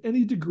unite in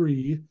any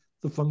degree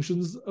the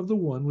functions of the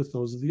one with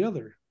those of the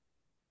other."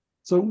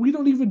 So we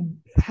don't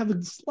even have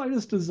the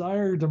slightest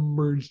desire to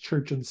merge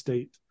church and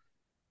state.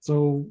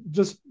 So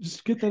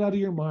just get that out of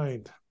your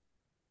mind.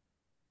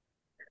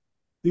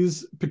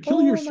 These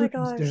peculiar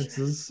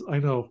circumstances, I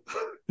know,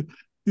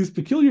 these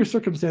peculiar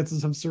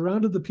circumstances have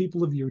surrounded the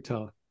people of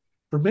Utah.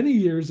 For many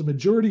years, a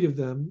majority of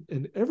them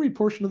in every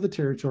portion of the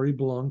territory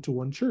belonged to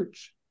one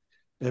church,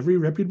 every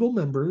reputable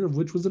member of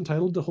which was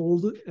entitled to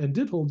hold and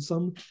did hold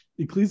some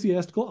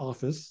ecclesiastical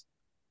office.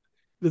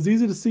 It is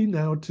easy to see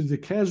now to the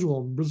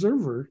casual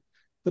observer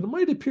that it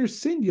might appear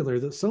singular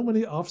that so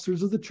many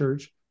officers of the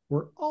church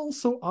were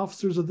also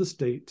officers of the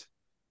state.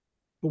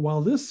 But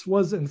while this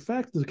was in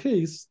fact the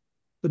case,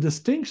 the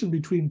distinction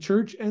between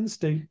church and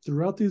state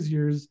throughout these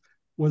years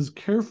was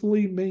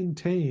carefully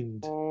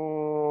maintained.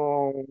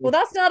 Well,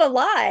 that's not a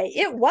lie.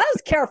 It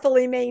was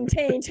carefully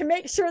maintained to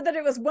make sure that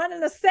it was one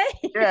and the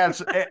same.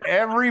 Yes,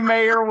 every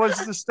mayor was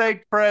the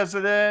stake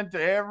president.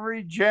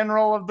 Every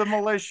general of the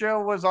militia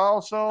was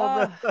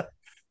also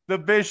the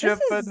bishop.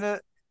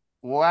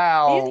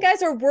 Wow. These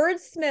guys are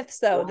wordsmiths,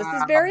 though. Wow. This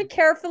is very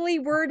carefully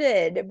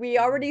worded. We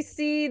already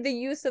see the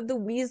use of the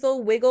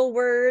weasel wiggle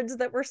words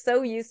that we're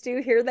so used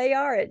to. Here they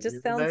are. It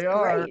just sounds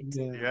great.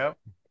 Yep.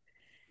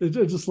 I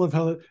just love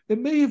how it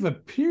may have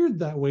appeared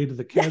that way to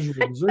the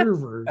casual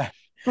observer,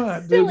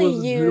 but Silly it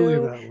wasn't really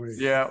that way.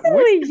 Yeah, Silly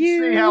we can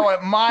see how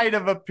it might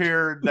have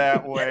appeared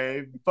that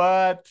way,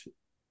 but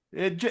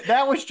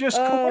that was just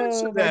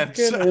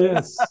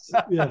coincidence.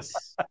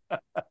 Yes.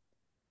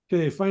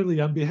 Okay, finally,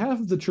 on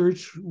behalf of the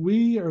church,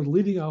 we are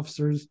leading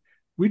officers.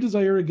 We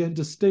desire again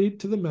to state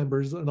to the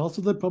members and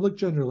also the public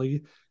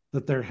generally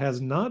that there has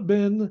not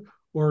been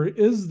or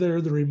is there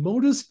the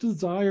remotest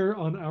desire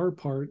on our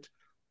part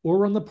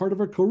or on the part of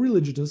our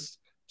co-religionists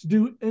to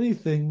do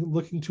anything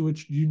looking to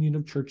its union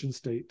of church and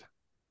state.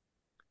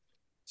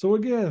 So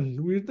again,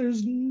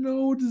 there's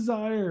no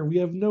desire. We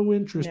have no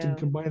interest in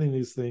combining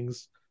these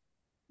things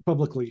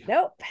publicly.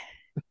 Nope.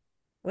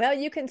 Well,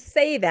 you can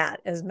say that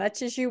as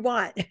much as you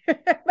want,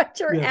 but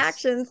your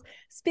actions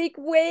speak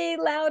way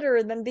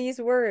louder than these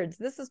words.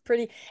 This is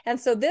pretty. And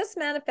so this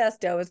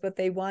manifesto is what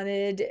they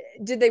wanted.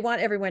 Did they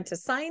want everyone to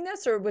sign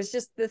this, or was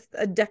just this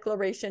a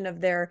declaration of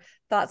their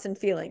thoughts and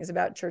feelings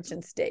about church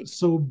and state?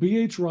 So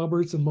B.H.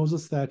 Roberts and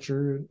Moses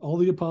Thatcher, and all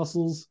the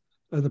apostles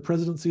and the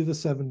presidency of the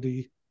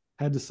 70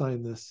 had to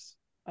sign this.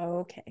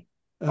 Okay.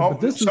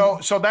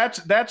 So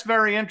that's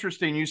very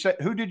interesting. You said,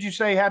 who did you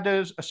say had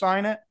to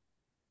sign it?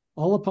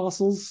 all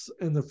apostles,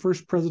 and the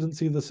first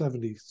presidency of the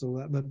 70. So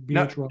that meant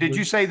B.H. Roberts. Did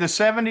you say the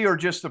 70 or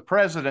just the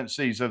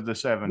presidencies of the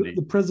 70?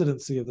 The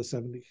presidency of the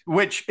 70.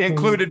 Which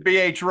included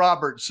B.H.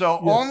 Roberts. So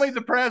yes. Only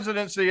the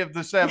presidency of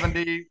the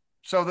 70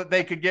 so that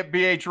they could get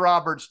B.H.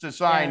 Roberts to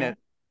sign it.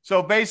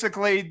 So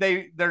basically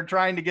they're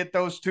trying to get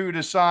those two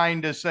to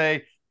sign to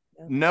say,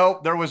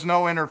 nope, there was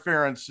no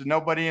interference.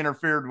 Nobody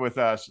interfered with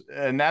us.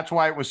 And that's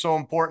why it was so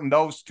important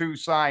those two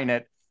sign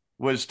it,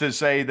 was to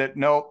say that,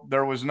 nope,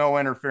 there was no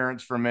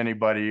interference from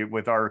anybody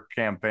with our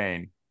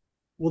campaign.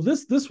 Well,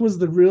 this was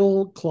the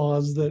real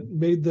clause that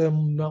made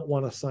them not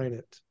want to sign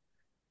it,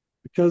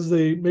 because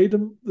they made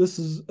them, this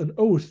is an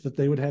oath that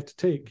they would have to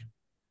take.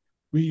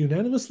 We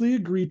unanimously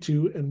agree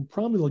to and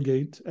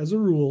promulgate as a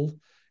rule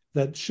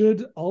that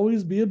should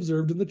always be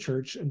observed in the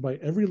church and by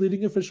every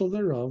leading official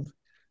thereof,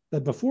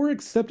 that before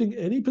accepting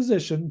any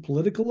position,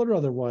 political or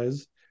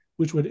otherwise,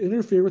 which would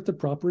interfere with the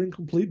proper and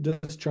complete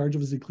discharge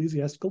of his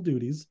ecclesiastical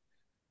duties,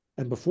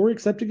 and before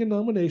accepting a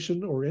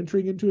nomination or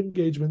entering into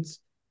engagements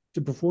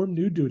to perform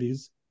new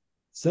duties,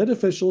 said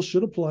official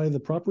should apply the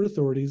proper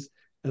authorities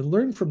and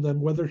learn from them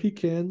whether he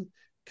can,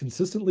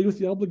 consistently with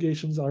the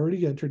obligations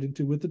already entered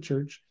into with the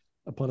church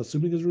upon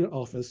assuming his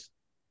office,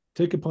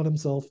 take upon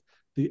himself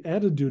the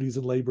added duties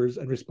and labors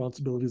and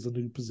responsibilities of the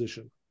new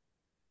position.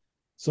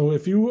 So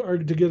if you are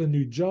to get a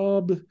new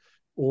job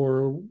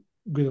or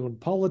get in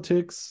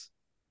politics,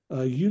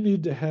 you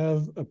need to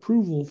have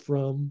approval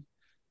from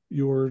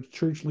your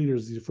church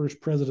leaders, the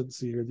first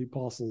presidency or the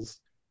apostles.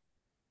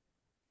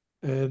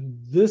 And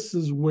this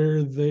is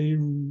where they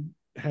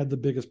had the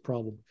biggest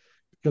problem,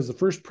 because the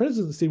first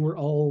presidency were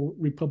all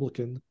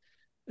Republican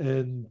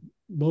and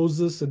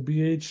Moses and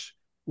BH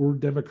were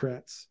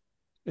Democrats.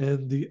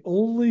 And the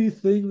only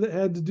thing that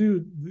had to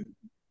do,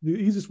 the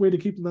easiest way to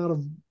keep them out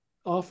of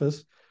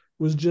office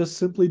was just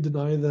simply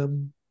deny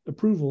them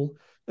approval.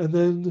 And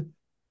then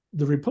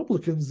the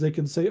Republicans, they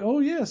can say, oh,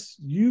 yes,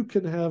 you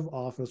can have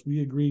office.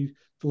 We agree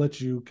to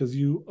let you because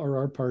you are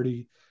our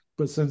party.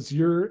 But since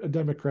you're a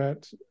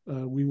Democrat,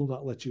 we will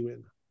not let you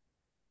in.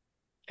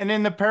 And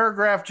in the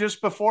paragraph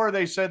just before,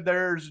 they said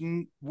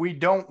we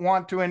don't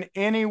want to in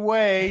any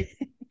way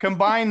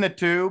combine the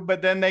two.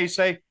 But then they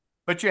say,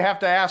 but you have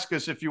to ask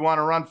us if you want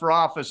to run for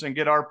office and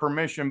get our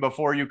permission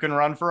before you can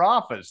run for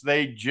office.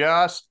 They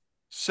just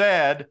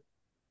said,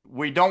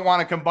 we don't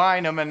want to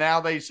combine them. And now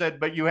they said,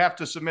 but you have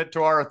to submit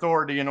to our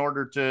authority in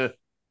order to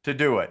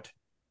do it.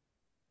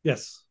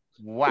 Yes.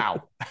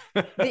 Wow.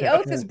 The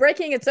oath is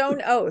breaking its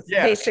own oath,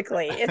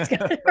 basically. It's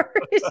kind of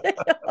ridiculous.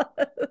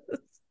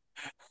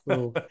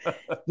 So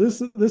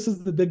this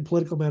is the big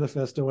political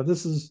manifesto, and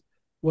this is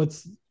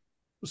what's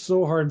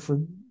so hard for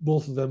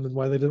both of them and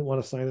why they didn't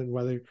want to sign it and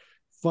why they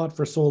fought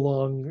for so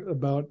long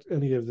about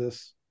any of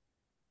this.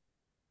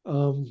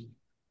 But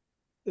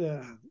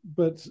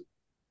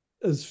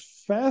as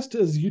fast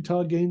as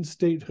Utah gained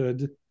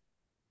statehood,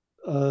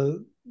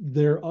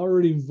 they're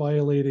already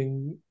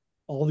violating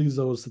all these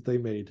oaths that they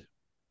made.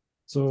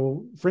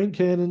 So Frank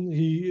Cannon,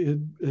 he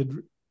had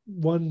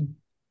won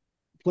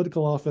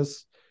political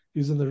office.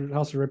 He's in the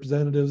House of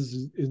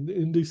Representatives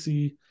in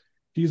D.C.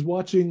 He's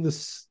watching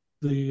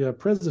the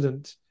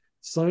president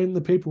sign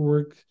the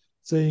paperwork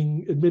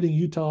saying, admitting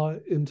Utah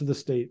into the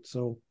state.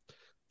 So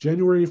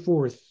January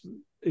 4th,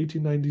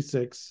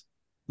 1896,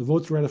 the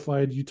vote's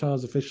ratified. Utah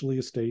is officially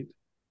a state.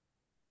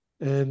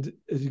 And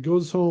as he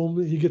goes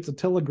home, he gets a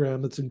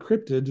telegram that's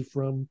encrypted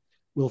from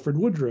Wilford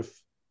Woodruff.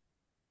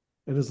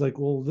 And it's like,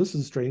 well, this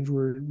is strange.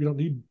 We don't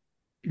need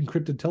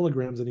encrypted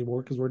telegrams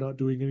anymore because we're not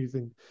doing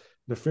anything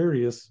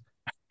nefarious.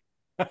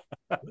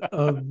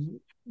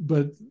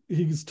 But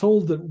he's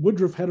told that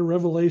Woodruff had a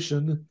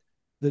revelation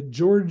that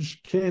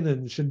George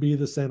Cannon should be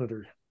the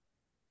senator.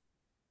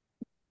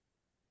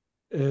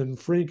 And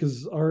Frank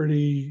is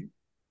already...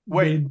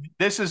 Wait,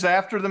 this is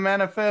after the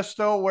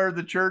manifesto where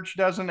the church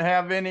doesn't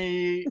have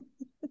any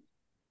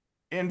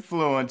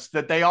influence,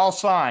 that they all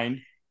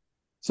signed.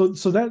 So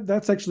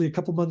that's actually a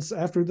couple months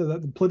after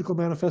the political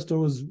manifesto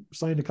was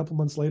signed a couple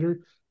months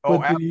later.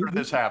 Oh, after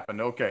this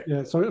happened. Okay.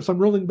 Yeah. So I'm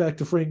rolling back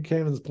to Frank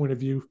Cannon's point of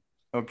view.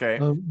 Okay.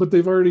 But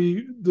they've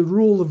already, the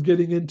rule of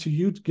getting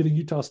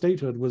Utah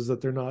statehood was that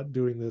they're not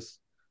doing this.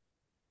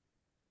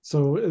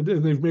 So, and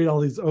they've made all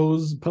these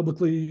oaths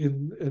publicly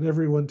and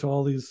everyone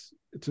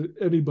to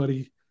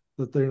anybody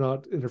that they're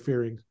not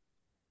interfering.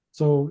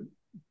 So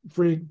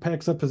Frank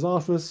packs up his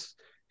office.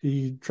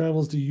 He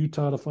travels to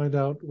Utah to find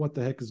out what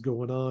the heck is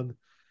going on.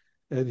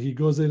 And he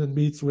goes in and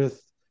meets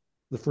with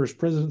the first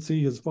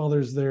presidency. His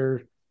father's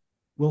there.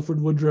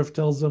 Wilford Woodruff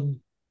tells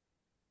him,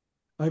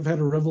 I've had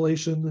a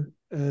revelation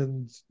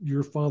and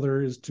your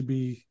father is to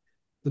be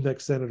the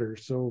next senator.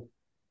 So,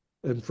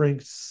 and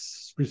Frank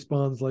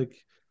responds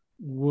like,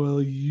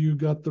 well, you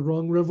got the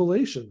wrong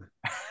revelation.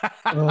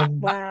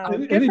 Wow.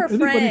 Good for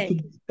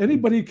Frank.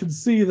 Anybody can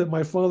see that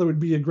my father would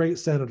be a great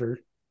senator.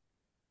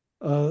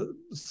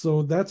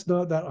 So that's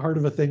not that hard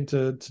of a thing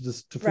to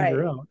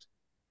figure out.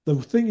 The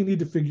thing you need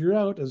to figure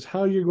out is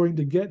how you're going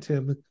to get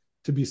him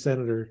to be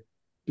senator,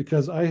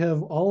 because I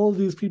have all of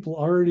these people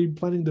already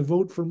planning to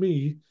vote for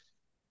me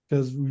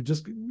because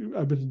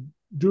I've been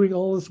doing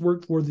all this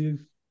work for the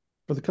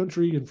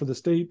country and for the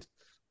state.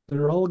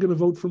 They're all going to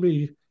vote for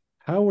me.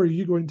 How are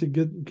you going to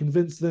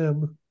convince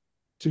them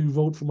to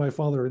vote for my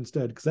father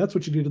instead? Because that's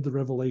what you needed the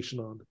revelation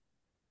on.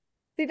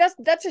 See,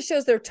 that just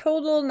shows their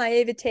total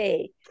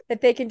naivete, that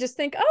they can just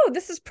think, oh,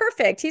 this is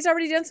perfect. He's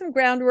already done some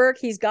groundwork.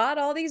 He's got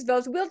all these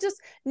votes. We'll just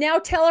now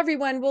tell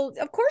everyone, well,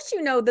 of course,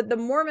 you know that the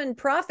Mormon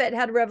prophet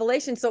had a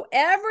revelation. So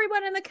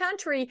everyone in the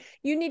country,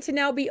 you need to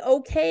now be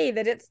okay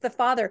that it's the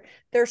father.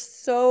 They're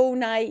so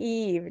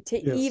naive to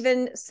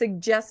even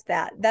suggest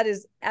that. That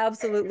is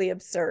absolutely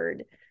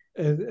absurd.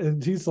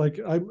 And he's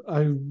like,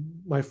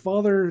 my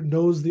father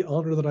knows the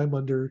honor that I'm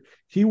under.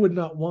 He would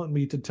not want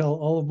me to tell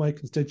all of my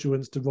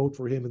constituents to vote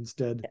for him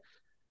instead.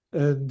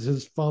 And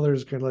his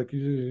father's kind of like,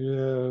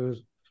 yeah.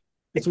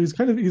 And so he's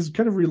kind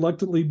of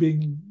reluctantly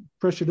being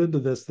pressured into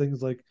this.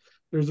 Things like,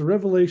 there's a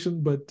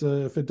revelation, but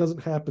if it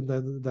doesn't happen,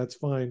 then that's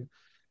fine.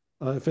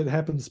 If it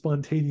happens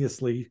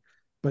spontaneously,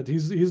 but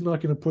he's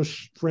not going to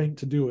push Frank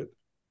to do it.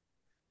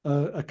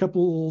 A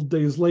couple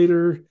days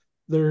later,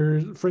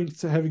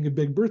 Frank's having a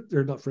big birthday,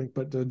 or not Frank,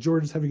 but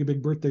George is having a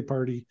big birthday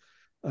party,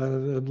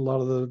 and a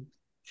lot of the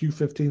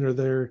Q15 are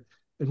there.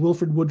 And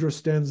Wilford Woodruff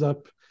stands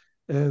up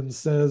and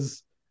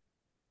says,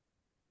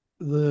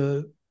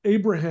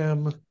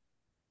 Abraham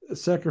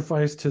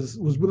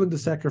was willing to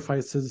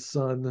sacrifice his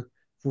son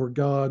for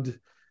God,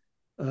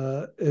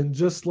 and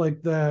just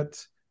like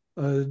that,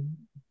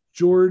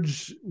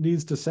 George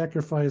needs to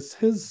sacrifice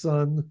his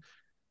son.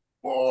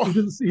 Oh.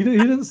 He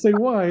didn't say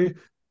why.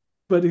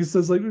 But he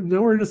says, like,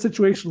 now we're in a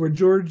situation where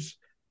George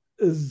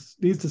needs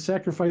to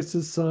sacrifice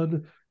his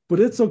son, but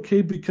it's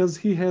okay because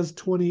he has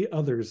 20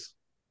 others.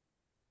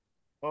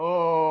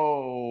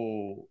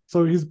 Oh.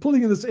 So he's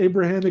putting in this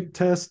Abrahamic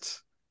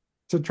test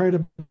to try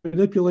to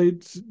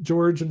manipulate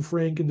George and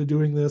Frank into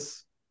doing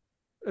this.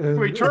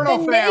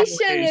 Eternal families.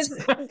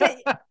 But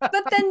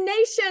the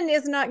nation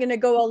is not going to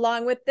go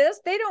along with this.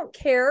 They don't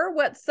care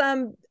what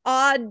some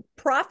odd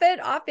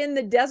prophet off in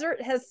the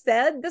desert has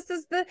said. This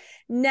is the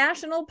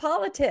national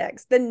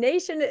politics. The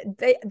nation,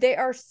 they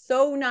are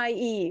so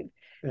naive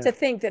to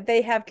think that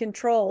they have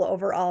control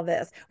over all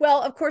this.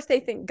 Well, of course, they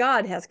think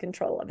God has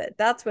control of it.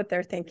 That's what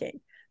they're thinking.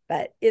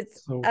 But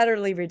it's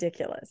utterly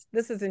ridiculous.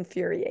 This is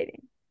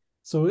infuriating.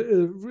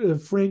 So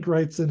Frank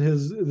writes in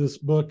this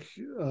book,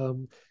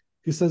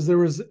 he says there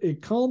was a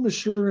calm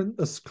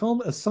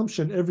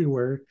assumption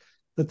everywhere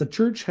that the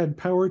church had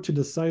power to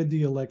decide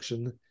the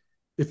election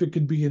if it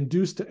could be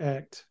induced to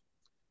act.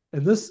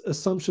 And this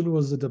assumption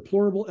was a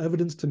deplorable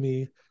evidence to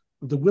me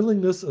of the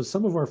willingness of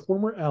some of our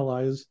former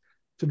allies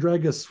to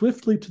drag us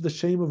swiftly to the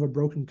shame of a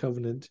broken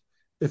covenant,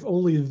 if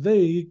only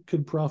they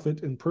could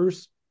profit in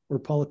purse or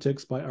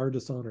politics by our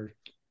dishonor.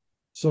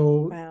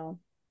 So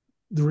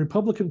the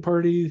Republican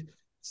Party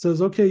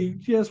says, okay,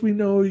 yes, we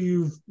know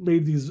you've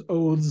made these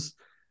oaths,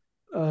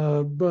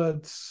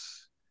 but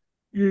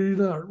we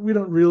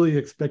don't really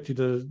expect you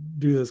to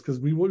do this, because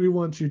we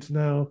want you to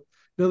now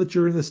that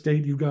you're in the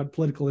state, you've got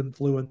political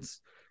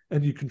influence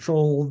and you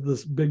control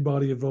this big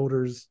body of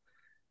voters,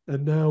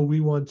 and now we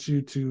want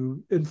you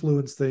to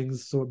influence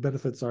things so it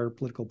benefits our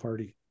political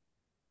party.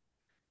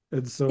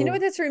 And so, you know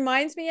what this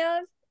reminds me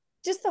of?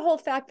 Just the whole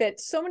fact that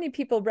so many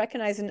people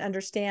recognize and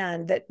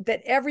understand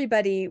that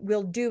everybody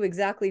will do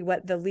exactly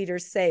what the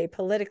leaders say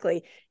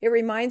politically. It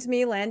reminds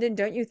me, Landon,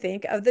 don't you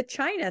think, of the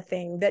China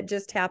thing that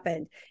just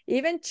happened?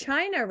 Even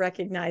China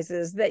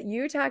recognizes that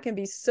Utah can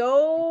be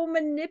so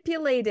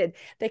manipulated.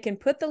 They can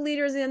put the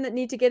leaders in that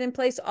need to get in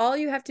place. All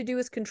you have to do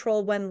is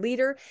control one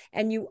leader,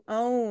 and you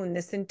own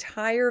this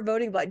entire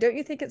voting block. Don't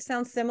you think it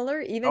sounds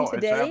similar even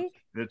today?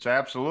 It's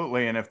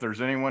absolutely. And if there's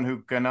anyone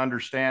who can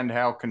understand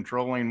how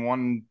controlling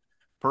one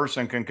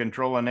person can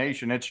control a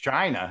nation, it's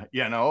China,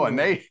 and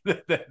they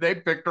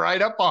picked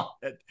right up on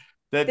it.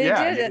 That they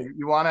did.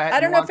 You want to. I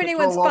don't know if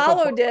anyone's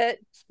followed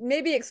it.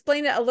 Maybe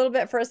explain it a little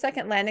bit for a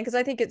second, Landon, because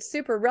I think it's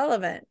super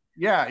relevant.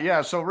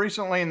 Yeah. So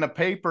recently in the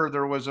paper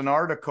there was an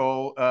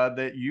article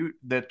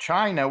that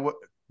China,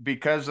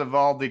 because of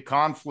all the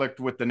conflict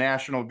with the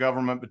national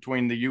government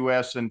between the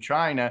U.S. and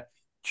China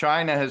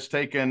has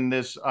taken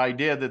this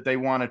idea that they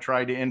want to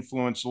try to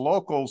influence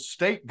local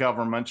state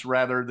governments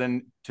rather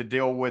than to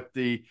deal with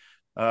the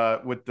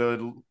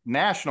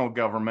national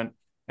government.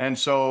 And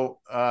so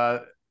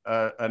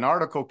an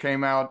article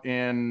came out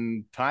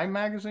in Time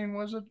magazine,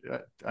 was it?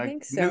 I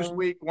think so.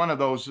 Newsweek, one of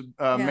those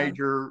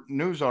major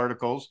news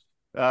articles,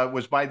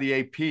 was by the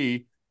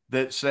AP,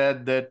 that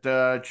said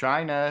that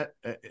China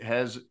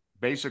has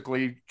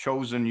basically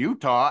chosen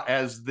Utah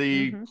as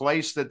the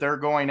place that they're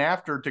going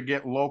after to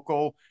get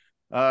local,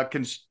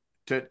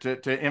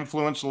 to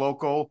influence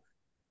local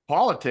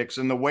politics.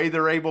 And the way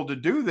they're able to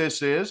do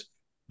this is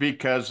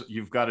because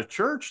you've got a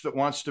church that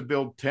wants to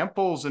build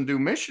temples and do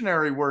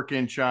missionary work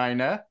in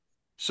China.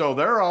 So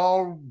they're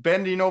all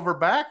bending over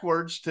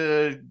backwards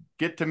to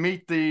get to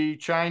meet the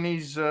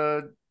Chinese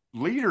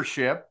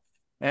leadership.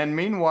 And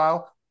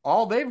meanwhile,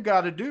 all they've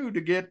got to do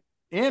to get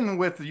in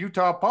with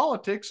Utah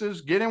politics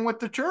is get in with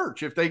the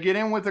church. If they get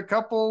in with a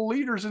couple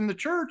leaders in the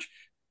church,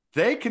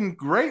 they can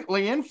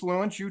greatly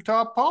influence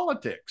Utah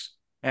politics.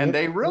 And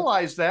they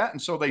realized that.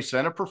 And so they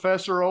sent a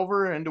professor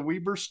over into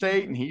Weber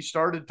State, and he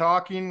started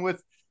talking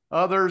with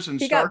others and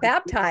he got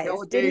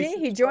baptized, didn't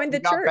he? He joined the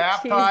church.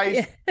 Got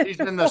baptized. He's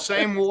in the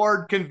same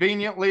ward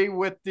conveniently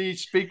with the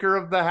Speaker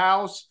of the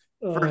House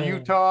for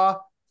Utah.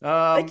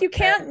 Like, you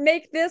can't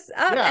make this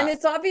up. Yeah. And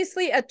it's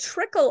obviously a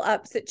trickle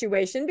up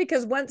situation,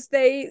 because once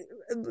they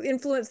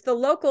influence the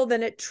local,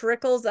 then it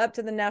trickles up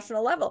to the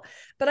national level.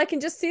 But I can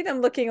just see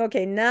them looking,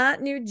 okay,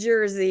 not New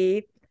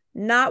Jersey,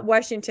 not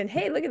Washington.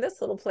 Hey, look at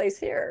this little place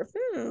here.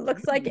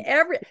 Looks like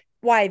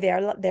why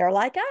they're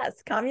like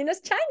us,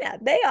 communist China.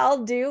 They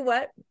all do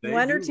what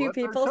one or two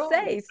people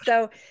say.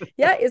 So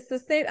yeah, it's the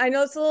same. I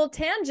know it's a little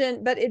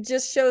tangent, but it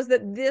just shows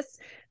that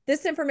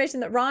this information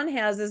that Ron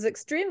has is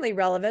extremely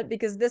relevant,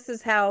 because this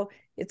is how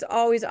it's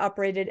always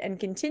operated and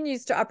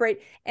continues to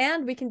operate.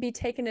 And we can be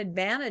taken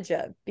advantage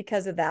of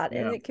because of that.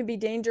 Yeah. And it can be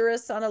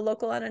dangerous on a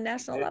local and a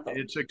national level.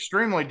 It's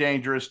extremely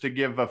dangerous to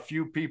give a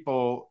few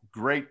people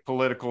great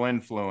political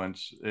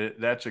influence.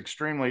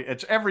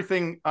 It's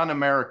everything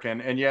un-American.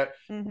 And yet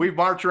we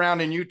march around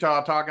in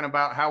Utah talking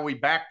about how we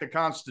back the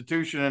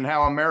Constitution and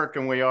how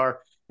American we are.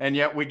 And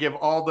yet we give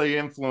all the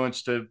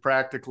influence to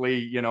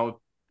practically, 5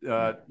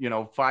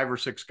 or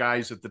 6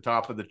 guys at the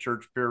top of the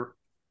church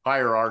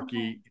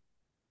hierarchy,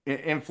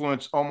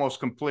 influence almost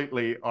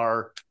completely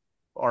our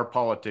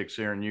politics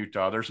here in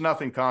Utah. There's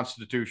nothing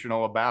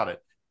constitutional about it.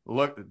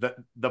 Look,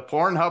 the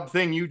Pornhub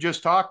thing you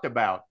just talked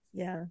about.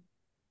 Yeah.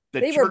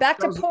 We're back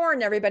to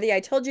porn, everybody. I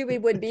told you we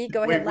would be.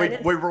 Go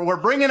ahead,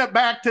 we're bringing it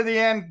back to the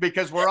end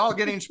because we're all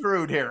getting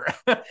screwed here.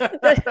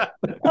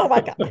 Oh my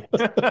God.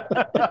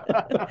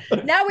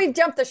 Now we've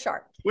jumped the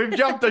shark. We've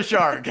jumped the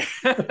shark.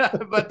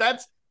 But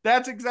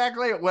that's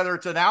exactly it. Whether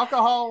it's an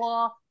alcohol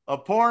law, a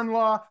porn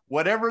law,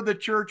 whatever the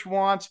church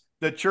wants,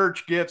 the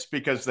church gets,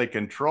 because they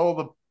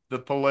control the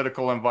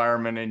political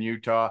environment in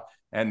Utah,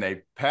 and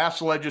they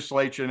pass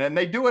legislation, and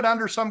they do it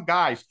under some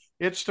guise.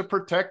 It's to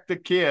protect the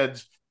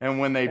kids. And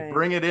when they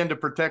bring it in to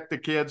protect the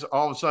kids,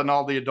 all of a sudden,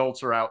 all the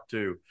adults are out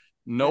too.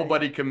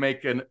 Nobody can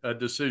make a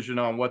decision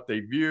on what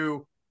they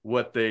view,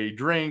 what they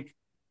drink,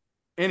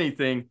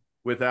 anything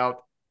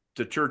without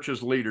the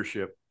church's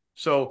leadership.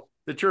 So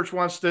the church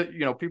wants to,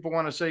 people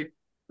want to say,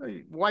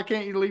 hey, why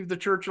can't you leave the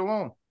church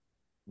alone?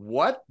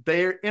 What?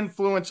 They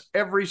influence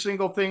every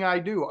single thing I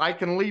do. I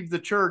can leave the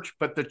church,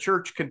 but the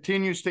church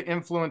continues to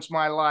influence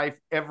my life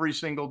every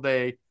single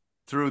day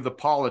through the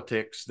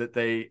politics that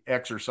they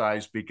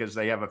exercise, because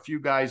they have a few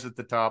guys at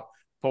the top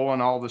pulling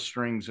all the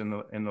strings in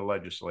the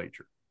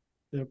legislature.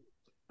 Yep.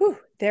 Whew,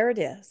 there it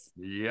is.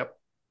 Yep.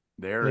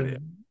 There it is.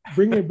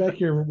 Bringing it back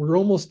here, we're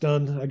almost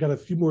done. I got a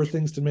few more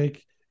things to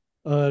make.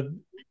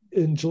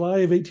 In July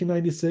of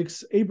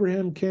 1896,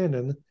 Abraham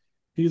Cannon,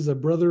 he's a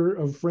brother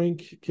of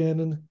Frank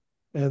Cannon,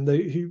 and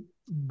he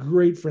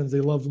great friends.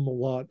 They love him a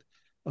lot.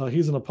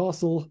 He's an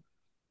apostle,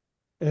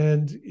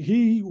 and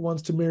he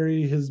wants to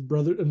marry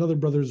another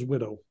brother's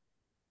widow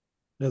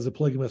as a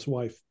polygamous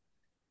wife.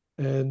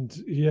 And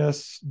he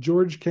asks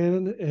George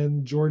Cannon,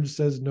 and George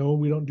says, no,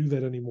 we don't do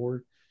that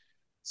anymore.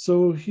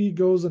 So he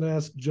goes and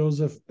asks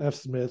Joseph F.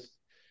 Smith,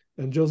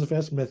 and Joseph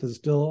F. Smith is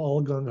still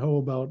all gung-ho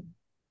about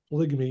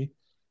polygamy.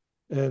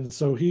 And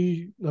so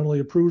he not only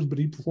approves, but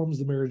he performs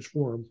the marriage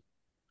for him.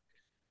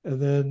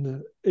 And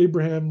then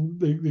Abraham,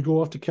 they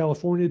go off to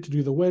California to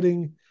do the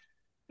wedding.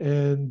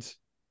 And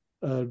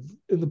in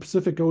the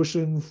Pacific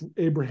Ocean,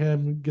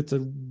 Abraham gets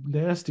a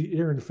nasty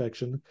ear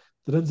infection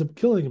that ends up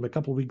killing him a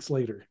couple of weeks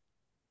later.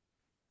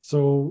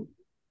 So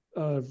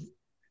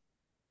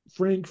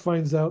Frank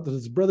finds out that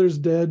his brother's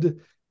dead,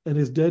 and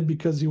is dead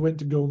because he went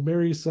to go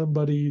marry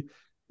somebody,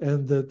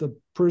 and that the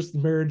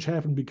marriage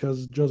happened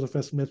because Joseph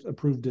S. Smith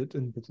approved it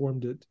and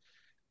performed it.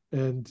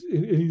 And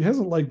he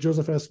hasn't liked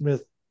Joseph S.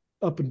 Smith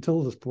up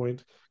until this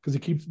point, because he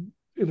keeps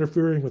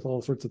interfering with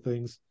all sorts of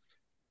things.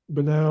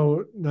 But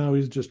now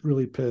he's just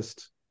really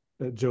pissed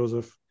at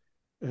Joseph,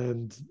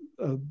 and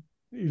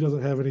he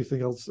doesn't have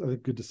anything else, I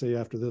think, good to say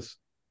after this.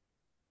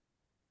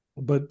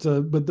 But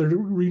they're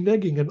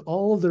reneging on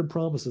all of their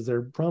promises.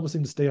 They're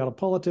promising to stay out of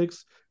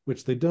politics,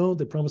 which they don't.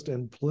 They promise to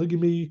end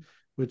polygamy,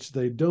 which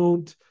they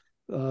don't.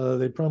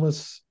 They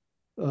promise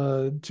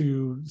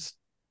to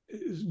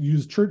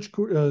use church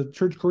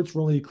courts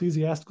for only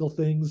ecclesiastical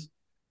things.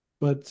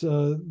 But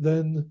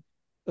then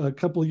a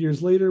couple of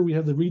years later, we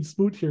have the Reed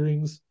Smoot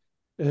hearings,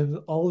 and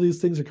all of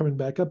these things are coming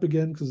back up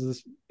again because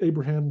this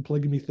Abraham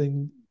polygamy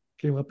thing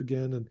came up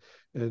again,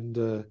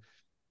 and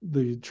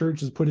the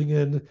church is putting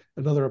in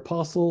another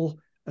apostle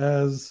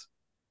as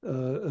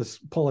a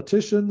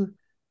politician.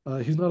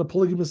 He's not a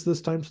polygamist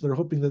this time, so they're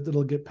hoping that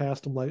it'll get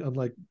past him,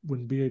 unlike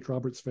when B.H.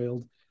 Roberts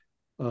failed.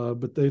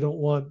 But they don't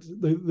want,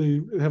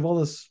 they have all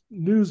this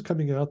news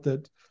coming out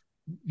that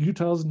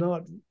Utah's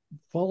not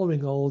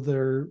following all of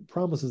their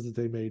promises that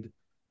they made.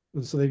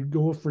 And so they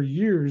go for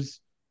years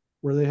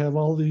where they have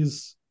all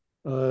these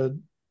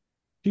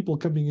people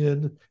coming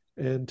in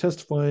and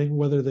testifying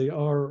whether they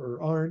are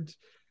or aren't.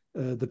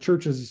 The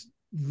church is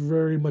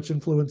very much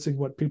influencing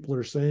what people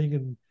are saying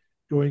and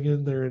going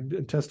in there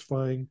and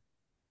testifying.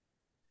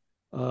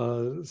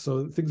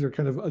 So things are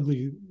kind of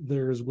ugly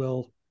there as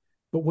well.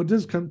 But what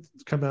does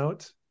come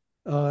out,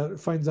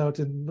 finds out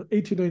in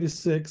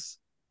 1896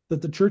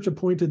 that the church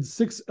appointed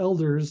 6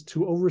 elders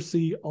to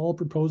oversee all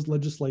proposed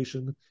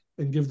legislation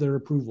and give their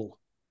approval.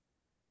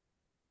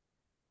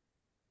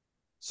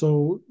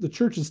 So the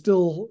church is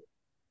still,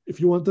 if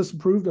you want this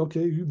approved,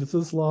 okay,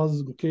 this law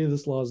is okay,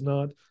 this law is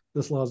not,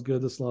 this law is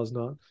good, this law is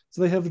not.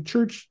 So they have a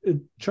church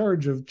in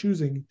charge of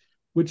choosing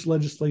which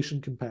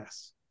legislation can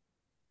pass.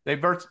 They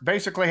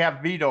basically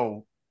have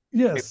veto.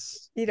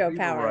 Yes. Veto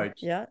power.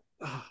 Rights. Yeah.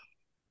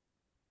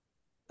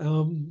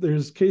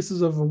 There's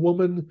cases of a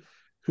woman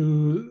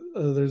who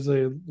there's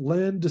a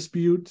land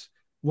dispute.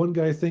 One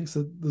guy thinks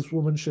that this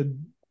woman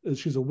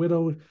she's a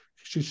widow,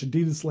 she should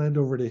deed this land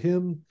over to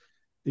him.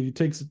 He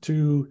takes it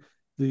to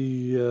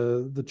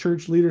the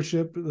church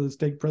leadership, the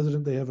stake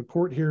president. They have a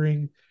court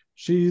hearing.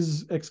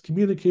 She's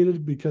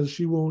excommunicated because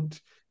she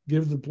won't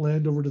give the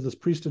land over to this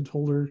priesthood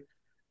holder.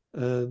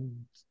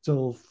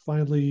 Until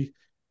finally,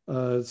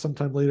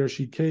 sometime later,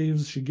 she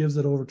caves. She gives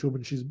it over to him,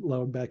 and she's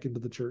allowed back into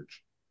the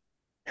church.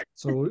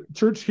 So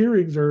church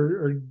hearings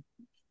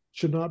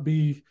should not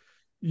be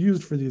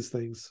used for these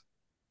things.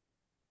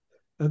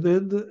 And then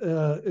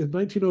in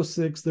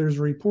 1906, there's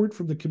a report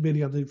from the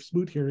Committee on the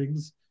Smoot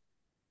Hearings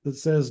that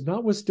says,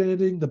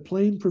 notwithstanding the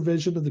plain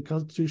provision of the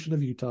Constitution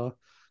of Utah,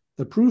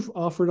 the proof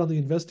offered on the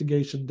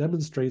investigation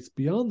demonstrates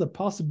beyond the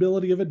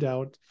possibility of a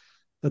doubt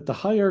that the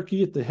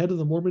hierarchy at the head of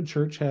the Mormon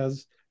Church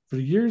has, for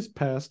years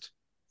past,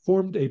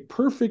 formed a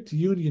perfect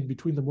union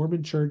between the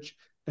Mormon Church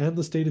and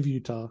the state of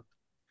Utah,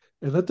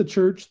 and that the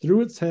Church,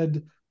 through its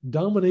head,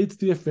 dominates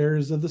the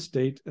affairs of the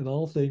state in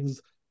all things,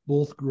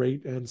 both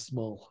great and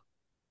small.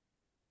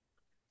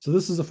 So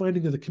this is a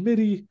finding of the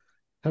committee.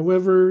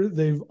 However,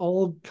 they've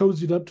all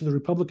cozied up to the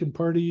Republican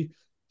Party.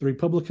 The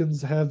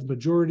Republicans have the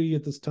majority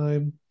at this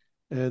time,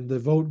 and the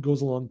vote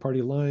goes along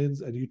party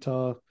lines, and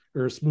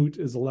Smoot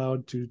is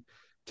allowed to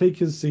take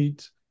his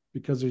seat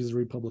because he's a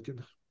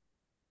Republican.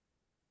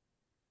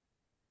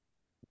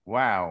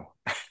 Wow.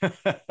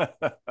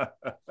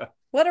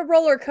 What a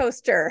roller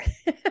coaster.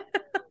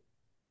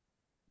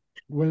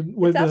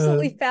 It's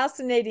absolutely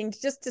fascinating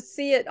just to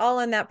see it all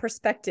in that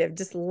perspective,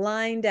 just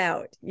lined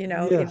out,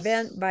 yes,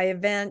 event by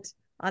event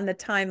on the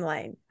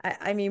timeline.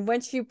 I mean,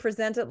 once you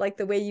present it like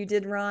the way you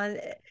did, Ron,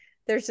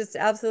 there's just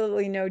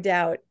absolutely no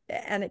doubt,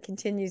 and it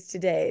continues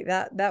today.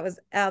 That was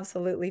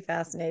absolutely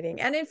fascinating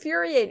and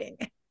infuriating.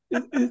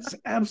 It's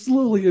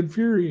absolutely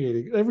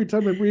infuriating. Every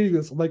time I'm reading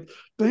this, I'm like,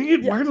 dang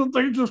it, why don't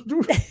they just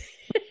do it?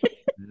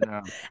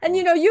 Yeah. And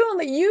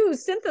you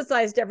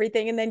synthesized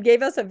everything and then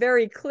gave us a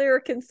very clear,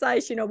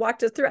 concise,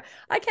 walked us through.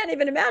 I can't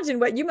even imagine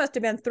what you must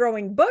have been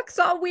throwing books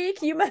all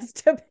week. You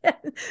must have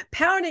been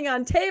pounding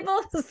on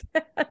tables.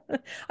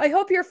 I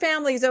hope your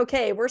family's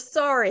okay. We're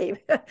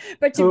sorry,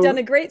 but you've done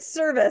a great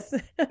service.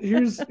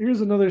 here's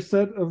another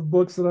set of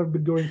books that I've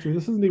been going through.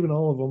 This isn't even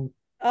all of them.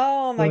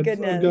 Oh my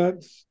goodness. I've got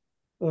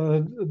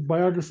a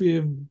biography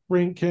of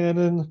Frank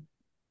Cannon.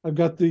 I've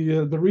got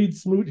the Reed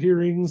Smoot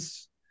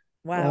hearings.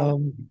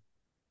 Wow.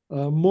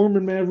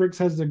 Mormon Mavericks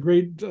has a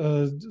great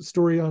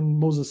story on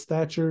Moses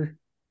Thatcher.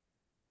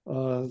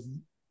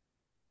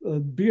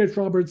 B.H.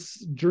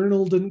 Roberts'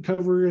 journal didn't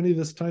cover any of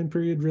this time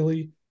period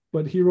really,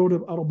 but he wrote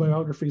an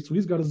autobiography, so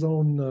he's got his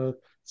own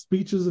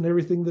speeches and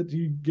everything that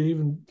he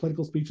gave and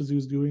political speeches he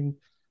was doing.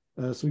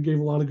 So he gave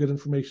a lot of good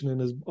information in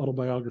his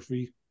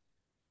autobiography.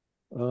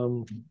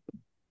 The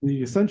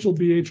Essential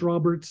B.H.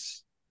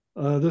 Roberts.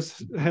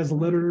 This has a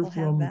letter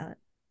from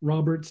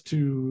Roberts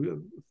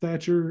to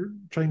Thatcher,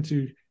 trying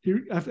to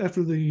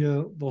after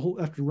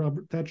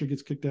Robert Thatcher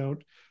gets kicked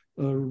out,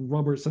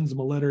 Robert sends him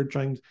a letter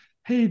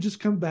hey, just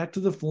come back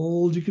to the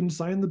fold. You can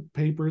sign the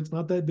paper. It's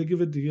not that big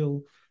of a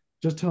deal.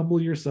 Just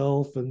humble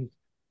yourself and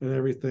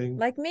everything.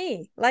 Like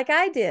me, like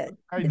I did.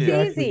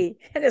 It's easy.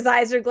 And his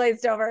eyes are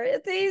glazed over.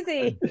 It's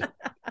easy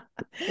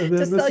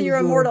to sell your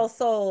immortal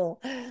soul.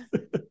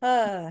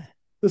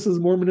 This is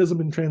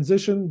Mormonism in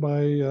Transition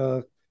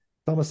by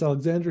Thomas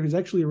Alexander, who's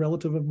actually a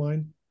relative of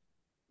mine.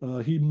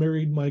 He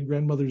married my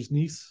grandmother's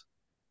niece.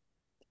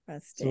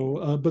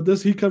 So, but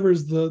he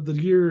covers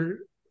the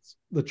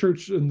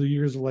church in the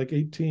years of like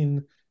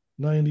 1890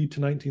 to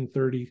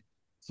 1930.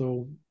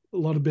 So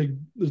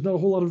there's not a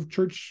whole lot of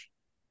church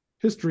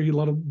history, a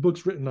lot of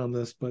books written on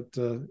this, but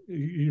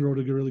he wrote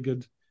a really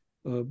good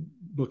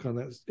book on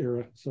that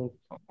era. So,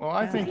 well,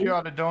 I think you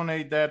ought to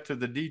donate that to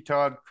the D.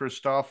 Todd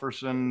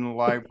Christofferson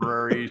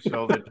Library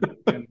so that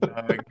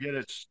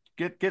you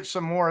can get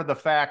some more of the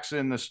facts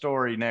in the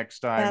story next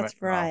time. That's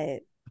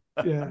right.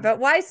 Yeah. But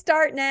why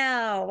start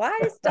now? Why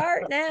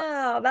start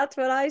now? That's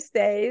what I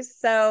say.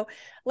 So,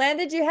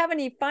 Landon, do you have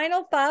any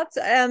final thoughts?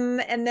 And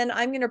then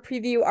I'm going to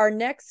preview our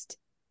next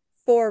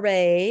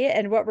foray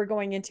and what we're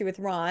going into with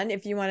Ron.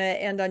 If you want to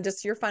end on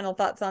just your final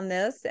thoughts on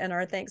this, and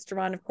our thanks to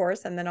Ron, of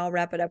course, and then I'll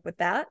wrap it up with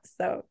that.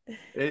 So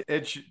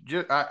it's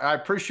just, I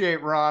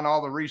appreciate, Ron,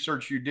 all the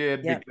research you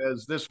did,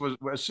 because this was,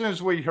 as soon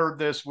as we heard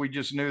this, we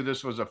just knew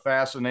this was a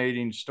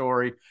fascinating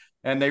story.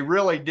 And they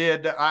really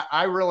did.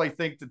 I really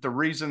think that the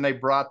reason they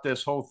brought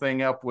this whole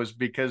thing up was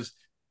because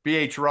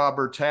B.H.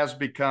 Roberts has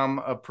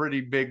become a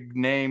pretty big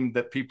name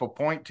that people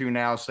point to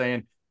now,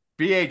 saying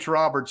B.H.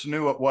 Roberts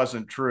knew it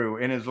wasn't true.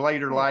 In his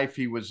later life,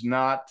 he would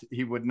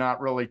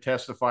not really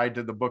testify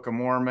to the Book of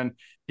Mormon.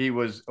 He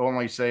was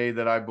only say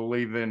that I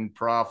believe in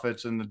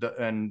prophets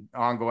and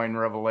ongoing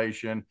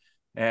revelation.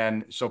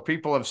 And so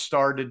people have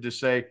started to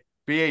say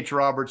B.H.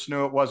 Roberts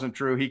knew it wasn't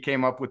true. He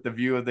came up with the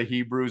view of the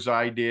Hebrews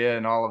idea,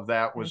 and all of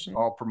that was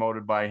all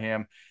promoted by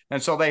him.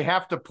 And so they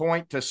have to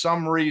point to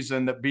some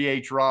reason that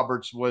B.H.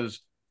 Roberts was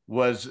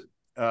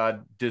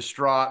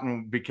distraught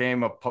and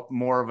became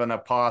more of an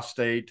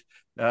apostate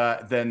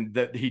than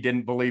that he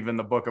didn't believe in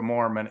the Book of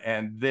Mormon.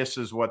 And this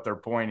is what they're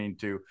pointing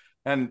to.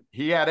 And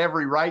he had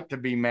every right to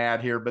be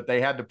mad here, but they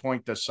had to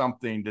point to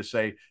something to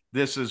say,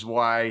 this is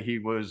why he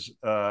was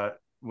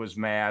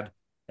mad.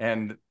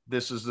 And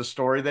this is the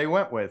story they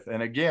went with.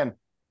 And again,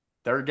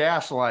 they're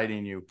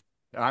gaslighting you.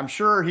 I'm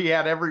sure he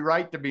had every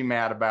right to be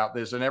mad about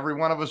this, and every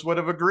one of us would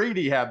have agreed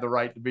he had the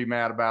right to be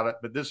mad about it,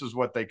 but this is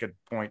what they could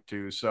point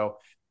to. So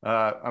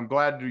I'm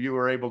glad you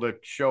were able to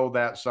show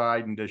that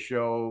side and to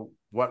show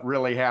what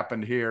really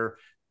happened here,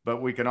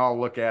 but we can all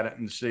look at it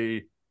and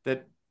see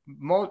that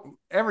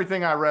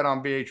everything I read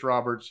on B.H.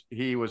 Roberts,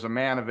 he was a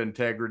man of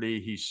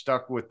integrity. He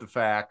stuck with the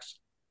facts,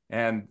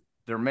 and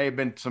there may have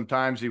been some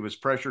times he was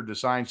pressured to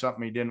sign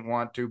something he didn't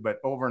want to, but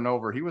over and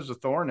over, he was a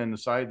thorn in the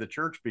side of the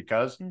church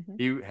because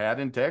he had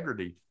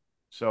integrity.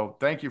 So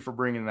thank you for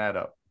bringing that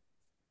up.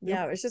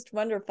 Yeah, it was just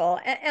wonderful.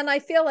 And I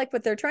feel like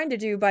what they're trying to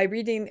do by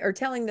reading or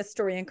telling the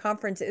story in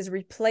conference is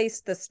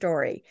replace the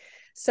story.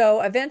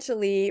 So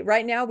eventually,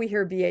 right now we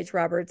hear B.H.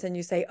 Roberts and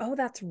you say, oh,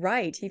 that's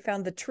right. He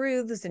found the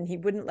truths and he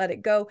wouldn't let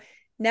it go.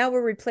 Now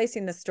we're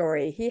replacing the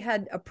story. He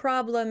had a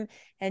problem,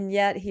 and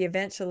yet he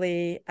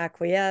eventually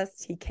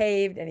acquiesced, he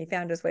caved, and he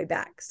found his way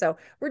back. So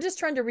we're just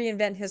trying to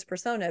reinvent his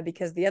persona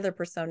because the other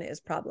persona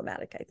is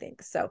problematic, I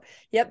think. So,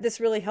 yep,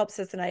 this really helps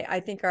us. And I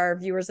think our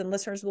viewers and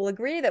listeners will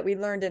agree that we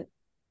learned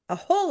a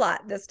whole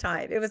lot this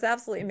time. It was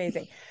absolutely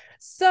amazing.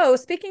 So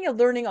speaking of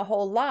learning a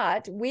whole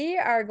lot, we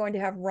are going to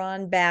have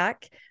Ron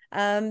back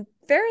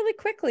fairly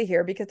quickly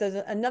here because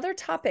there's another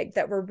topic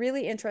that we're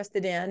really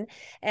interested in.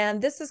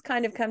 And this has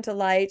kind of come to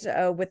light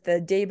with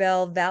the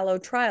Daybell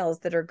Vallow trials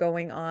that are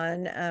going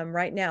on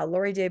right now.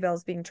 Lori Daybell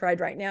is being tried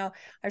right now.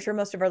 I'm sure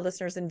most of our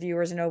listeners and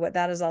viewers know what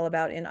that is all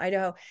about in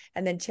Idaho.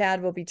 And then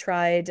Chad will be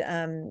tried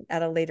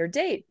at a later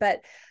date.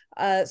 But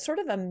sort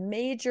of a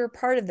major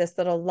part of this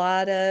that a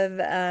lot of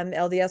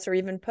LDS or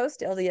even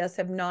post-LDS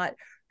have not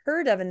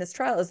heard of in this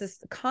trial is this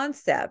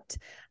concept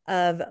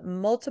of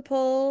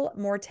multiple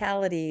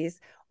mortalities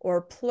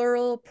or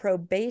plural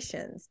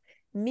probations,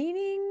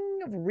 meaning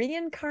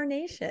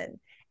reincarnation.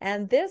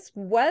 And this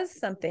was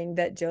something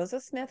that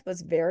Joseph Smith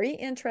was very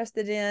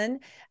interested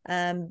in,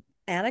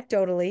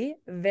 anecdotally,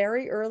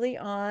 very early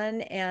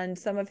on, and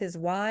some of his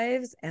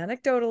wives,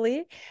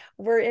 anecdotally,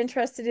 were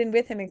interested in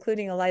with him,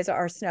 including Eliza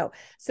R. Snow.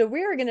 So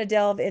we are going to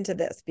delve into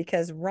this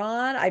because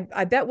Ron,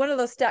 I bet one of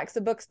those stacks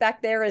of books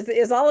back there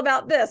is all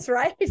about this,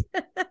 right?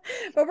 But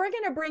we're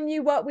going to bring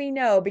you what we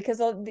know because,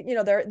 you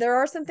know, there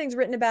are some things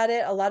written about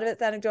it. A lot of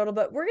it's anecdotal,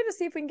 but we're going to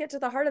see if we can get to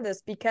the heart of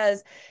this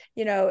because,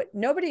 you know,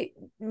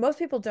 most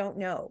people don't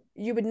know.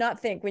 You would not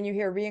think when you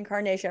hear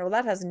reincarnation, well,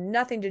 that has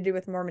nothing to do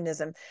with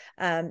Mormonism.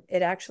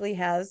 It actually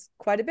has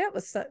quite a bit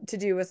to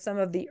do with some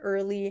of the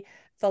early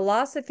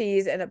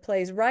philosophies, and it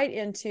plays right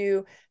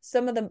into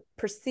some of the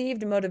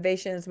perceived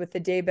motivations with the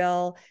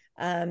Daybell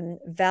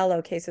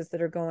Vallow cases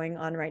that are going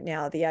on right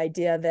now. The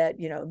idea that,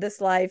 you know, this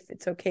life,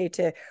 it's okay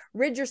to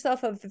rid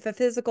yourself of the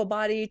physical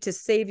body to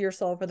save your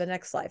soul for the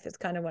next life. It's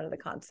kind of one of the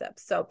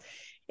concepts. So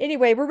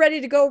anyway, we're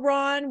ready to go,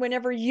 Ron.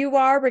 Whenever you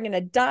are, we're going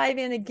to dive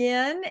in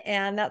again,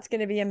 and that's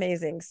going to be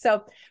amazing.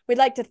 So we'd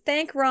like to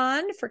thank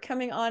Ron for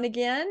coming on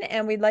again,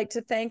 and we'd like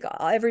to thank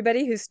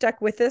everybody who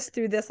stuck with us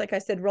through this, like I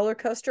said, roller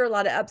coaster, a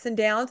lot of ups and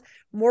downs,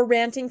 more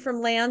ranting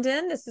from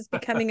Landon. This is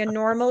becoming a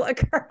normal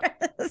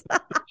occurrence.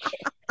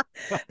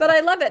 But I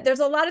love it. There's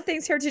a lot of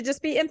things here to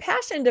just be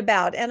impassioned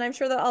about, and I'm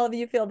sure that all of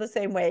you feel the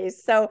same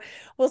ways. So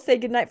we'll say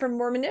goodnight from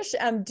Mormonish.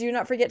 Do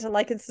not forget to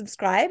like and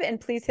subscribe, and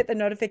please hit the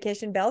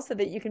notification bell so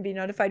that you can be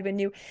notified when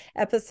new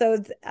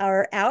episodes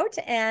are out.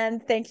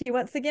 And thank you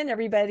once again,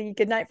 everybody.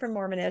 Good night from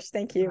Mormonish.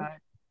 Thank you. Bye.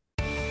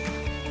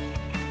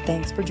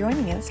 Thanks for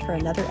joining us for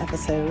another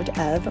episode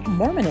of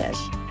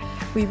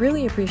Mormonish. We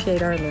really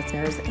appreciate our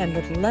listeners and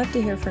would love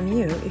to hear from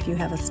you if you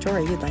have a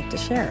story you'd like to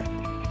share.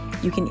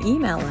 You can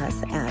email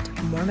us at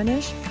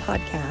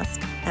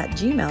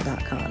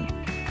mormonishpodcast@gmail.com.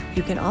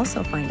 You can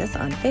also find us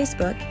on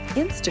Facebook,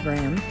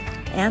 Instagram,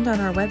 and on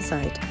our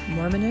website,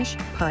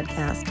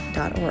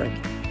 mormonishpodcast.org.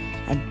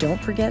 And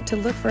don't forget to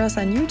look for us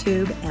on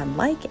YouTube and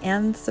like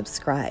and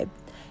subscribe.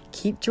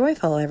 Keep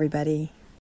joyful, everybody.